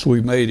 trips we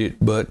made it,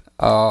 but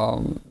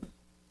I'm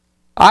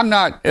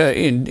not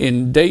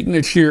in Dayton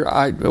this year.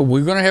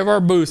 We're going to have our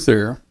booth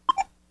there.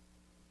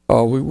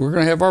 We're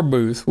going to have our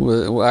booth.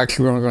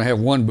 Actually, we're only going to have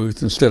one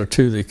booth instead of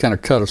 2. They kind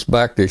of cut us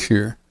back this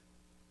year.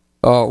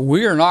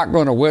 We are not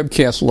going to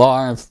webcast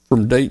live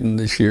from Dayton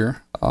this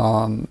year.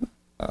 What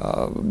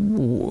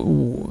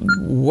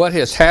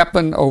has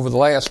happened over the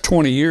last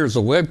 20 years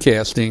of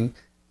webcasting,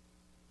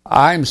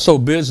 I'm so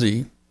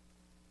busy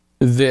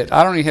that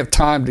I don't even have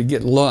time to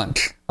get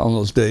lunch on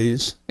those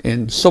days.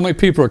 And so many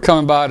people are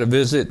coming by to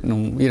visit,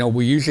 and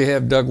we usually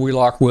have Doug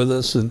Wheelock with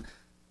us, and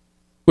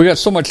we got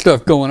so much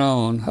stuff going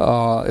on.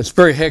 It's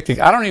very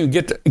hectic. I don't even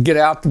get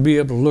out to be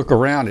able to look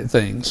around at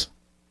things.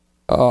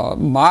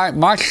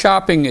 My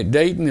shopping at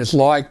Dayton is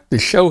like the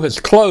show has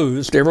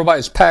closed,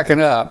 everybody's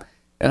packing up,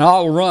 and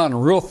I'll run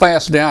real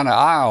fast down the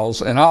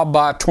aisles and I'll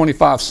buy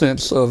 25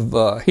 cents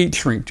of heat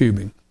shrink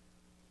tubing.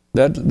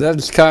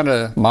 That's kind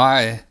of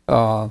my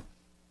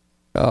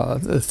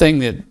the thing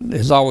that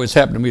has always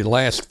happened to me the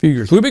last few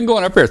years. We've been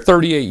going up there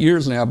 38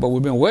 years now, but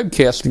we've been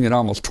webcasting it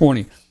almost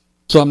 20.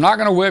 So I'm not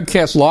going to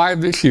webcast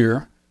live this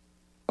year.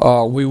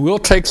 We will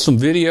take some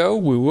video.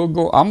 We will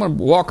go. I'm going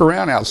to walk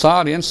around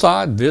outside,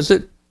 inside,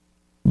 visit,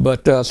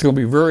 but it's going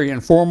to be very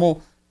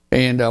informal.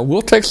 And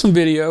we'll take some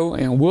video,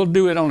 and we'll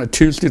do it on a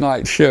Tuesday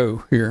night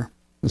show here.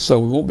 So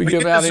we won't be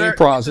giving out any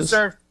prizes. You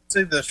deserve to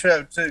see the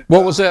show too.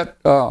 What was that?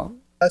 I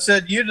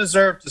said you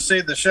deserve to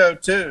see the show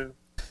too.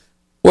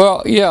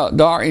 Well, yeah,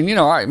 Doc, and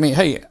I mean,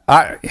 hey,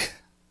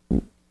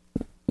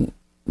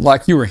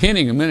 like you were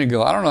hinting a minute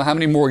ago, I don't know how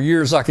many more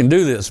years I can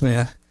do this,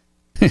 man.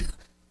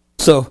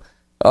 So,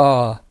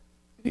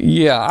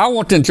 yeah, I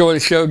want to enjoy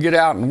the show, get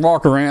out and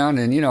walk around,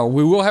 and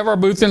we will have our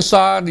booth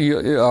inside.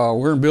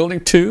 We're in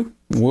building 2.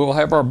 We'll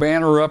have our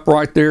banner up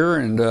right there,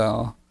 and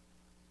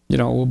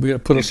we'll be able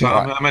to put us.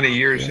 Tom, how many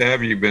years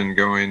have you been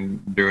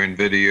doing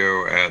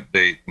video at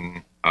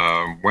Dayton?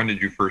 When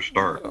did you first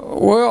start?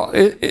 Well,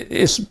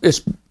 it's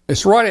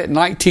right at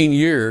 19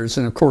 years,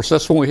 and of course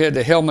that's when we had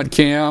the helmet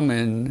cam,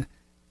 and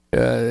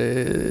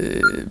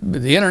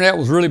the internet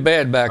was really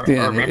bad back then.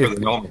 I remember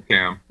the helmet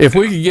cam. If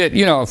we could get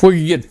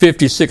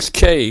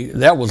 56K,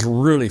 that was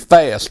really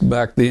fast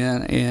back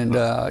then, and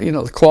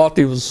the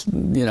quality was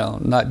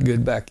not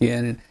good back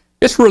then, and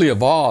it's really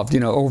evolved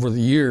over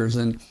the years,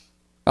 and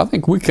I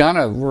think we kind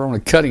of were on the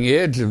cutting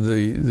edge of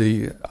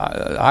the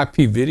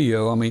IP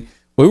video. I mean,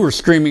 we were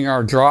streaming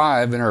our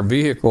drive in our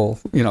vehicle,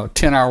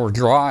 10-hour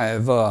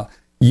drive.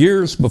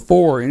 Years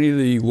before any of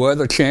the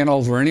weather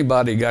channels or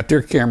anybody got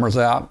their cameras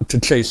out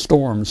to chase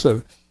storms.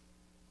 So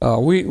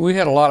we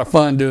had a lot of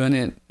fun doing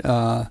it.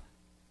 A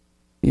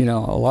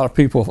lot of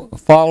people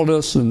followed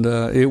us, and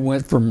it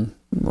went from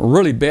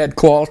really bad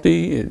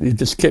quality. It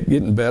just kept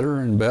getting better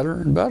and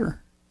better and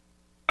better.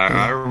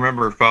 I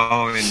remember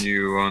following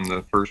you on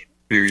the first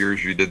few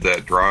years you did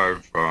that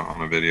drive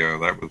on a video.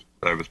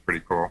 That was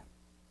pretty cool.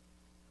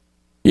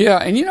 Yeah,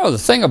 and the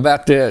thing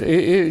about that,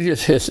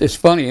 it's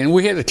funny. And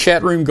we had a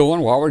chat room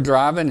going while we're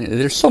driving.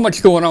 There's so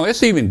much going on.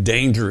 It's even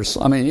dangerous.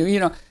 I mean,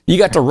 you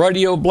got the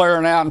radio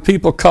blaring out and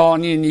people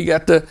calling you, and you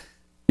got the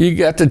you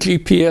got the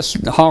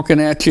GPS honking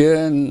at you,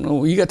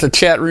 and you got the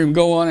chat room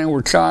going, and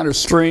we're trying to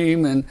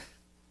stream, and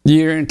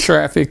you're in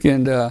traffic.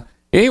 And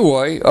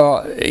anyway,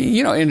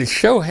 and the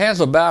show has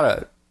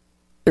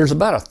there's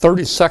about a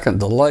 30-second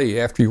delay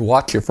after you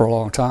watch it for a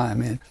long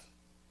time, and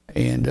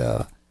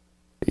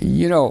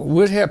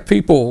we'd have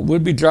people,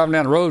 we'd be driving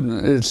down the road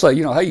and it'd say,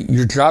 hey,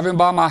 you're driving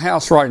by my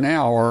house right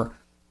now, or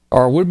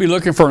we'd be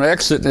looking for an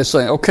exit, and they're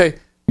saying, okay,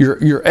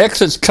 your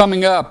exit's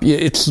coming up.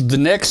 It's the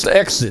next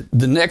exit.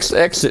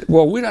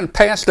 Well, we done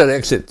passed that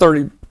exit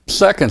 30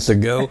 seconds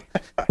ago.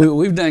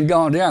 We've done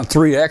gone down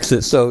 3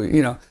 exits. So,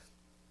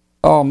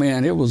 oh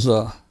man, it was,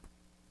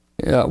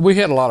 we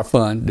had a lot of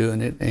fun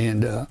doing it.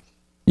 And,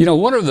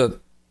 one of the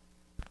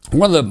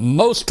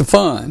most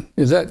fun,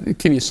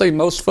 can you say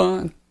most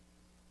fun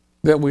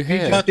that we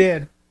had? You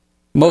did.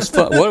 Most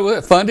fun, what was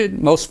it, funded?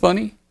 Most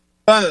funny?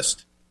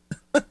 Funnest.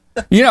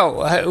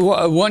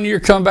 One year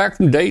come back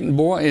from Dayton,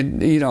 boy,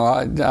 and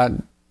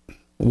I'm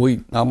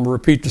gonna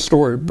repeat the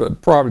story, but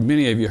probably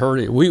many of you heard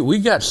it. We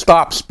got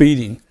stopped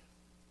speeding.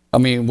 I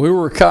mean, we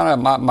were kind of,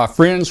 my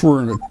friends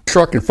were in a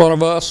truck in front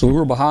of us, so we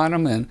were behind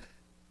them, and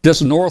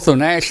just north of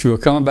Nashville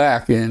coming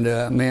back, and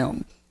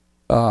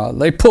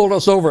they pulled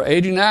us over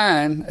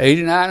 89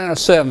 and a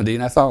 70,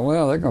 and I thought,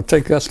 well, they're gonna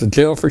take us to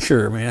jail for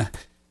sure, man.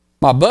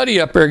 My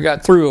buddy up there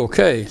got through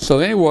okay. So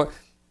anyway.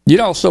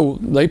 So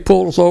they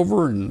pulled us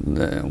over,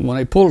 and when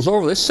they pulled us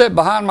over, they sat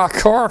behind my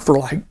car for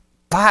like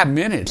 5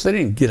 minutes. They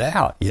didn't get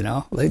out,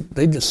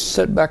 They just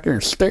sat back there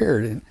and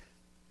stared. And,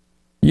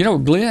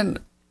 Glenn,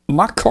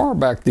 my car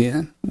back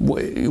then,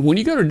 when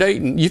you go to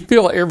Dayton, you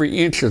feel every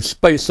inch of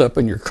space up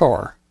in your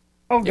car.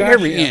 Oh, gosh,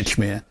 every inch,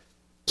 man.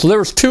 So there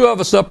was 2 of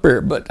us up there,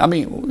 but, I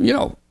mean,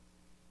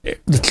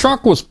 the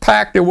trunk was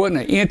packed. There wasn't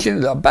an inch in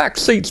it. The back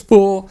seat's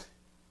full.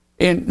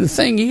 And the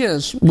thing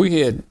is, we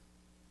had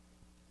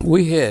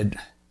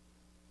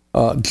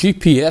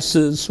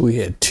GPSs, we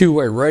had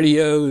 2-way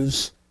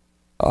radios,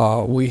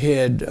 we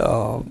had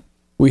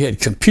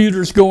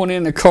computers going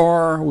in the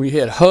car, we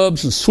had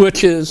hubs and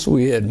switches,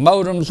 we had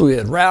modems, we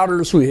had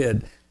routers, we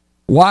had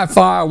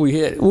Wi-Fi,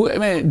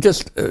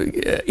 just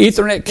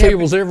Ethernet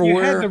cables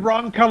everywhere. You had the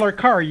wrong color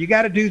car. You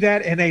got to do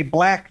that in a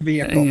black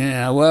vehicle.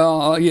 Yeah,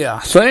 well, yeah.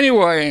 So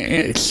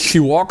anyway, she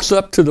walks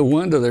up to the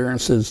window there and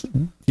says,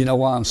 "You know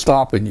why I'm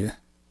stopping you?"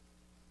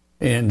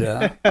 And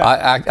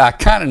I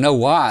kind of know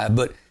why,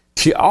 but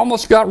she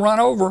almost got run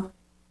over.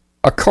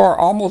 A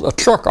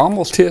truck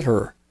almost hit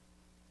her.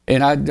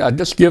 And I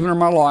just given her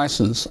my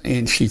license,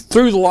 and she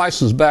threw the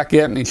license back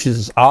at me, and she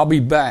says, "I'll be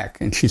back."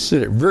 And she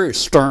said it very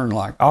stern,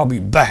 like, "I'll be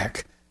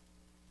back."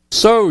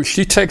 So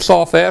she takes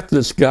off after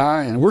this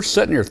guy, and we're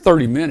sitting here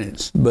 30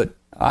 minutes, but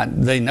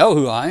they know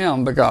who I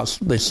am because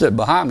they sit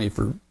behind me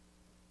for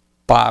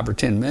 5 or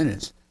 10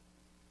 minutes.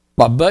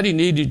 My buddy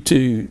needed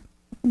to,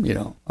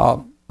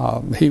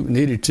 he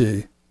needed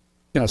to,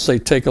 say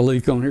take a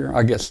leak on here.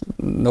 I guess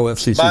no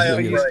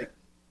FCC.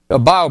 A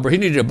bio break. He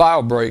needed a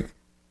bio break.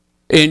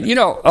 And,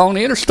 on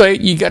the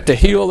interstate, you got the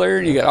hill there,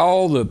 and you got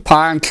all the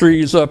pine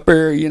trees up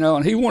there,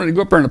 and he wanted to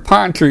go up there in the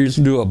pine trees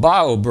and do a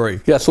bio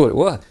break. That's what it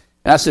was.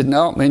 And I said,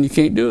 "No, man, you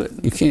can't do it.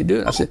 You can't do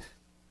it." I said,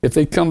 "If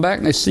they come back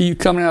and they see you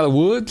coming out of the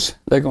woods,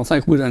 they're going to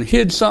think we done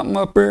hid something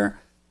up there,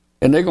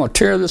 and they're going to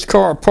tear this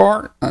car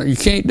apart. You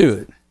can't do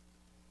it."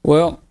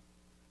 Well,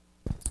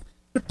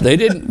 she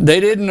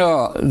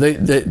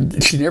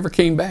never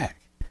came back.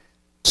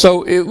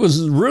 So it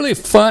was really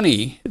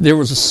funny. There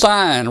was a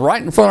sign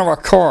right in front of our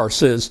car that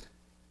says,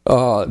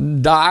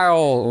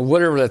 dial,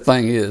 whatever that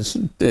thing is,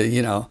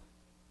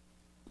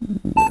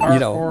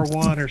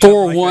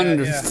 R41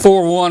 or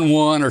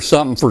 411 or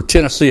something for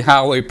Tennessee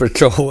Highway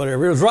Patrol,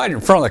 whatever. It was right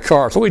in front of the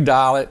car. So we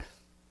dial it,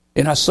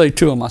 and I say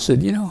to him, I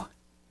said,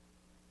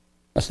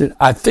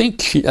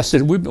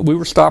 we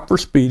were stopped for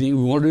speeding.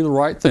 We want to do the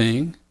right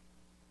thing.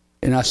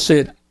 And I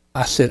said,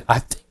 I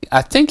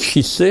think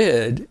she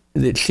said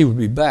that she would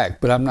be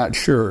back, but I'm not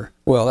sure.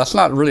 Well, that's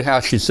not really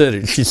how she said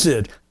it. She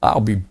said, "I'll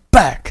be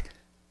back."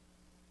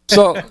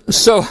 So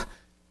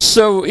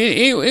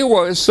anyway,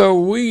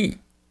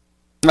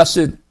 I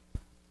said,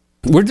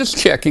 "We're just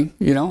checking,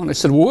 And they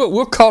said, "Well,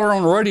 we'll call her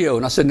on the radio."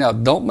 And I said, "Now,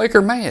 don't make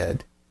her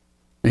mad."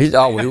 And he said,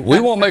 "Oh, we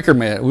won't make her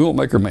mad. We won't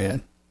make her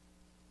mad."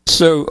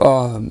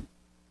 So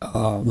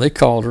they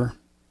called her,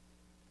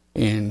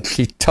 and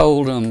she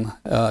told them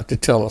to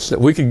tell us that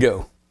we could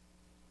go.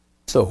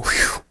 So,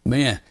 whew,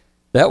 man,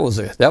 that was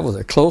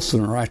a close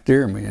one right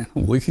there, man.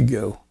 We could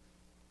go.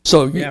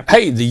 So,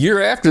 hey, the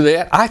year after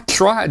that, I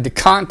tried to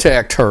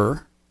contact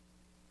her.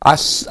 I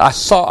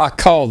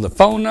called the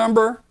phone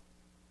number.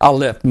 I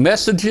left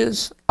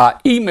messages. I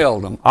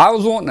emailed them. I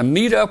was wanting to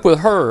meet up with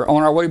her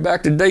on our way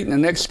back to Dayton the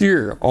next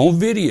year on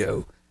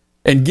video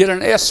and get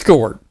an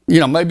escort,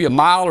 maybe a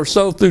mile or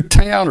so through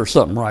town or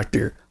something right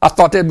there. I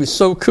thought that'd be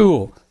so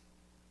cool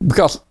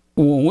because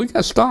when we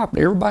got stopped,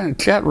 everybody in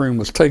the chat room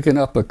was taking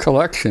up a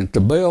collection to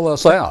bail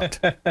us out.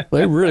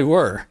 They really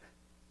were.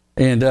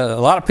 And a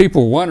lot of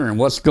people were wondering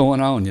what's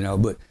going on,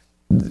 but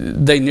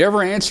they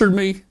never answered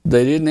me.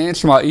 They didn't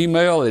answer my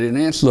email. They didn't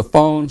answer the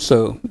phone,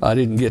 so I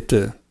didn't get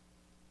to,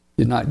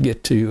 did not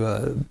get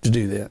to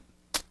do that.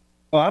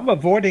 Well, I'm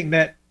avoiding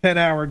that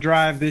 10-hour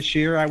drive this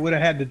year. I would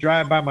have had to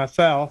drive by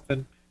myself,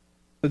 and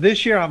so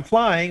this year I'm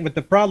flying. But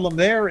the problem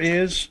there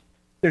is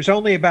there's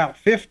only about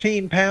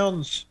 15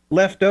 pounds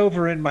left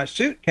over in my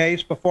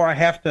suitcase before I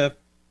have to,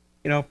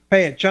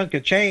 pay a chunk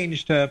of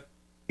change to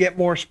get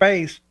more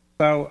space.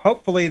 So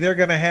hopefully they're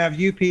going to have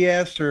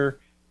UPS or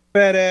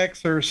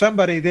FedEx or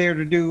somebody there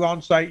to do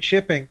on-site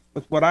shipping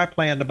with what I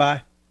plan to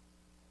buy.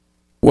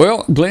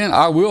 Well, Glenn,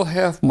 I will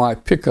have my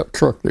pickup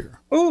truck there.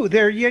 Ooh,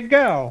 there you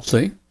go.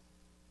 See?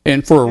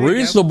 And for a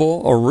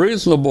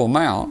reasonable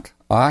amount,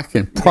 I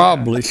can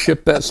probably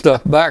ship that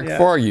stuff back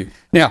for you.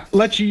 Now,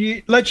 let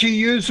you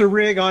use the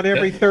rig on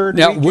every third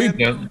now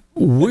weekend.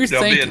 we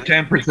There'll think be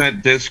a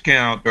 10%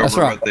 discount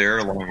over what the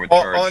airline would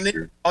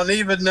charge on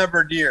even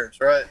numbered years,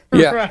 right?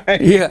 Yeah,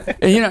 Right. yeah.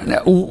 And,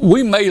 now,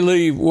 we may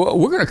leave.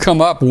 We're going to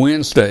come up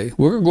Wednesday.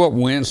 We're going to go up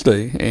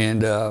Wednesday,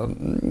 and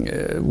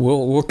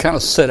we'll kind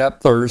of set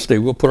up Thursday.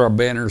 We'll put our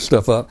banner and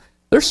stuff up.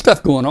 There's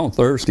stuff going on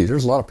Thursday.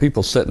 There's a lot of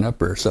people setting up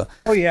there. So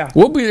oh yeah,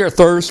 we'll be there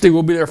Thursday.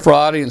 We'll be there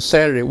Friday and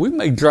Saturday. We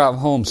may drive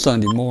home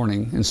Sunday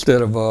morning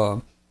instead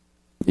of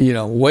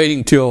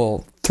waiting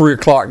till 3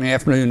 o'clock in the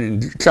afternoon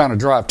and trying to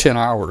drive 10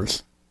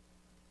 hours.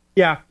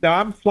 Yeah. Now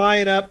I'm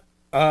flying up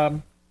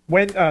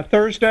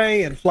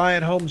Thursday and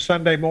flying home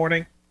Sunday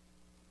morning.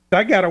 So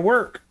I got to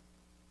work.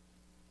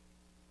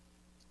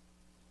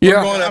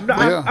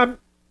 Yeah,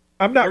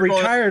 I'm not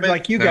retired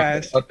like you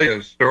guys. I'll tell you a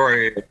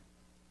story.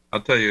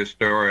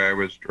 I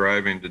was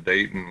driving to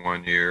Dayton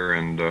one year,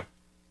 and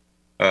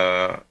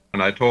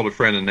I told a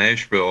friend in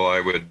Nashville I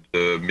would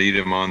meet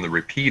him on the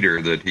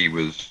repeater that he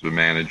was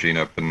managing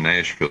up in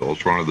Nashville.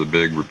 It's one of the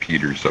big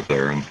repeaters up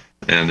there,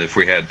 and if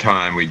we had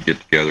time, we'd get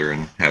together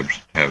and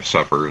have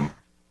supper. And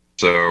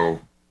so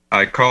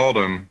I called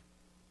him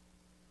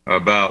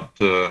about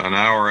an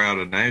hour out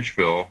of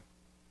Nashville.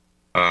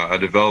 I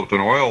developed an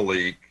oil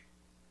leak,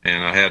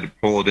 and I had to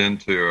pull it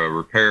into a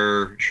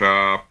repair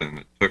shop, and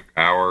it took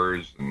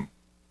hours.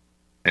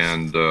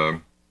 And so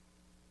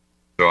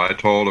I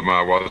told him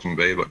I wasn't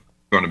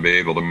going to be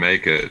able to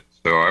make it.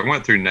 So I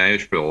went through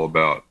Nashville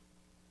about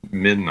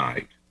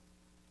midnight,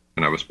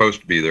 and I was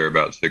supposed to be there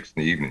about 6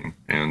 in the evening.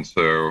 And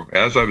so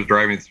as I was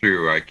driving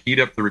through, I keyed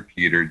up the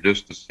repeater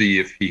just to see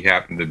if he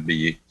happened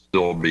to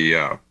still be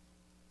up.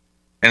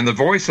 And the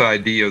voice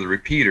ID of the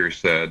repeater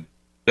said,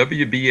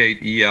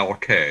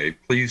 WB8ELK,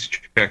 please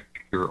check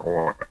your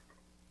oil.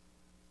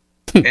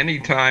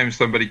 Anytime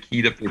somebody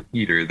keyed up the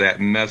repeater,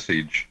 that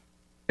message,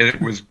 and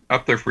it was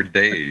up there for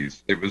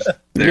days. It was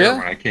there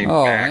when I came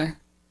back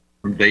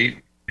from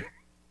Dayton.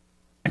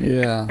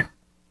 Yeah.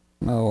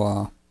 Oh,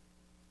 wow.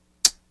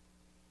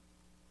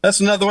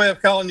 That's another way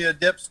of calling you a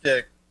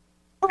dipstick.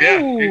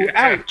 Ooh,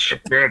 ouch.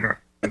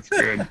 That's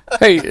good.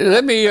 Hey,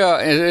 let me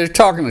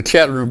talk in the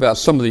chat room about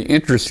some of the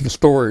interesting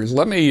stories.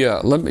 Let me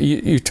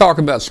you talk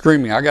about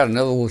streaming. I got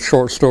another little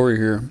short story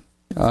here.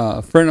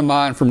 A friend of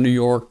mine from New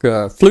York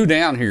flew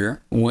down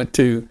here,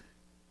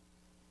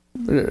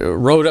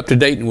 rode up to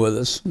Dayton with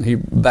us. He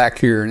back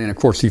here, and then of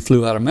course he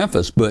flew out of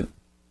Memphis. But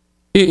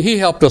he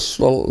helped us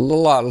a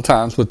lot of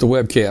times with the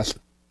webcast.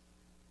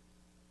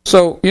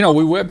 So we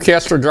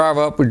webcast our drive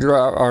up, we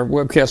drive our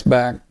webcast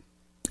back,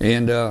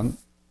 and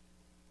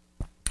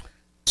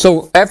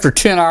so after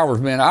 10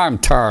 hours, man, I'm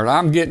tired.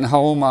 I'm getting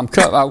home.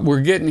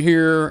 We're getting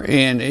here,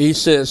 and he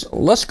says,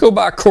 "Let's go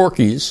by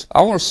Corky's.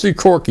 I want to see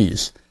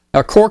Corky's."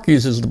 Now,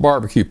 Corky's is the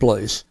barbecue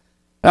place.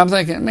 And I'm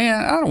thinking,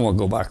 man, I don't want to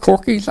go by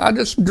Corky's. I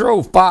just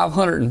drove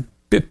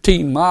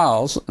 515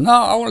 miles. No,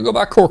 I want to go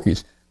by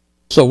Corky's.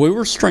 So we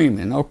were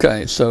streaming.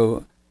 Okay,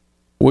 so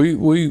we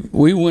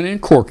went in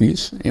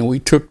Corky's, and we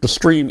took the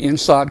stream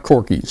inside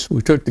Corky's.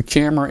 We took the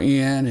camera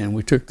in, and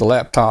we took the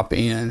laptop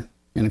in.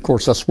 And, of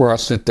course, that's where I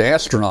sent the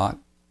astronaut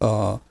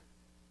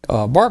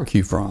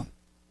barbecue from.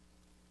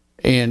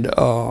 And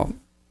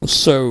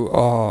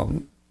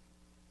so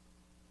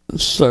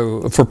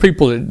for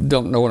people that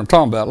don't know what I'm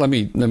talking about, let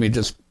me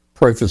just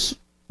preface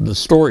the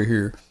story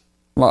here.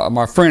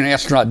 My friend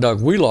astronaut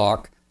Doug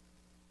Wheelock,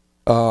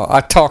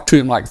 I talked to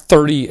him like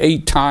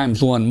 38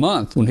 times 1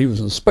 month when he was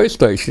in the space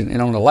station,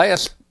 and on the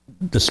last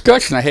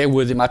discussion I had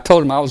with him, I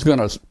told him I was going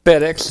to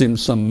FedEx him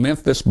some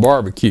Memphis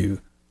barbecue,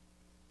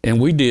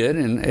 and we did,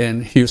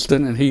 in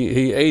Houston, and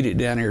he ate it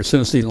down here as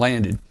soon as he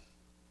landed.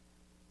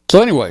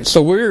 So anyway,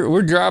 so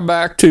we're drive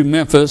back to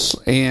Memphis,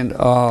 and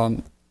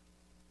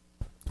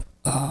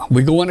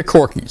we go into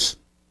Corky's,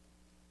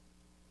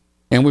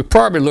 and we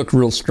probably look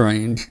real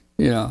strange,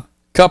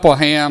 couple of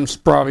hams,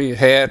 probably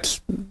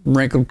hats,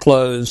 wrinkled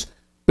clothes,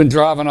 been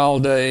driving all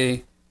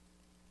day,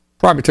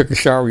 probably took a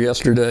shower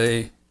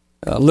yesterday,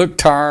 looked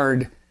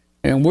tired,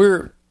 and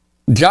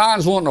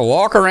John's wanting to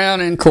walk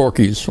around in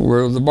Corky's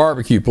where the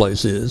barbecue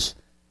place is,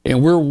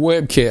 and we're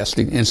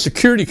webcasting, and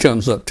security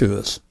comes up to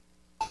us.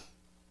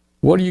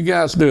 What are you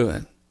guys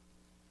doing?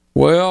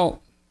 Well,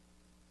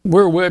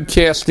 we're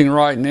webcasting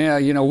right now.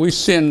 We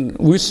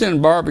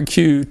send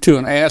barbecue to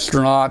an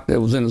astronaut that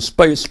was in the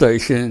space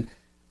station,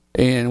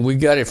 and we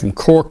got it from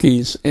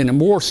Corky's. And the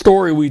more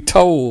story we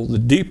told, the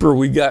deeper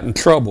we got in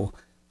trouble.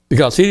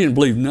 because he didn't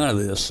believe none of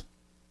this.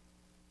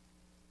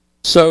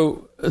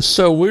 So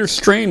we're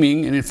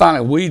streaming, and then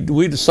finally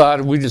we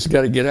decided we just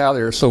got to get out of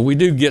there. So we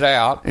do get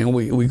out, and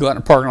we go out in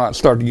the parking lot and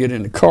start to get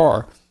in the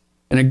car.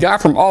 And a guy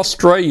from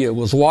Australia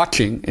was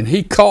watching, and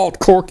he called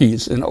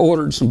Corky's and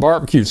ordered some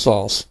barbecue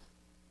sauce.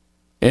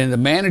 And the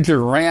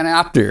manager ran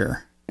out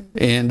there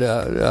and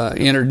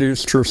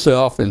introduced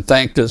herself and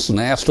thanked us and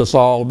asked us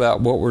all about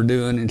what we're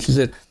doing. And she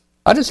said,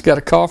 I just got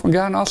a call from a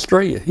guy in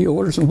Australia. He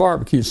ordered some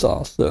barbecue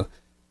sauce. So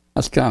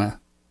that's kind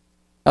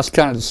of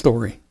the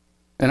story.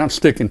 And I'm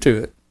sticking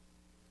to it.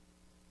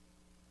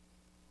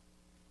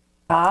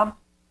 Tom?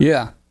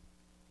 Yeah.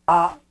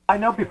 I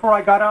know before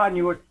I got on,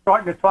 you were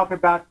starting to talk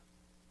about,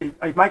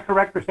 am I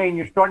correct for saying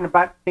you're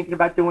thinking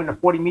about doing a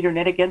 40-meter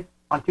net again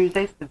on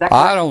Tuesdays? Is that correct?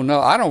 I don't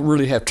know. I don't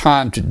really have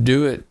time to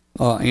do it,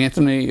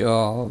 Anthony.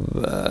 Well,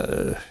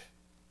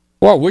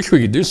 I wish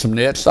we could do some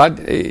nets.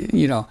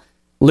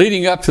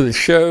 Leading up to the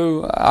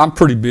show, I'm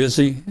pretty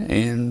busy,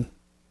 and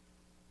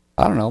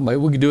I don't know, maybe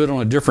we could do it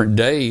on a different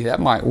day.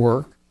 That might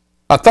work.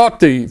 I thought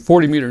the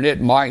 40-meter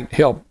net might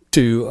help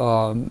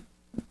to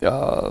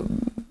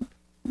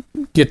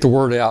get the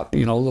word out, a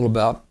little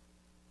about,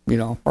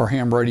 our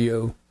ham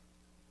radio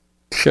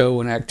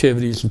show and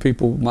activities, and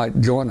people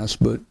might join us,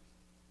 but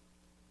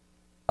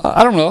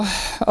I don't know.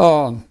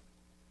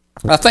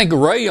 I think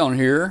Ray on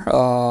here,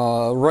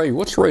 Ray,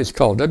 what's Ray's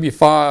called?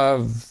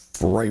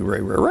 W5,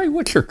 Ray,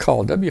 what's your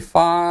call?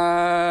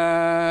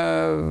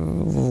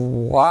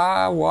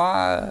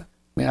 W5YY.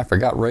 Man, I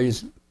forgot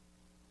Ray's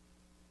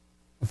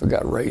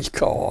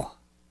call.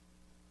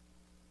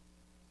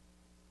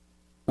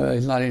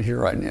 He's not in here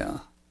right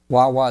now.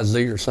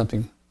 YYZ or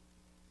something.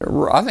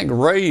 I think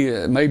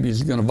Ray maybe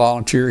is going to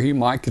volunteer. He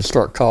might could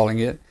start calling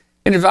it.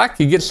 And if I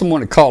could get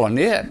someone to call a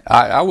net,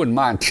 I wouldn't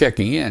mind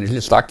checking in. It's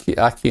just I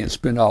can't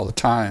spend all the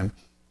time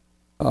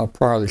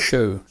prior to the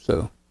show.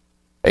 So,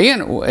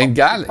 and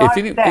guys, if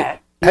you were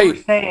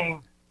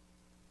saying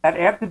that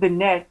after the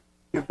net,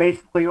 you're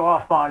basically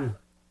off on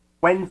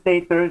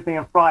Wednesday, Thursday,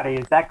 and Friday.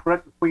 Is that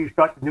correct? Before you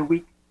start the new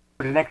week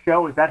for the next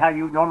show, is that how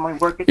you normally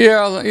work it?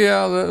 Yeah.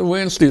 The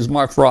Wednesday is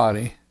my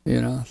Friday.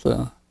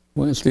 So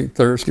Wednesday,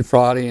 Thursday,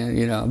 Friday,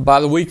 and by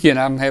the weekend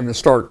I'm having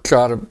to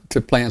try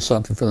to plan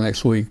something for the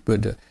next week.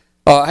 But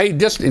hey,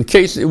 just in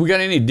case we got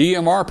any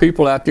DMR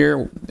people out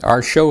there,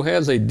 our show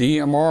has a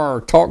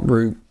DMR talk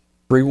group,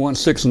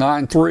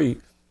 31693.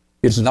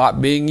 It's not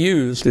being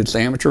used. It's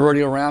Amateur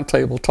Radio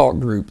Roundtable Talk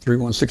Group,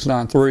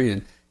 31693,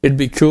 and it'd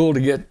be cool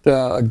to get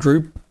a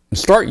group and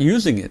start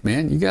using it,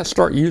 man. You got to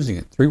start using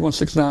it,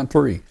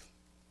 31693.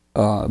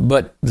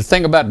 But the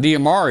thing about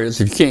DMR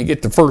is if you can't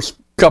get the first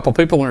couple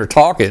people when they're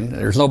talking,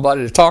 there's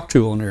nobody to talk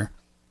to on there.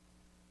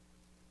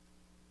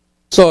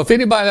 So if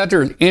anybody out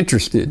there is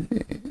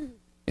interested,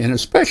 and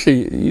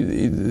especially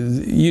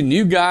you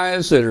new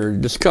guys that are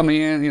just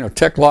coming in,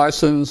 tech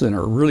license and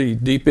are really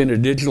deep into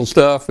digital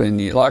stuff,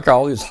 and you like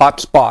all these hot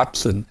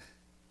spots and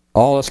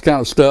all this kind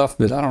of stuff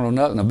that I don't know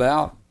nothing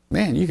about,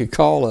 man, you could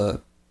call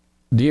a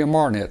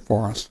DMR net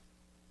for us.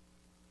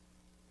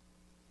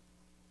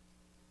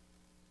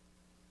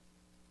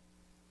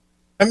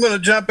 I'm going to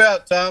jump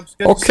out, Tom.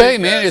 Okay,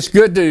 man. It's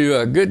good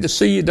to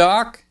see you,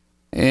 Doc.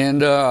 And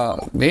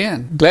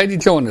man, glad you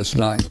joined us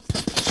tonight.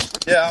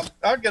 Yeah,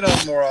 I'll get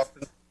on more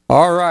often.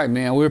 All right,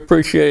 man. We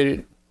appreciate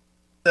it.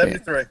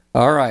 73.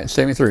 All right,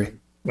 73.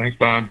 Thanks,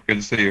 Don. Good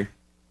to see you.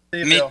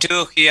 Me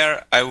too.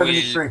 Here, I will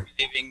be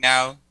leaving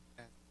now.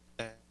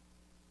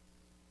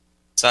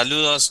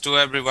 Saludos to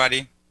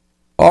everybody.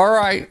 All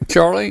right,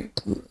 Charlie.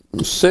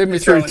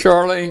 73,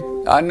 Charlie.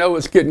 I know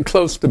it's getting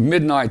close to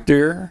midnight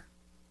there.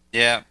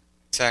 Yeah.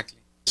 Exactly.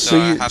 So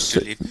I have to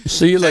leave.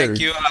 See you later. Thank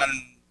you,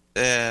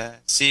 and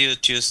see you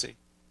Tuesday.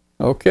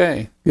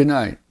 Okay. Good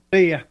night.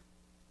 See ya.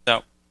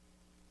 So.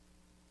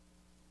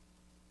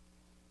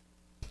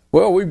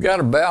 Well, we've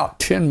got about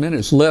 10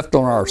 minutes left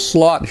on our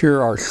slot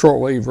here, our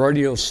shortwave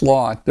radio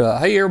slot.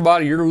 Hey,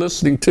 everybody, you're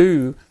listening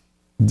to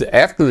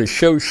After the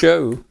Show.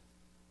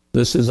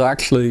 This is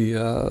actually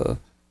a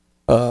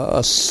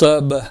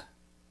sub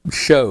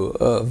show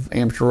of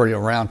Amateur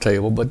Radio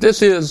Roundtable, but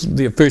this is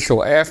the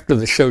official After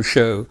the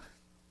Show,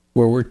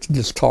 where we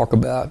just talk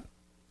about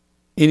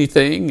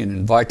anything and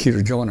invite you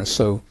to join us.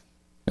 So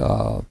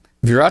if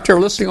you're out there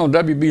listening on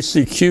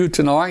WBCQ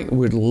tonight,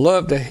 we'd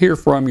love to hear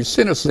from you.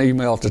 Send us an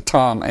email to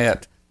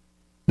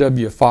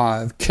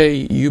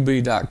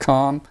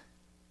tom@w5kub.com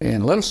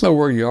and let us know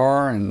where you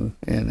are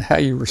and how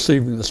you're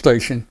receiving the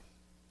station.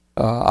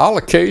 I'll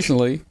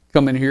occasionally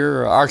come in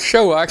here. Our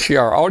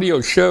audio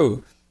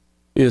show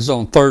is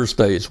on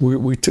Thursdays.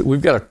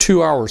 We've got a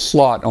 2-hour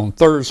slot on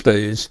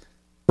Thursdays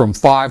from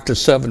 5 to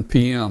 7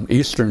 p.m.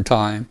 Eastern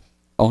Time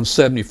on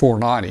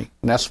 7490.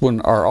 And that's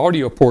when our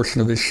audio portion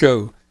of this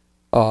show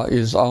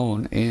is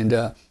on.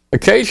 And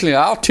occasionally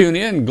I'll tune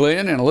in,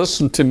 Glenn, and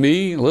listen to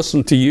me,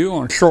 listen to you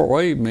on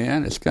shortwave,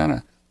 man. It's kind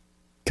of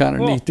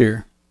cool. Neat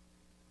there.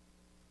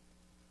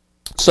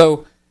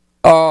 So,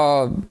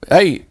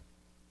 hey,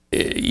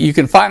 you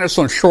can find us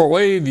on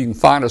shortwave. You can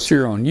find us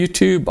here on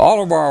YouTube.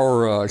 All of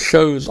our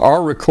shows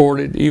are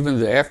recorded. Even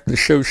the after the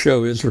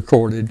show is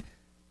recorded.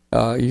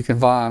 You can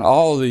find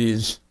all of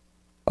these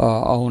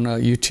on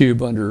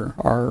YouTube under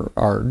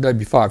our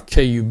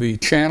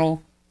W5KUB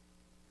channel.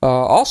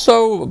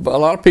 Also, a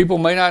lot of people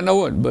may not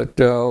know it, but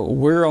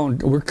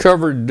we're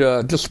covered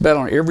just about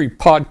on every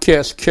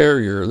podcast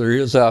carrier there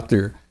is out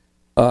there.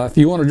 If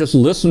you want to just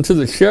listen to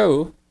the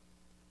show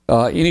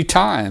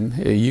anytime,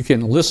 you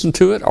can listen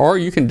to it, or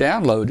you can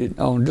download it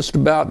on just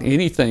about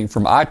anything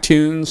from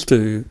iTunes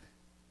to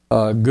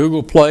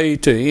Google Play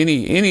to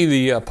any of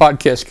the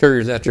podcast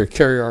carriers out there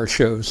carry our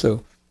show.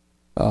 So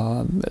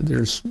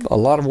there's a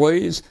lot of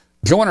ways.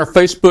 Join our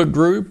Facebook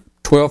group.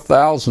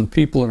 12,000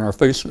 people in our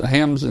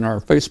hams in our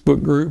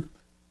Facebook group.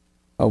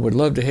 I would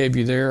love to have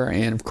you there.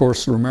 And of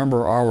course,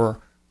 remember our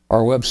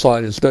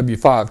website is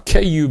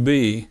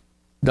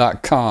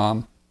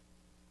w5kub.com,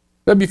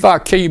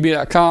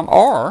 w5kub.com,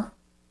 or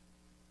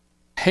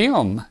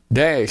ham-tv.com,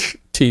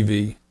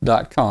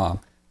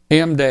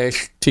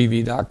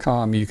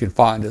 ham-tv.com. You can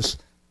find us,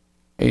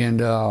 and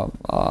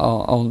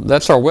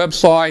that's our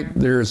website.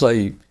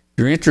 If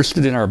you're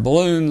interested in our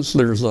balloons,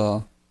 there's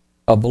a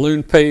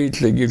balloon page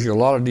that gives you a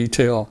lot of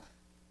detail,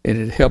 and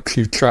it helps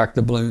you track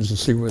the balloons and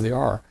see where they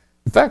are.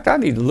 In fact, I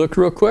need to look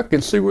real quick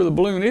and see where the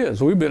balloon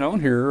is. We've been on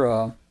here,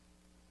 a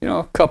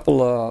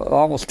couple,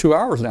 almost 2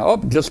 hours now. Oh,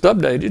 just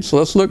updated, so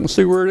let's look and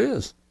see where it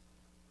is.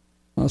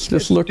 Let's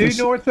just look. Due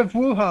north of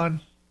Wuhan.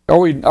 Are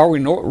we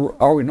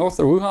north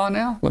of Wuhan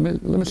now? Let me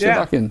see if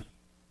I can.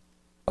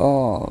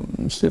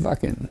 Let's see if I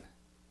can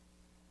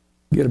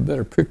get a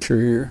better picture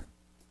here.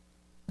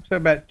 So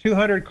about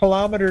 200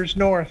 kilometers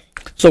north.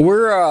 So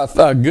we're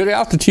good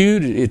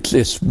altitude.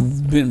 It's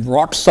been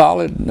rock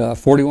solid,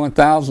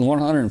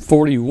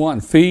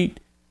 41,141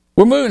 feet.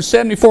 We're moving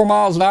 74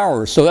 miles an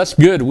hour, so that's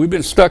good. We've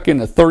been stuck in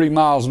the 30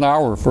 miles an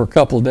hour for a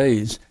couple of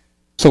days.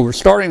 So we're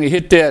starting to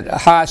hit that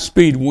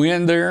high-speed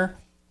wind there.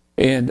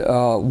 And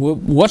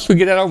once we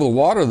get out over the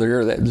water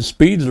there, the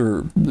speeds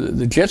are,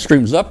 the jet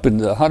stream's up in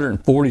the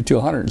 140 to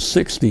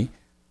 160.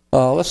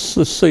 Let's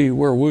see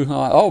where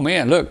Wuhan. Oh,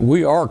 man, look,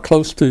 we are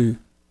close to.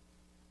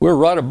 We're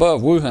right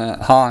above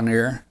Wuhan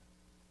there.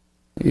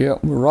 Yeah,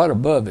 we're right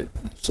above it.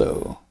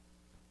 So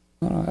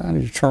I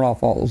need to turn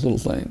off all those little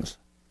things.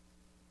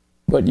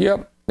 But,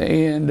 yep,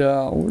 and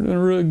we're doing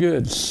really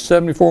good.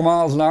 74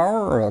 miles an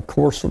hour, a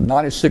course of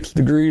 96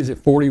 degrees at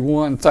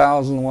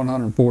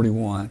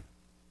 41,141.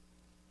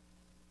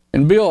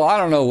 And, Bill, I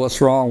don't know what's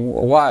wrong,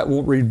 why it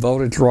won't read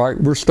voltage right.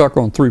 We're stuck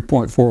on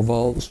 3.4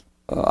 volts.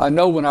 I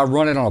know when I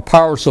run it on a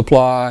power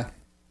supply,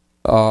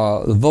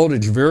 the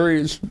voltage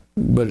varies,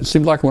 but it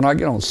seems like when I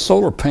get on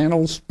solar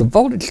panels, the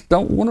voltage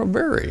don't want to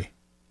vary.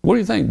 What do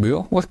you think,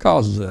 Bill? What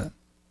causes that?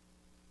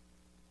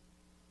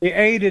 The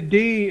A to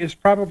D is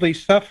probably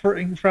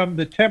suffering from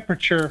the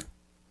temperature.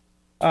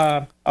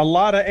 A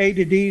lot of A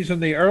to Ds in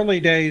the early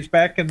days,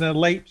 back in the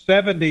late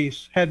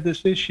 70s, had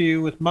this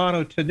issue with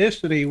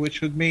monotonicity,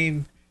 which would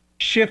mean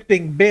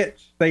shifting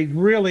bits. They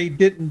really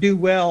didn't do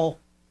well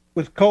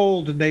with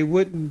cold, and they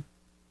wouldn't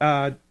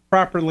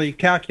properly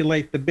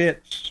calculate the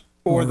bits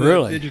for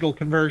the digital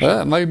conversion.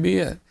 That may be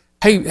it.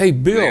 Hey,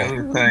 Bill. The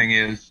other thing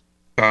is,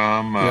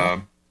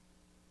 Tom,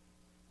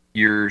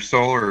 your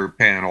solar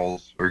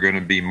panels are going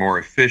to be more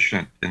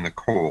efficient in the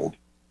cold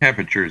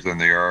temperatures than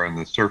they are in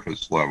the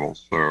surface level.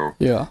 So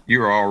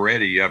you're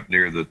already up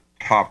near the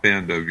top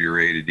end of your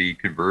A to D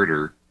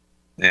converter.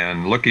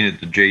 And looking at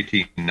the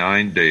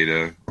JT9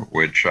 data,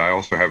 which I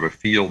also have a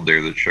field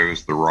there that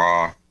shows the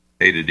raw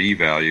A to D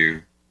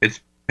value,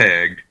 it's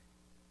pegged.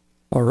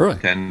 Oh, really?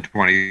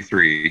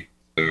 1023.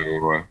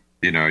 So,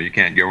 you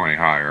can't go any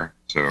higher.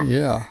 So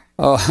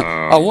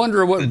I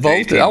wonder what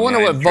voltage. I wonder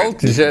what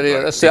voltage that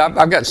is. Let's see.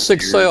 I've got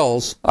 6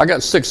 cells. I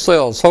got 6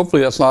 cells.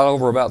 Hopefully, that's not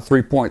over about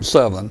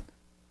 3.7.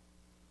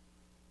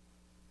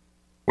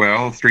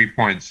 Well,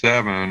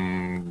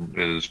 3.7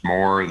 is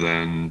more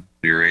than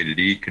your A to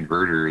D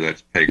converter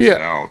that's pegged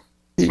out.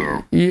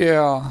 So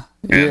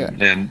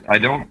and I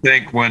don't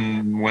think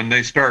when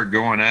they start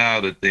going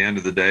out at the end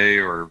of the day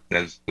or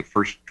as the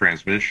first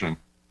transmission,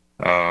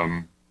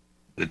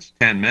 it's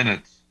 10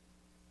 minutes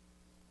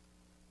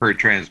per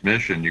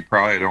transmission. You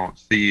probably don't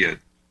see it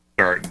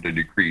starting to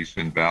decrease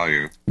in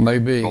value.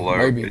 Maybe.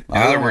 In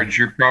other words,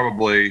 you're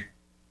probably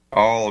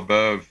all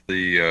above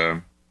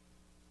the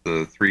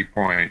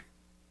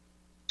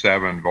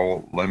 3.7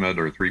 volt limit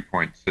or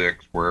 3.6,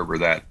 wherever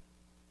that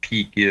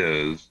peak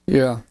is.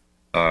 It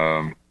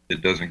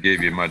doesn't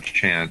give you much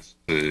chance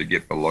to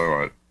get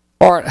below it.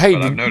 All right, hey,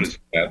 but I've noticed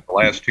that the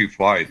last 2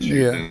 flights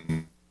you've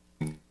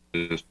been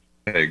just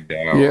pegged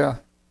out.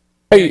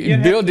 Hey,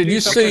 Bill, did you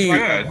see?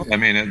 I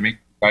mean,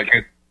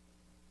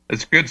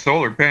 it's good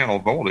solar panel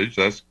voltage.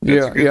 That's a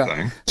good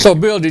thing. So,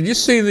 Bill, did you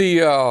see the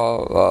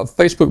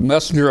Facebook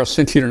Messenger I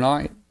sent you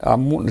tonight?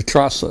 I'm wanting to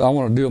try. I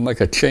want to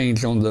make a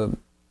change on the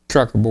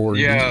tracker board.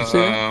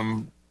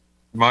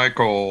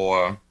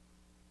 Michael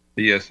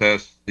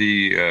BSS,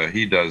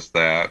 he does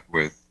that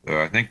with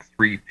I think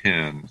 3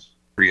 pins,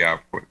 3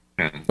 output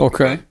pins.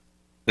 Okay.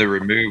 that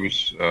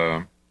removes.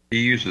 He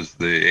uses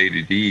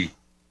the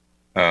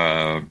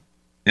ADD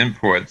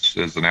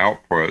inputs as an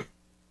output,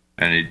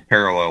 and he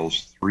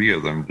parallels 3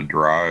 of them to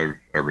drive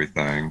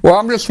everything. Well,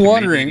 I'm just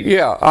wondering.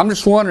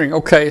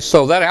 Okay,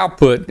 so that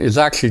output is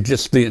actually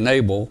just the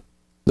enable,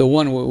 the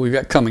one we've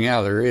got coming out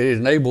of there. It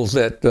enables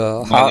that.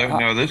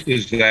 No, this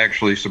is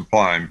actually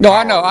supplying. No,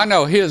 I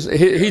know.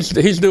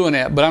 He's doing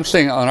that, but I'm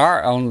saying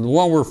on the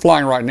one we're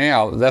flying right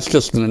now, that's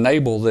just an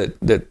enable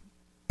that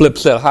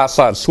flips that high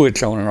side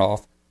switch on and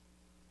off.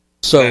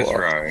 So that's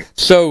right.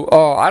 So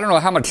I don't know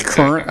how much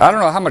current. I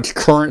don't know how much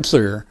current's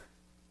there,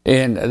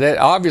 and that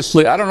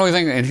obviously I don't know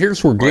anything. And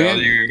here's where Glenn.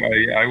 Well,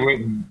 I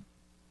wouldn't.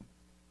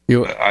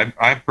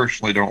 I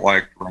personally don't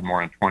like to run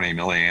more than 20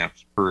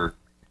 milliamps per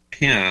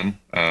pin,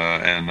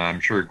 and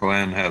I'm sure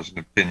Glenn has an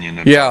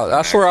opinion. Yeah,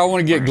 that's where I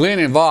want to get Glenn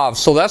involved.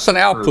 So that's an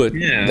output.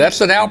 That's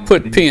an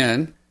output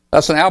pin.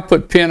 That's an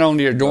output pin on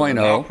the Arduino. An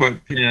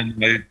output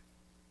pin.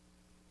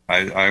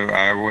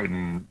 I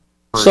wouldn't.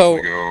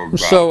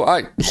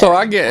 I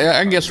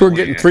guess we're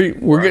getting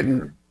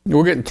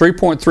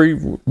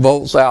 3.3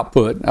 volts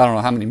output. I don't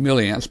know how many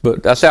milliamps,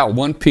 but that's out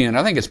one pin.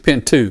 I think it's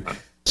pin 2.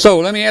 So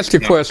let me ask you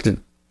a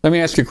question.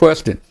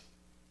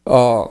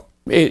 I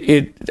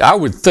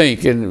would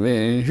think,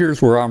 and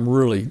here's where I'm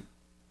really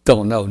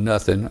don't know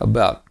nothing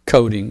about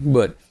coding,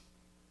 but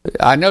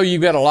I know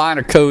you've got a line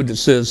of code that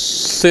says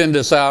send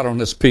this out on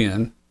this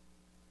pin.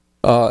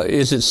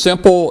 Is it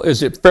simple?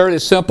 Is it fairly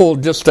simple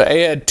just to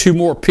add 2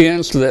 more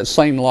pins to that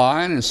same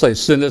line and say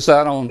send this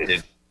out on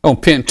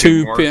pin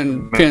 2,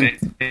 pin?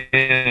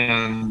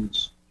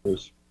 Pins,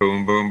 just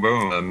boom, boom,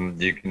 boom,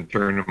 and you can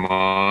turn them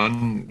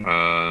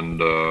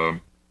on.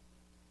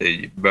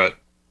 But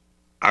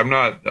I'm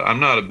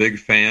not a big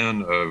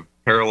fan of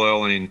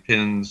paralleling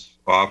pins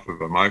off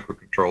of a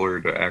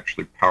microcontroller to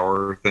actually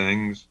power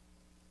things.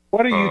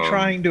 What are you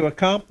trying to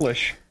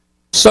accomplish?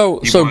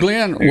 So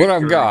Glenn, what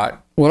I've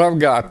got,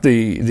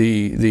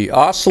 the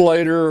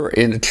oscillator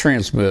and the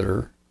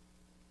transmitter.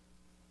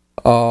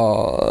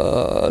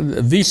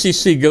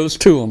 VCC goes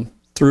to them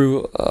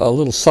through a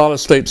little solid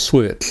state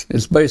switch.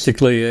 It's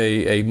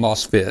basically a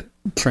MOSFET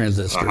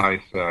transistor. A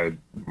high side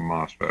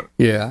MOSFET.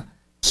 Yeah.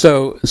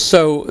 So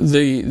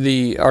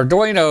the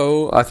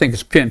Arduino, I think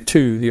it's pin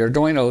 2. The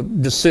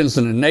Arduino just sends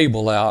an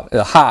enable out,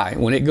 a high.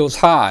 When it goes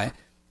high,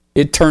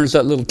 it turns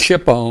that little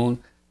chip on.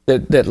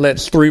 That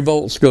lets 3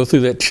 volts go through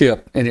that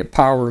chip, and it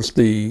powers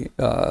the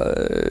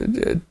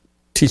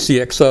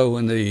TCXO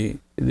and the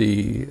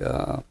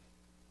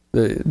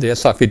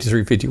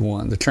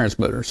SI5351, the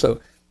transmitter.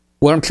 So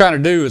what I'm trying to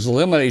do is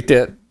eliminate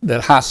that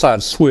high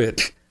side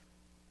switch,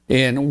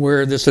 and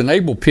where this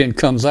enable pin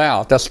comes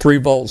out, that's 3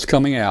 volts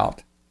coming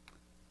out.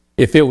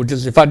 If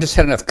I just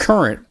had enough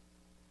current,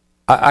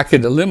 I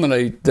could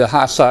eliminate the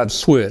high side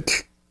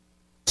switch.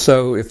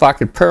 So if I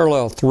could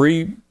parallel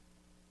 3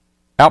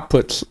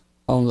 outputs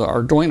on the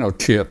Arduino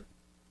chip.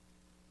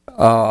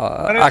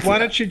 Why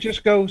don't you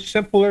just go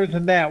simpler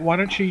than that? Why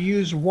don't you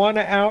use one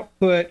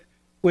output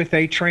with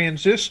a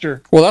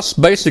transistor? Well, that's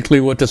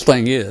basically what this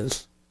thing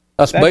is.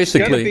 That's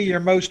basically going to be your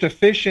most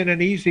efficient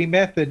and easy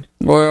method.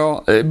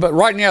 Well, but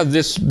right now,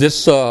 this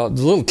the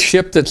little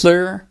chip that's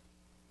there,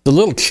 the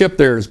little chip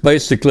there is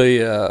basically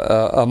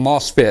a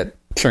MOSFET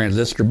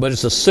transistor, but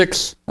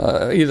it's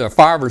either a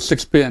 5 or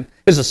 6 pin.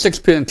 It's a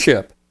 6-pin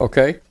chip,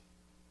 okay?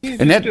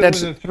 And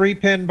that's a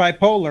 3-pin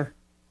bipolar.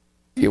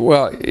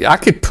 Well, I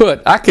could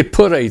put a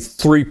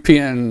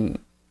 3-pin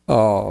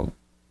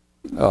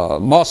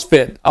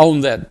MOSFET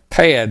on that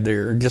pad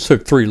there and just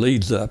hook 3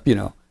 leads up,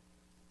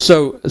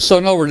 So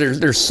in other words,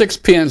 there's 6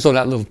 pins on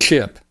that little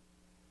chip.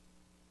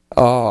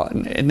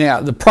 Now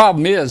the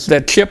problem is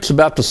that chip's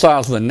about the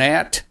size of a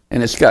gnat,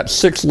 and it's got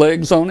 6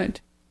 legs on it.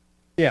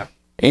 Yeah.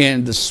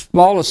 And the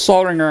smallest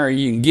soldering iron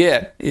you can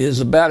get is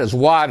about as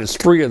wide as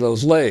 3 of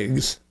those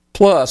legs,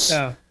 plus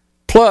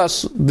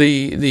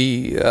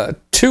the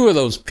 2 of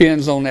those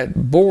pins on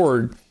that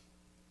board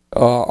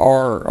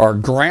are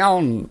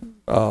ground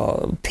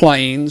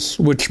planes,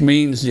 which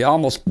means you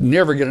almost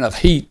never get enough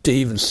heat to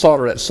even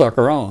solder that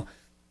sucker on.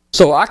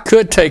 So I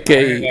could take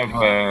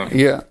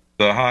the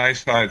high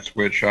side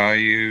switch I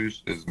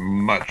use is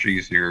much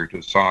easier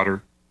to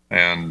solder,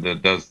 and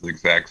it does the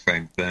exact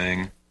same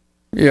thing.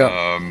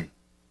 Yeah.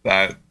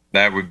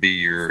 That would be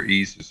your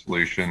easy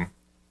solution.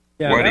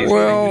 Yeah, what he's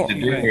going to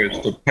do is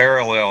to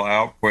parallel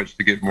outputs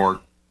to get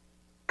more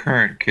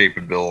current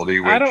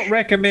capability. Which I don't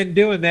recommend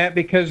doing that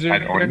because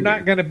they're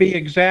not going to be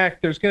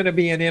exact. There's going to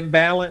be an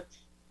imbalance.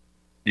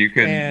 You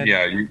could,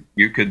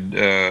 you could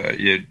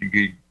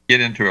get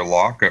into a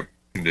lockup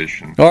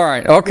condition. All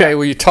right. Okay. Yeah.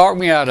 Well, you talked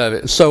me out of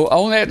it. So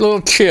on that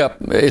little chip,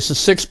 it's a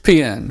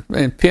 6-pin,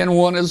 and pin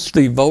 1 is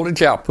the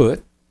voltage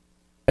output,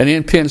 and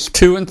then pins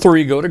 2 and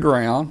 3 go to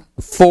ground.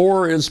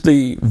 4 is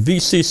the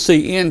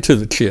VCC into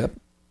the chip.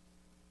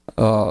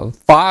 5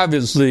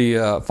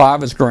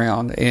 is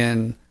ground,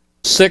 and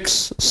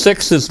 6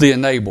 is the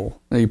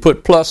enable. And you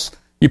put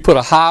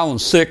a high on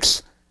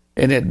 6,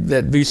 and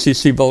that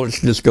VCC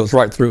voltage just goes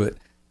right through it.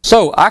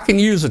 So I can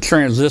use a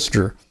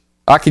transistor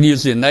I could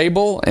use the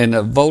enable and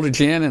the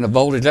voltage in and the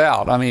voltage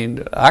out. I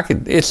mean,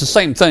 it's the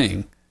same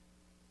thing.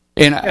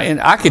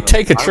 And I could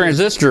take a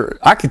transistor,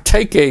 I could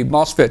take a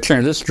MOSFET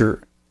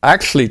transistor,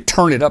 actually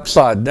turn it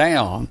upside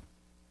down,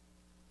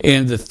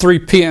 and the 3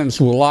 pins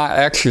will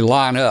actually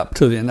line up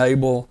to the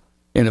enable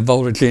and the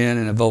voltage in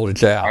and the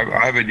voltage out.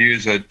 I would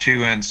use a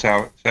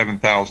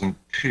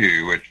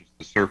 2N7002, which is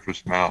the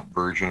surface mount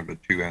version of a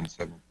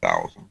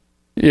 2N7000.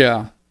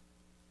 Yeah.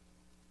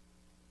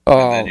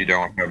 And then you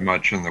don't have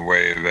much in the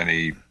way of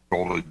any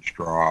voltage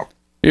drop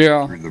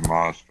through the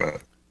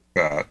MOSFET.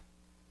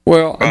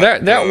 Well,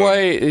 that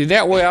way I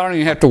don't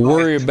even have to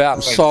worry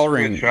about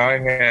soldering. Which I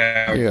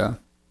have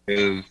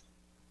is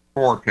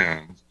 4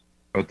 pins,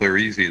 but they're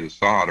easy to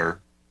solder.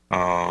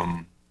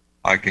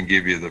 I can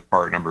give you the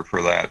part number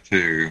for that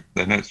too.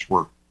 Then it's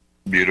worked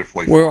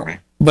beautifully for me.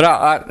 But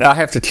I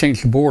have to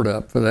change the board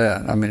up for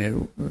that. I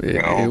mean,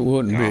 it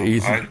wouldn't be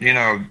easy.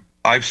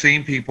 I've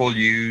seen people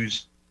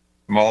use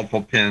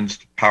multiple pins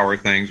to power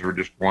things, or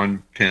just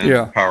one pin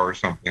to power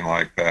something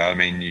like that. I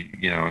mean,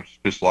 it's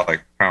just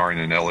like powering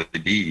an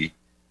LED.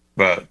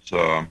 But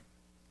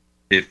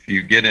if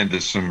you get into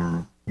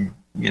some,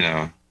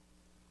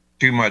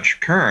 too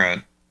much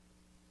current,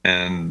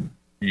 and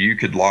you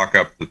could lock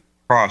up the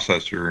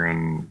processor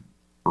and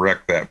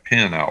wreck that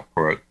pin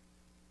output.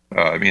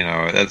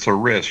 That's a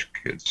risk.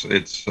 It's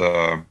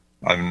I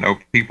know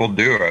people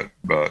do it,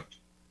 but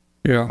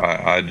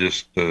I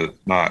just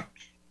not.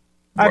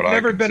 I've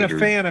never been a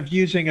fan of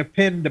using a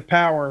pin to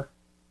power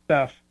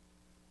stuff,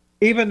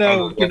 even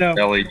though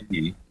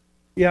LED.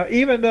 Yeah,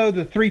 even though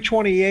the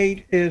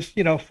 328 is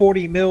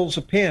 40 mils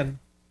a pin.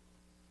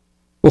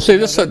 Well, see,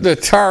 this the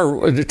entire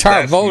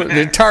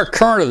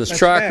current of this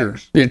tracker.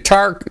 The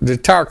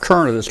entire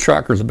current of this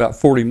tracker is about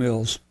 40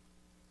 mils.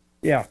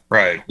 Yeah.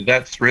 Right.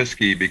 That's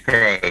risky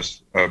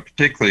because,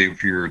 particularly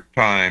if you're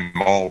tying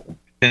all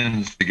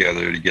pins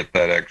together to get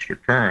that extra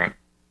current,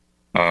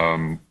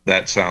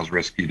 that sounds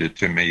risky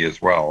to me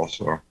as well.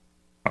 So,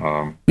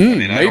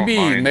 maybe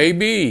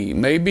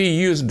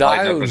use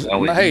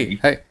diodes.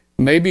 Hey,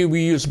 maybe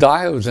we use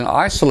diodes and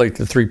isolate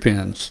the 3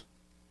 pins.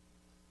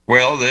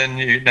 Well, then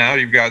now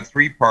you've got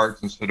 3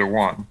 parts instead of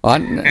 1. I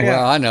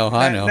know.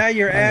 Now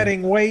you're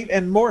adding weight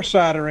and more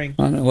soldering.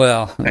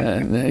 Well,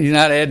 you're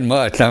not adding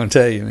much, I'm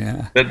tell you,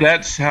 man. But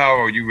that's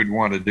how you would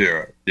want to do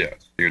it. Yes,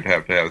 you'd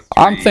have to have 3.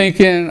 I'm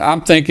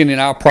thinking, and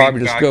I'll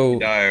probably just go.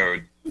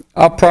 Diode.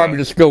 I'll probably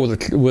just go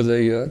with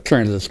a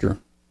transistor,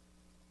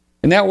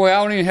 and that way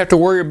I don't even have to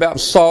worry about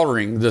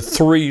soldering the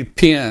 3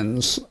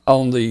 pins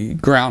on the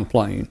ground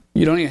plane.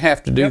 You don't even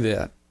have to do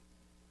that.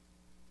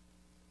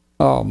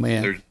 Oh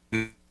man. There's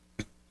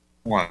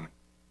 1.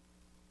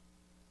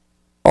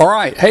 All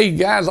right, hey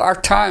guys, our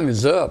time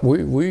is up.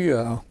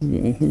 We're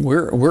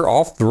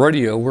off the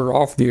radio. We're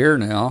off the air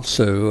now,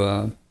 so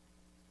I'm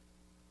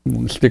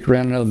going to stick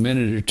around another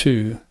minute or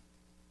two.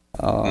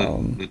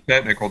 The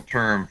technical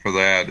term for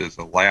that is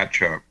a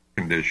latch-up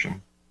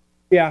condition.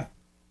 Yeah.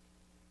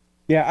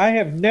 I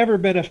have never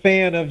been a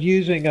fan of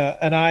using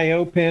an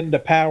I/O pin to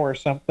power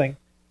something.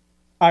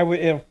 I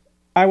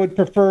would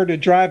prefer to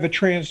drive a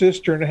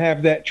transistor and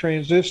have that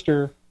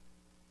transistor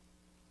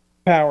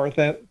power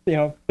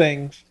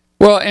things.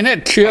 Well, and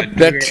that chip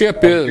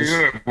is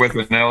do it with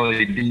an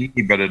LED,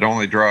 but it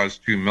only draws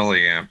 2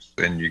 milliamps,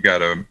 and you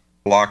got a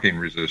blocking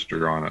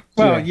resistor on it.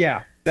 Well,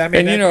 yeah. I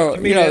mean, and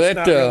that's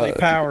not really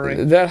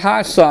powering. That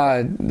high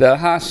side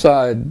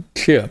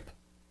chip,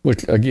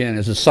 which again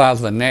is the size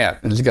of a gnat,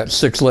 and it's got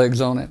 6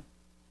 legs on it,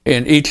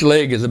 and each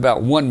leg is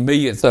about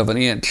 1/1,000,000th of an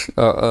inch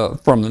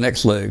from the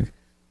next leg.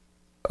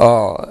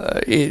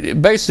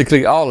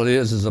 Basically all it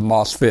is a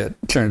MOSFET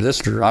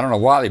transistor. I don't know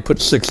why they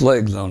put 6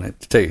 legs on it,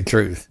 to tell you the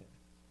truth.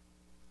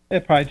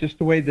 It's probably just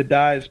the way the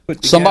die is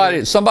put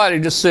together. Somebody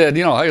just said,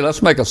 hey,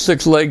 let's make a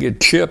 6-legged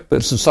chip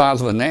that's the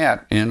size of a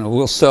gnat, and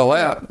we'll sell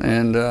that.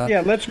 And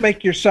let's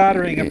make your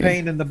soldering a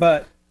pain in the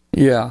butt.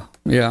 Yeah.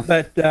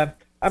 But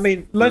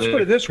let's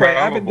put it this way.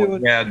 I've been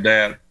doing. Had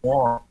that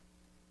form.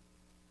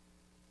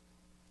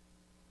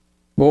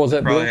 What was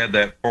that? Probably had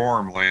that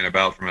form laying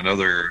about from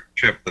another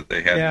chip that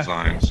they had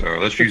designed. So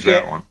let's use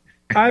that one.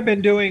 I've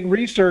been doing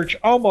research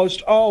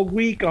almost all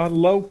week on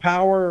low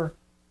power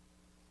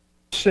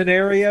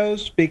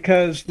scenarios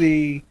because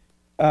the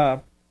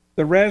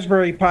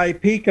Raspberry Pi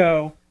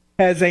Pico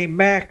has a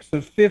max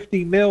of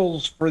 50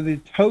 mils for the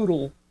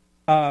total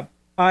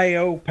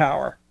I/O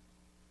power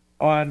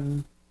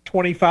on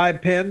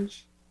 25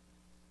 pins.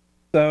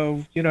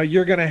 So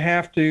you're going to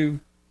have to.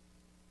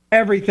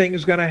 Everything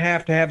is going to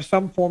have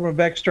some form of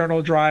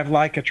external drive,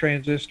 like a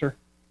transistor.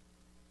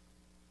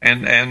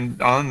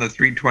 And on the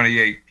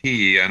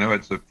 328P, I know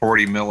it's a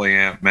 40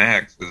 milliamp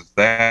max. Is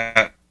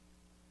that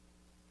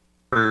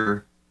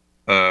per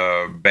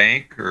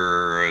bank,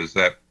 or is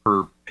that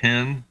per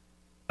pin?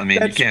 I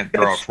mean, you can't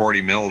draw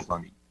 40 mils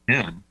on each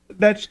pin.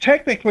 That's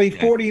technically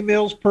 40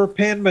 mils per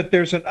pin, but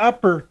there's an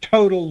upper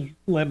total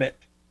limit.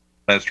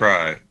 That's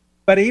right.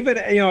 But even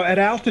at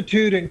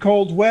altitude and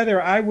cold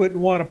weather, I wouldn't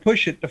want to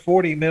push it to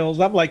 40 mils.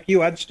 I'm like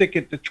you; I'd stick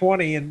it to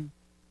 20 and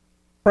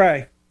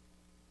pray.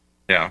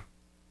 Yeah.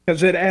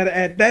 because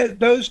at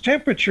those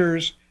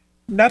temperatures,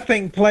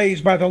 nothing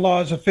plays by the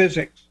laws of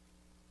physics.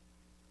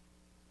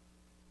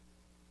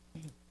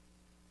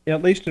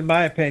 At least in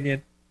my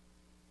opinion.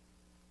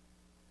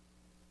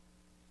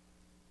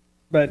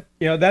 But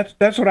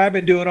that's what I've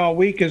been doing all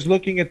week, is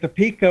looking at the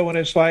Pico, and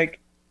it's like,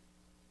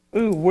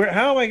 ooh,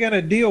 how am I going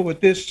to deal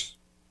with this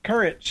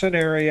current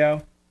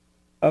scenario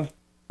of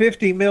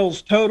 50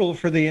 mils total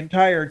for the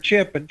entire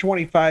chip and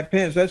 25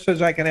 pins? That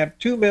says I can have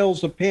 2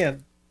 mils a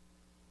pin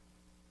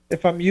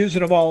if I'm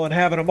using them all and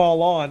having them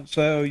all on.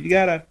 So you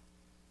gotta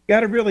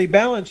really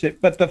balance it.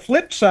 But the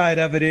flip side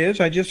of it is,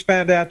 I just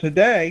found out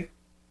today,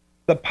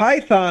 the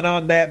Python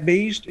on that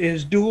beast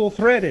is dual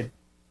threaded,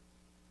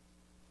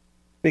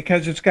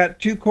 because it's got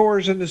 2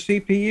 cores in the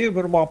CPU,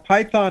 but while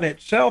Python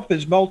itself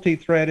is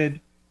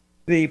multi-threaded,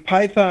 the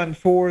Python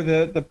for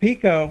the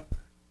Pico,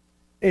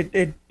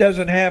 it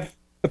doesn't have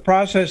the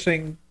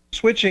processing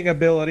switching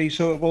ability,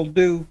 so it will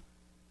do,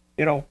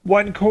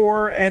 1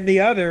 core and the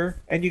other,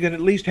 and you can at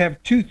least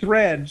have 2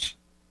 threads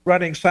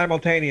running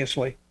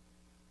simultaneously.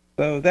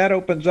 So that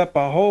opens up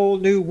a whole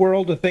new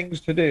world of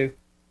things to do.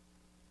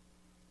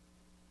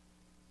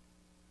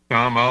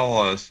 Tom,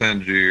 I'll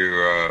send you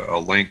a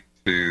link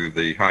to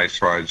the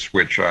high-side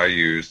switch I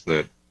use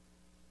that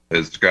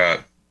has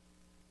got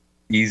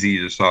easy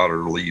to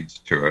solder leads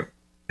to it,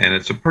 and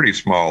it's a pretty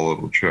small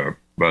little chip,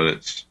 but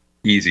it's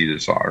easy to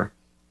solder.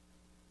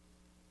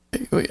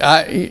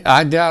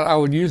 I doubt I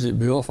would use it,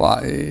 Bill.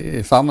 I'll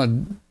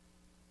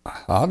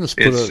just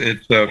put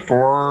it's a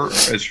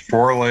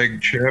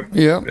 4-leg chip.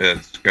 Yep.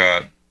 It's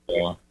got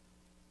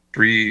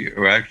 3.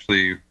 Well,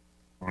 actually,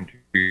 1,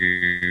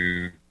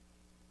 2.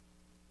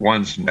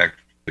 One's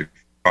next to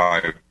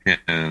 5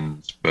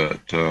 pins, but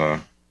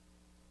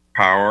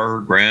power,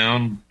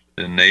 ground,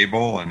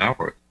 enable, and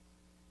output.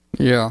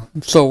 Yeah.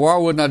 So why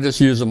wouldn't I just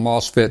use a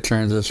MOSFET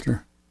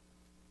transistor?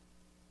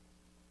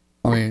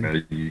 I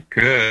mean, you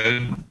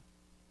could.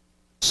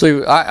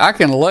 See, I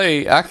can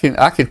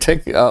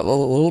take a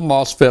little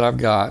MOSFET I've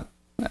got,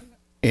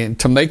 and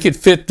to make it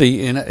fit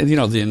the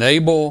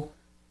enable,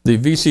 the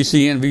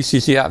VCC in,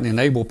 VCC out, and the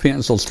enable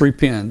pins, those 3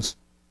 pins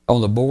on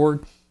the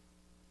board,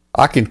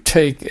 I can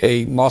take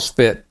a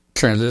MOSFET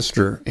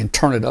transistor and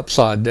turn it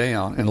upside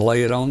down and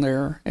lay it on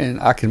there,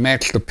 and I can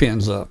match the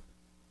pins up.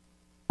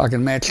 I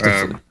can match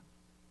the.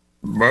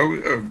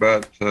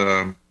 But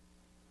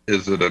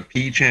is it a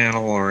P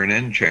channel or an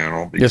N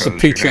channel? It's a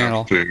P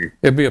channel.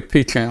 It'd be a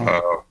P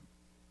channel.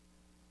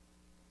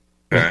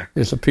 Okay.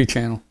 It's a P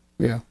channel.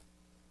 Yeah.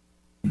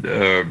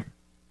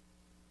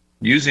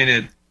 Using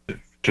it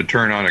to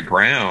turn on a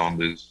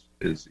ground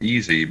is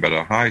easy, but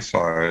a high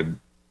side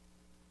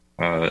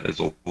is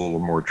a little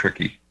more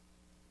tricky.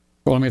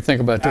 Well, let me think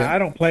about that. I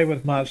don't play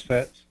with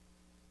MOSFETs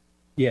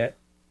yet.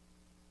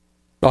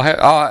 Well,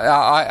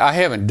 I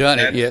haven't done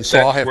it yet, so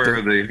I'll have to.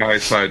 That's where the high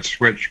side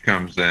switch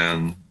comes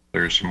in.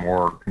 There's some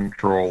more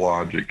control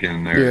logic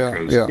in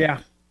there.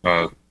 Yeah.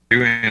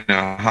 Doing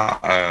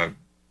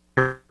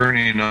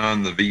turning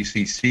on the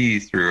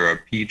VCC through a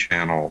P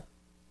channel,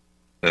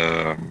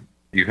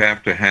 you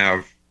have to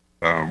have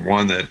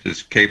one that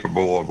is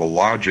capable of a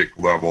logic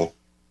level,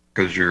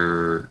 because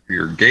your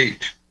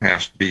gate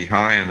has to be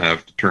high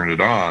enough to turn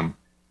it on,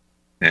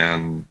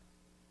 and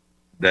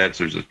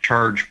there's a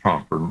charge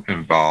pump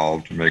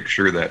involved to make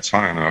sure that's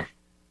high enough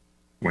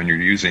when you're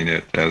using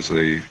it as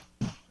a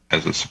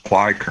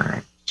supply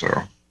current. So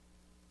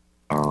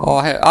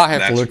I'll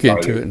have to look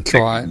into it and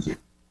try it.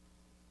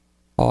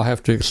 I'll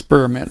have to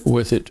experiment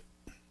with it.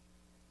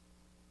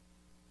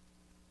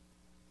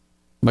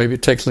 Maybe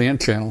it takes the N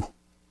channel.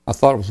 I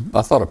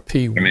thought a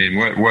P. I mean,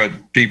 what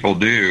people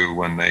do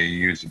when they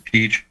use a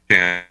P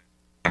channel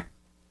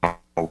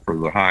for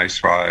the high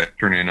side,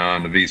 turning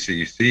on the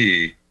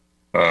VCC,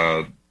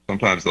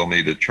 sometimes they'll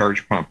need a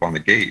charge pump on the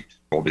gate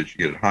voltage to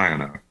get it high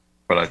enough.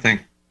 But I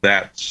think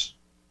it's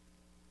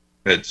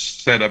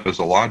set up as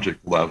a logic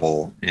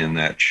level in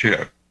that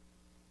chip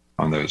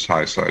on those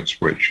high side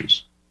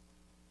switches.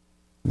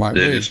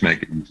 They just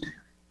make it easier.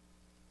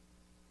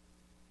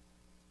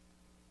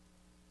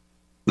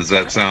 Does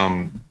that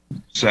sound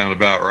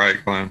about right,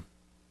 Glenn?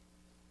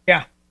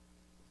 Yeah.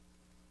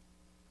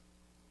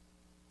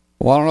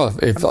 Well, I don't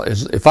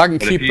know if I can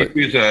keep it. If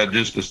you use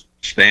just a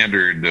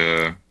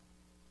standard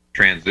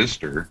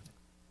transistor,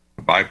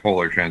 a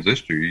bipolar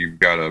transistor, you've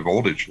got a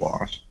voltage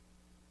loss.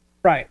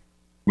 Right.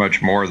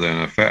 Much more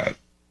than a FET.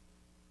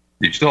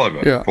 You still have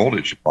a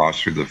voltage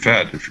loss through the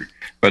FET,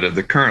 but at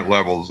the current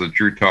levels that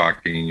you're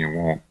talking, it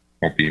won't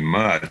be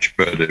much,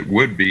 but it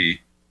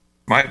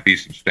might be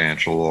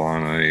substantial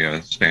on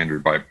a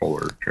standard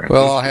bipolar transistor.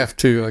 Well, I'll have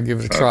to give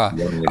it a try.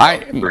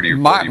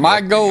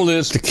 My goal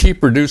is to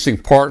keep reducing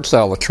parts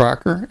out of the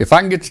tracker. If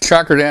I can get the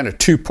tracker down to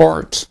 2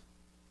 parts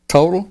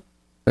total,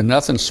 and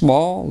nothing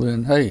small,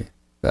 then hey,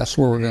 that's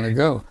where we're going to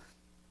go.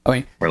 I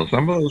mean, well,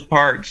 some of those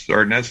parts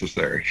are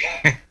necessary.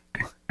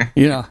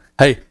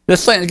 Hey,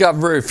 this thing's got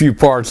very few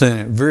parts in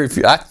it. Very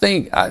few. I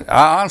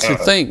honestly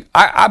think,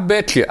 I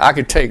bet you I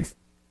could take.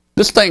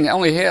 This thing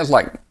only has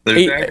like there's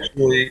 8.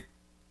 Actually,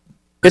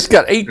 It's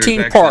got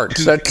 18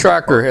 parts. That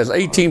tracker has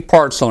 18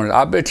 parts on it.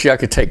 I bet you I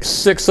could take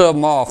 6 of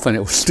them off and it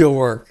would still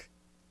work.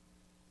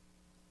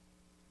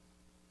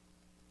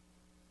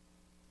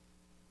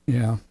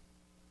 Yeah.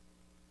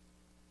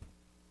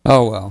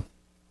 Oh, well.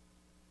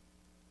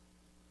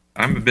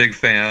 I'm a big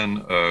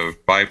fan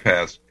of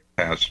bypass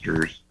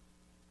capacitors,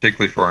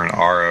 particularly for an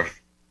RF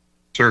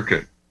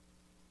circuit.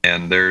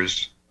 And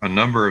there's a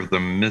number of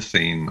them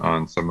missing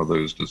on some of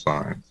those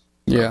designs.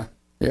 Yeah,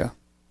 yeah.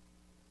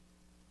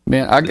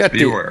 Man, I got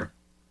be aware.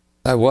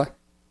 What?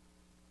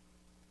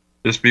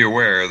 Just be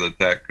aware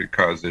that could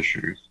cause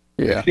issues.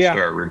 Yeah. If you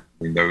start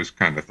removing those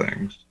kind of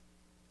things.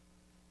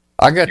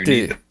 I got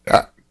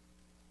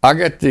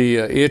the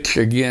itch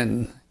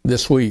again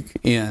this week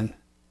to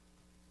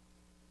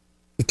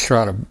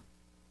try to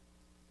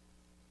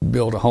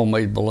build a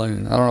homemade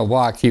balloon. I don't know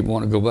why I keep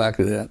wanting to go back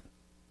to that.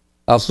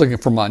 I was looking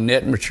for my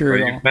net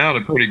material. Well, you found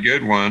a pretty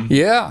good one.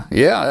 Yeah,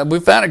 we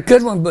found a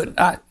good one, but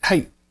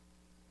hey,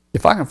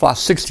 if I can fly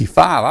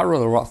 65, I'd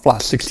rather fly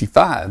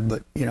 65,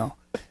 but you know.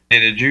 Hey,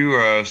 did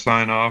you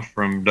sign off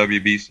from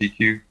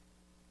WBCQ?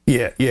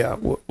 Yeah,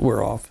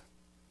 we're off.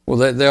 Well,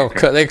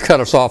 they cut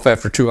us off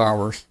after 2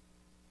 hours.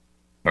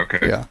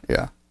 Okay.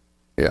 Yeah.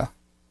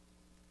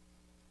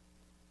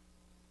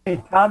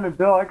 Hey, Tom and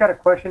Bill, I got a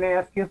question to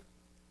ask you.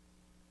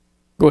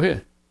 Go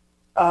ahead.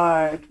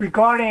 It's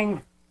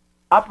regarding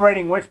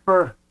operating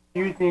Whisper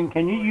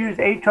can you use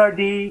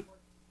HRD,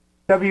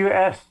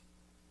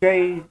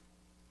 WSJ,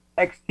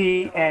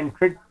 XT, and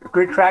Grid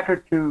Tracker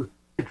to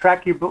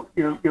track your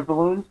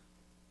balloons?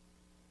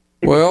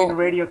 Well, the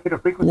radio to the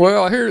frequency?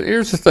 Well,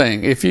 here's the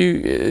thing. If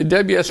you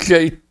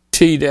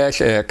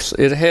WSJT-X,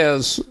 it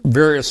has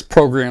various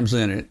programs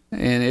in it,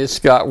 and it's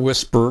got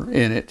Whisper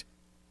in it.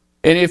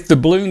 And if the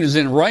balloon is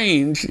in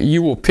range,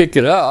 you will pick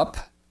it up,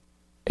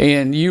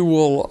 and you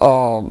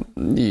will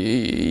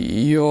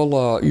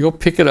you'll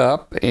pick it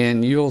up,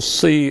 and you'll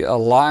see a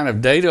line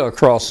of data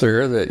across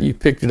there that you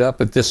picked it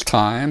up at this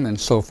time, and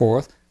so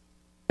forth.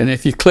 And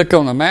if you click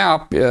on the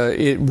map,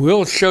 it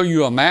will show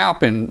you a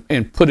map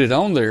and put it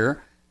on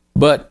there,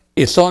 but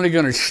it's only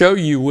going to show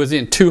you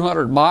within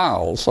 200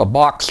 miles, a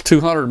box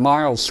 200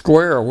 miles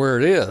square where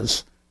it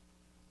is.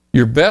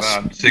 Your best...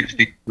 About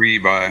 63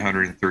 by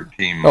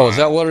 113 miles. Oh, is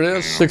that what it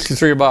is?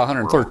 63 by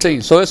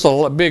 113. So it's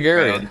a big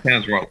area. Well, it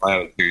depends what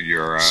latitude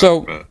you're at,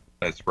 but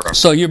that's rough.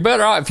 So you're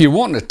better off, if you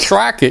want to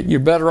track it,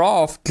 you're better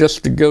off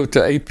just to go to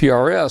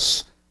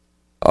APRS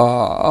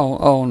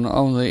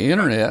on the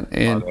internet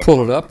and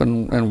pull it up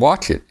and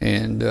watch it.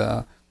 And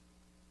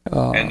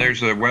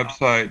there's a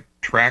website,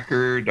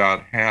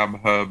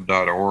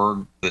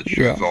 tracker.habhub.org, that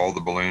shows all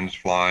the balloons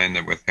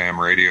flying with ham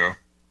radio,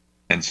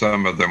 and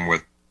some of them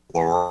with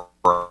LoRa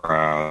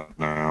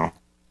now.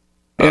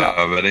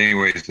 But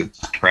anyways,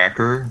 it's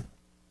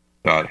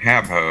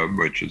tracker.habhub,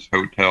 which is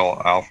Hotel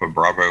Alpha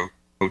Bravo,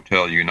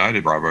 Hotel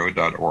United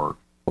Bravo.org.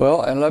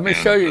 Well, and let me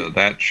show you.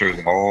 That shows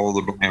all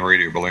the ham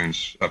radio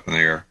balloons up in the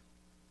air.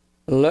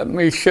 Let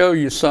me show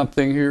you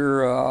something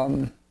here.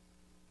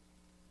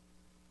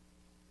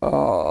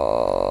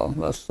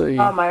 Let's see.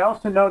 I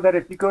also know that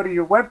if you go to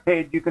your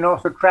webpage, you can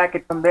also track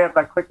it from there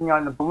by clicking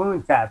on the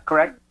balloon tab,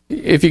 correct?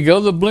 If you go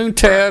to the balloon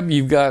tab,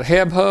 you've got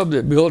HabHub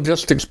that Bill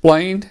just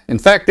explained. In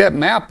fact, that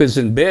map is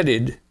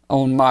embedded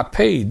on my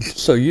page,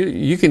 so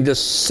you can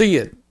just see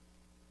it.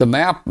 The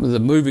map, the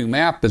moving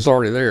map, is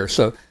already there.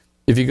 So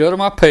if you go to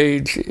my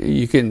page,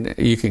 you can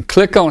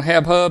click on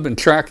HabHub and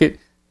track it.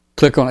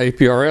 Click on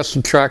APRS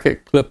and track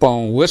it. Click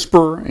on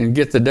Whisper and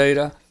get the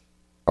data,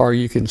 or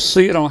you can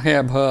see it on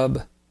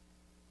HabHub.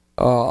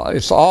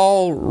 It's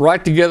all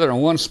right together in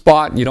one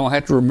spot. You don't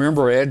have to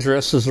remember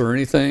addresses or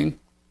anything,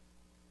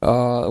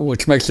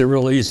 which makes it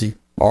real easy.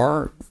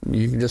 Or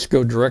you can just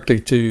go directly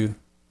to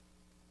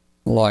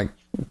like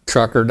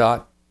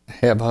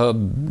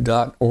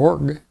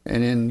tracker.habhub.org,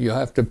 and then you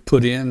have to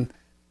put in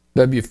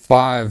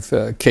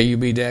W5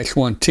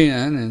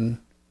 KUB-110 and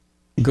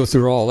go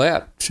through all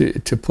that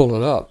to pull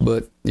it up.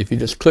 But if you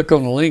just click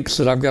on the links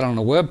that I've got on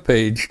the web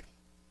page,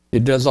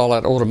 it does all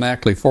that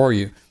automatically for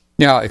you.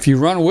 Now, if you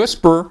run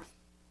Whisper,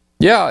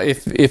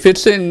 if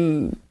it's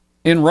in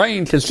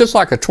range, it's just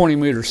like a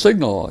 20-meter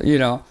signal. You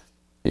know,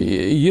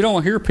 you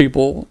don't hear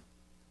people.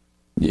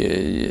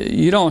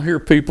 You don't hear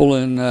people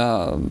in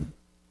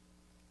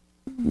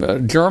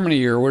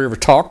Germany or whatever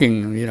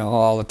talking,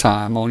 all the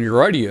time on your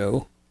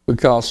radio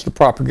because the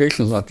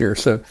propagation's not there.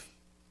 So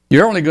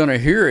you're only going to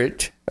hear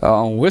it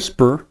on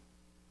Whisper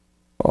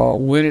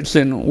when it's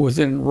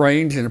within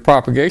range and the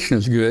propagation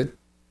is good.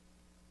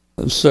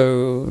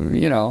 So,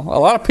 a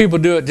lot of people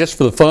do it just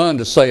for the fun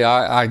to say,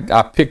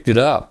 I picked it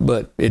up,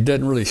 but it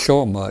doesn't really show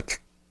them much.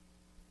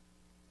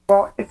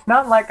 Well, it's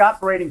not like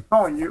operating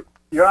phone.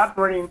 You're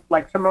operating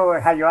like similar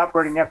to how you're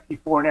operating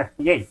FT4 and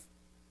FT8.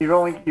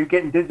 You're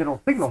getting digital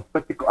signals.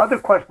 But the other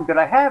question that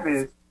I have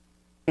is,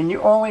 can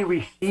you only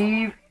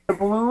receive the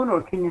balloon,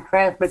 or can you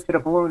transmit to the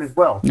balloon as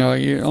well? No,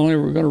 you're only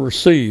going to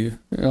receive.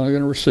 You're only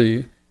going to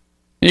receive.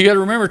 And you got to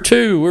remember,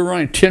 too, we're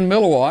running 10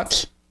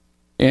 milliwatts.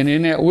 And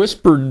in that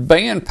whispered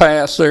band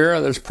pass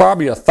there's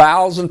probably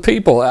 1,000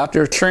 people out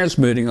there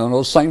transmitting on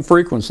those same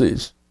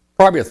frequencies.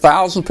 Probably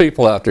 1,000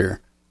 people out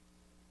there.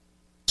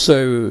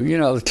 So,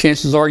 the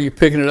chances are you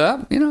picking it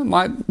up,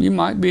 you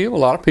might be able, a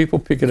lot of people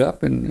pick it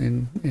up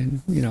and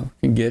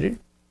can get it.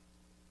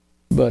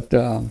 But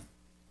the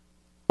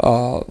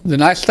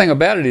nice thing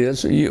about it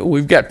is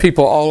we've got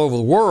people all over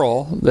the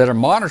world that are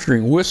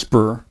monitoring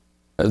Whisper.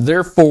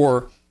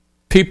 Therefore,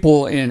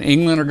 people in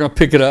England are going to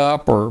pick it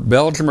up, or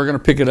Belgium are going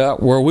to pick it up,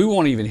 where we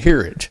won't even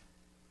hear it.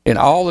 And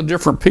all the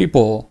different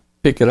people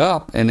pick it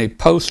up, and they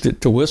post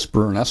it to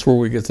Whisper, and that's where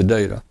we get the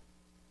data.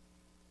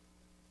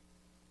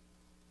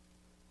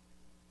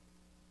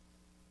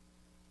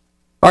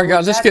 All right,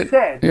 guys, let's get...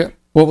 Yeah,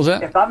 what was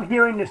that? If I'm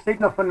hearing the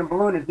signal from the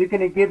balloon, is it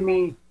going to give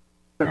me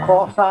the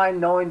call sign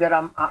knowing that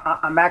I'm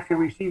actually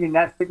receiving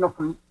that signal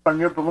from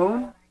your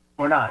balloon,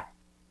 or not?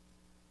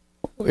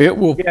 It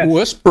will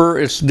Whisper.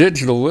 It's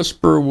digital.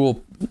 Whisper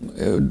will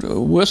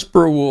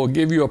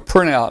give you a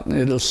printout, and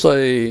it'll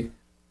say.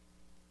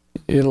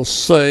 It'll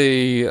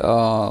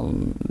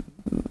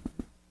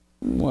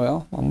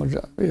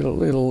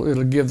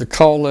give the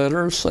call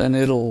letters, and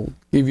it'll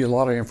give you a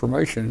lot of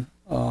information.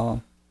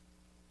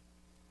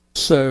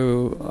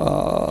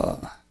 So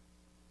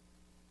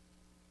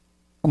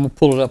I'm gonna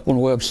pull it up on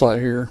the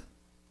website here.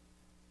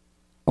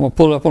 I'm gonna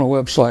pull it up on the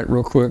website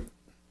real quick.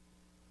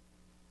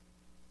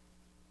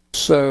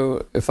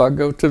 So if I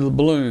go to the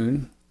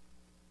balloon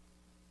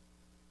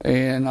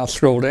and I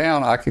scroll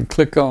down, I can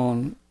click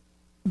on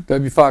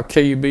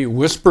W5KUB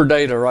Whisper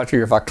data right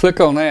here. If I click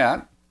on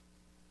that,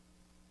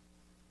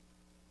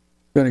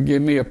 it's going to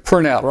give me a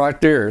printout right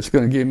there. It's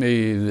going to give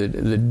me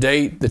the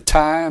date, the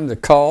time, the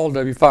call,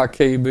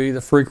 W5KUB,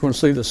 the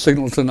frequency, the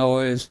signal to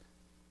noise,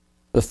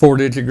 the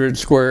 4-digit grid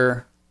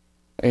square,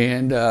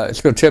 and it's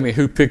going to tell me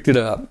who picked it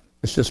up.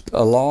 It's just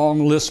a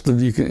long list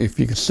of if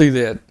you can see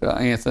that,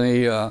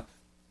 Anthony.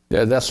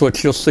 Yeah, that's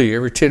what you'll see.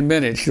 Every 10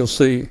 minutes, you'll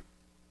see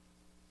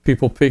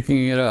people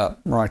picking it up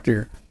right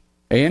there.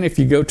 And if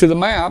you go to the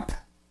map,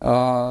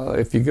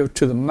 let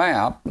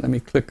me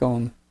click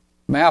on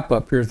map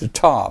up here at the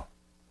top.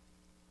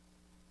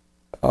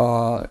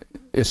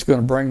 It's going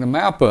to bring the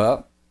map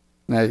up.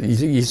 Now,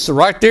 you see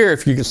right there,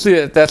 if you can see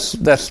it, that's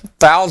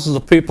thousands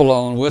of people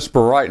on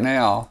Whisper right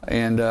now.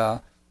 And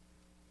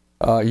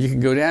you can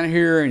go down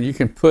here and you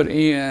can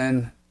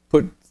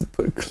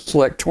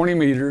select 20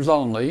 meters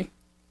only.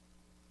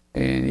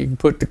 And you can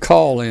put the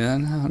call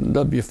in,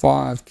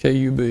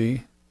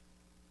 W5KUB.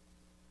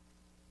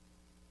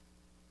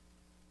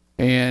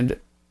 And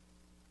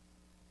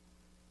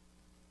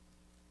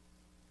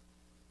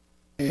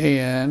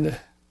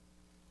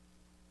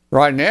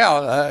right now,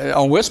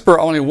 on Whisper,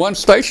 only one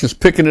station is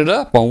picking it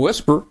up on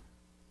Whisper.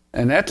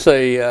 And that's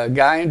a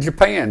guy in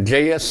Japan,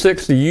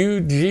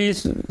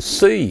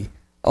 JS6UGC.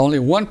 Only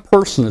one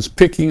person is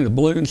picking the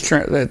balloon's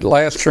that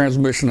last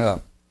transmission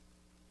up.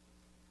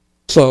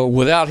 So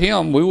without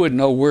him, we wouldn't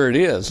know where it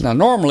is. Now,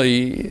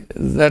 normally,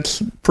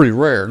 that's pretty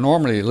rare.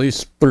 Normally, at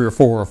least 3 or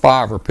 4 or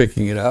 5 are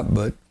picking it up.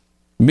 But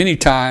many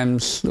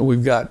times,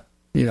 we've got,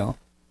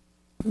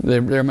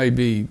 there may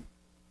be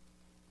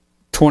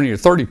 20 or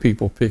 30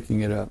 people picking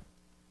it up.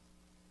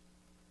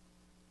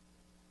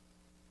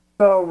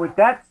 So with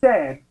that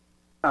said,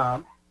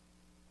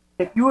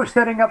 if you were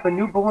setting up a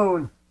new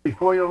balloon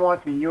before you're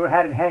launching, you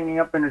had it hanging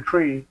up in a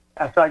tree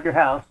outside your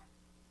house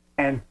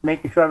and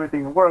making sure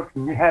everything works,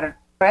 and you had it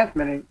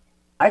transmitting,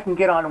 I can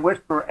get on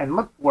Whisper and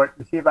look for it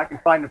to see if I can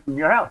find it from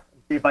your house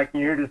and see if I can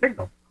hear the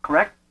signal,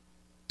 correct?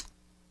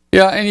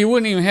 Yeah, and you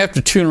wouldn't even have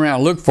to tune around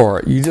and look for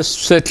it. You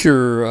just set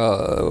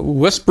your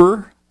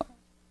Whisper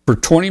for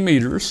 20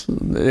 meters.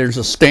 There's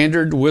a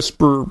standard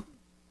Whisper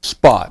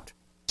spot.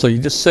 So you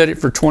just set it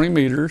for 20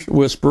 meters,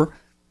 Whisper,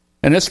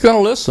 and it's going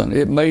to listen.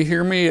 It may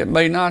hear me, it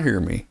may not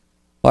hear me.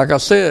 Like I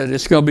said,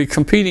 it's going to be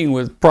competing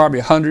with probably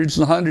hundreds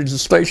and hundreds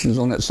of stations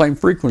on that same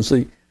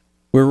frequency.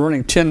 We're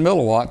running 10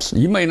 milliwatts.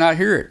 You may not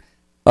hear it.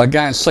 A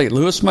guy in St.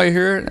 Louis may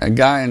hear it. A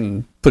guy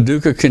in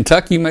Paducah,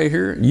 Kentucky may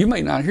hear it. You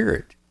may not hear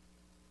it.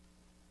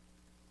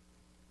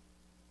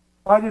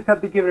 Well, I just have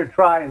to give it a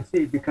try and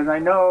see, because I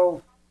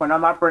know when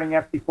I'm operating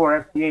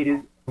FT4, FT8 is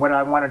what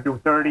I want to do,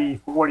 30,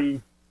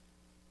 40,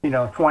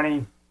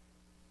 20,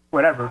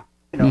 whatever.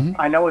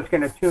 I know it's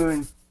going to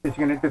tune, it's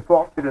going to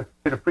default to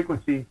the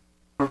frequency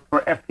for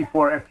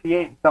FT4,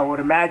 FT8. So I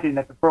would imagine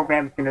that the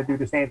program is going to do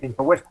the same thing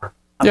for Whisper.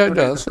 It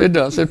does. It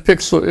does. It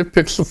picks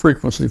the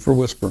frequency for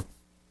Whisper.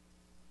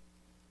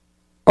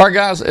 All right,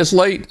 guys, it's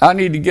late. I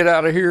need to get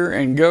out of here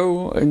and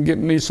go and get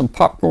me some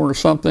popcorn or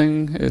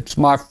something. It's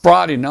my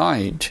Friday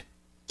night,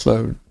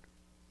 so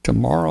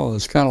tomorrow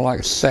is kind of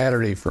like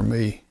Saturday for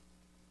me.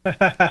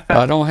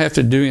 I don't have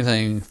to do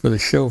anything for the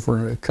show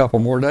for a couple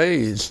more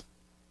days.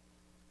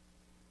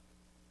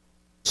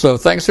 So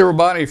thanks,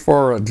 everybody,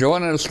 for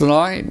joining us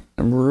tonight.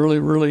 I really,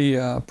 really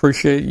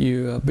appreciate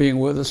you being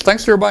with us.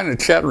 Thanks to everybody in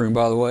the chat room,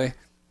 by the way.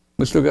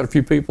 We still got a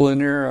few people in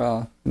there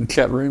in the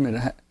chat room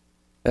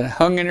that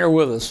hung in there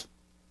with us.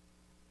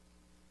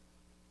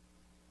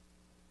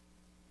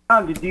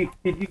 Tom, did you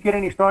get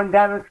any storm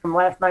damage from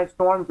last night's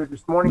storms or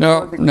this morning?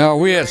 No,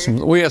 we had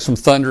some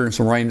thunder and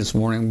some rain this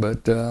morning,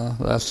 but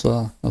that's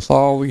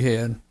all we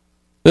had.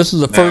 This is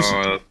the first.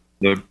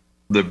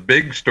 The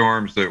big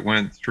storms that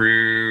went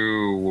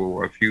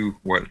through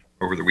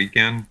over the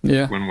weekend.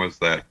 Yeah. When was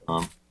that?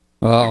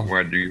 Well,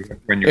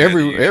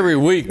 every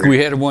week we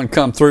had one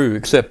come through,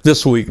 except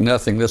this week,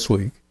 nothing this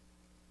week.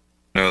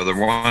 No,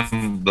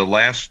 the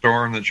last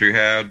storm that you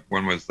had,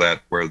 when was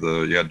that? Where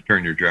you had to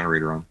turn your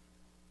generator on?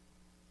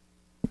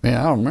 Man,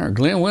 I don't remember.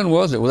 Glenn, when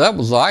was it? Well, that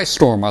was the ice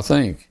storm, I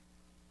think.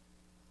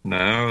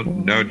 No,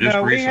 just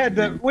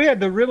recently. We had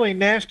the really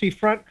nasty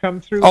front come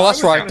through. Oh,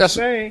 that's right.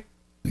 Yeah.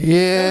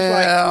 It was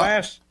like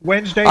last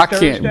Wednesday,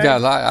 Thursday.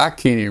 I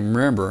can't even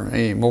remember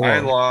anymore. I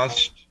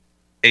lost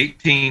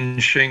 18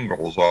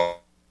 shingles off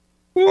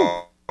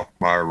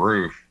my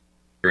roof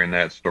during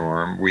that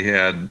storm. We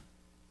had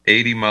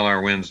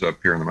 80-mile-an-hour winds up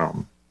here in the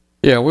mountain.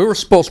 Yeah, we were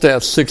supposed to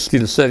have 60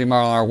 to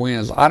 70-mile-an-hour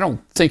winds. I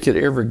don't think it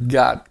ever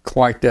got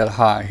quite that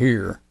high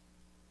here.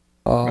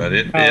 But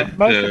it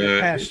most of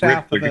it passed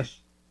south of us.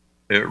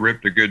 It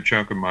ripped a good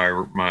chunk of my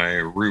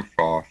roof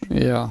off.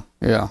 Yeah.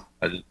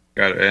 I just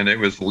got it, and it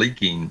was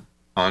leaking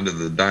onto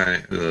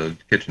the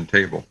kitchen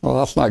table. Well,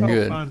 that's not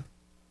good. Fun.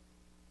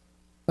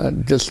 All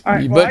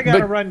right, I got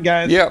to run,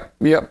 guys.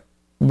 Yep.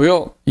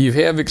 Bill, you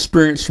have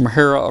experience from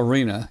Hara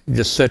Arena. You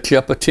just set you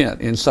up a tent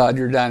inside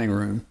your dining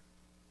room.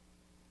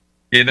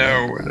 You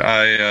know,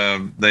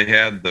 they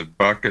had the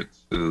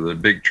buckets, the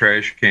big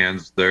trash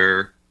cans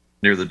there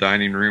near the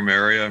dining room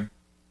area,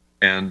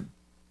 and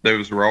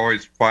those were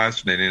always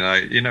fascinating.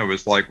 It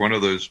was like one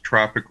of those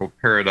tropical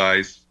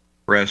paradise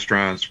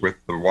restaurants with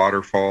the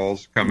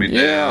waterfalls coming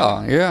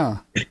down. Yeah.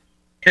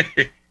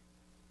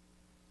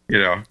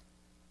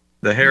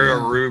 The Hara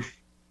roof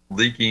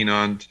leaking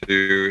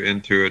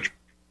into a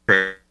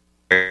trash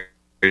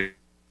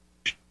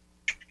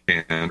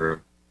can,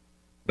 or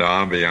the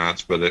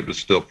ambiance, but it was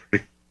still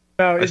pretty.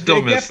 No, I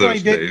still miss definitely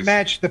those didn't days.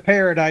 match the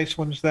paradise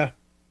ones, though.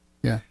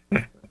 Yeah.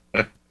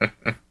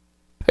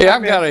 Hey,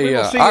 I've got a.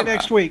 We'll see you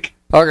next week.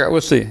 Okay,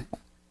 we'll see.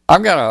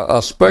 I've got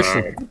a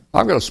special.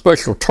 I've got a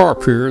special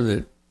tarp here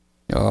that.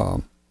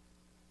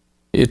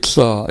 It's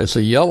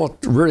a yellow,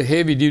 really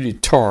heavy duty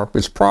tarp.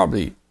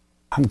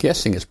 I'm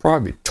guessing it's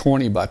probably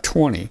 20 by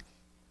 20,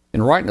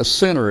 and right in the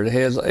center it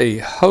has a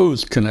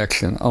hose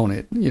connection on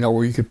it.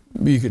 Where you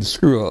could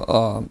screw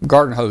a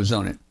garden hose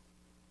on it.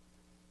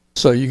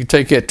 So you could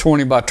take that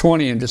 20 by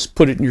 20 and just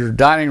put it in your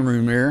dining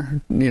room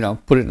there.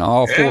 Put it in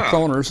all four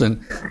corners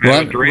and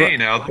run a drain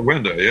out the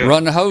window. Yeah.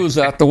 Run the hose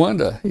out the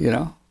window.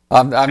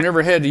 I've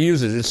never had to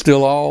use it. It's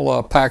still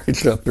all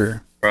packaged up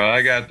there. Well,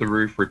 I got the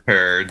roof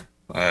repaired.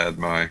 I had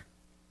my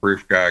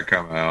roof guy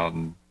come out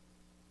and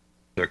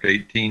took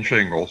 18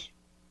 shingles.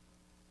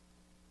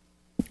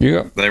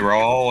 Yeah. They were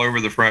all over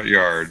the front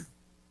yard.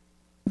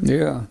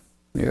 Yeah.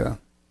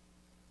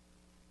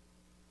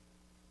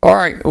 All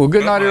right. Well,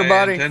 good night,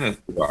 everybody.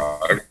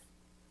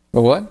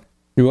 What?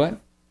 You what?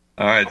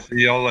 All right.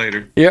 See y'all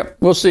later. Yep.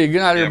 We'll see you.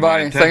 Good night,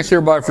 everybody. Thanks,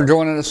 everybody, for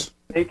joining us.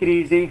 Take it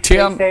easy.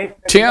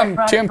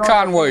 Tim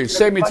Conway,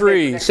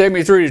 73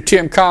 to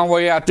Tim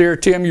Conway out there.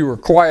 Tim, you were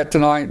quiet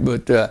tonight,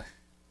 but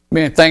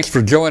man, thanks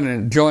for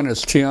joining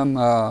us, Tim.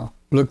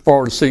 Look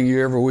forward to seeing you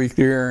every week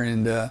there,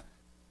 and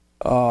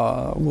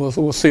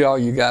we'll see all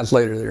you guys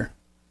later there.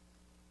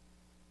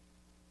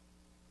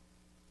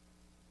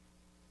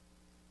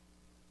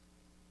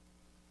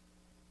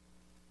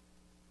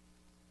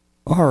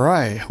 All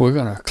right, we're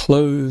going to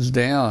close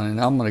down,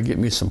 and I'm going to get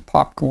me some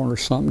popcorn or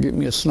something, get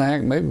me a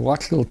snack, maybe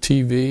watch a little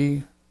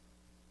TV,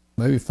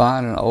 maybe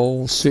find an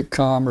old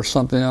sitcom or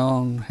something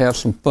on, have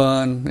some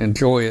fun,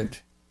 enjoy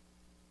it.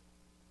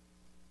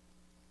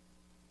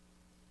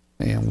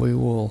 And we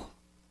will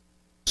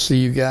see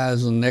you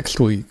guys next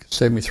week.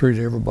 73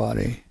 to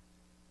everybody.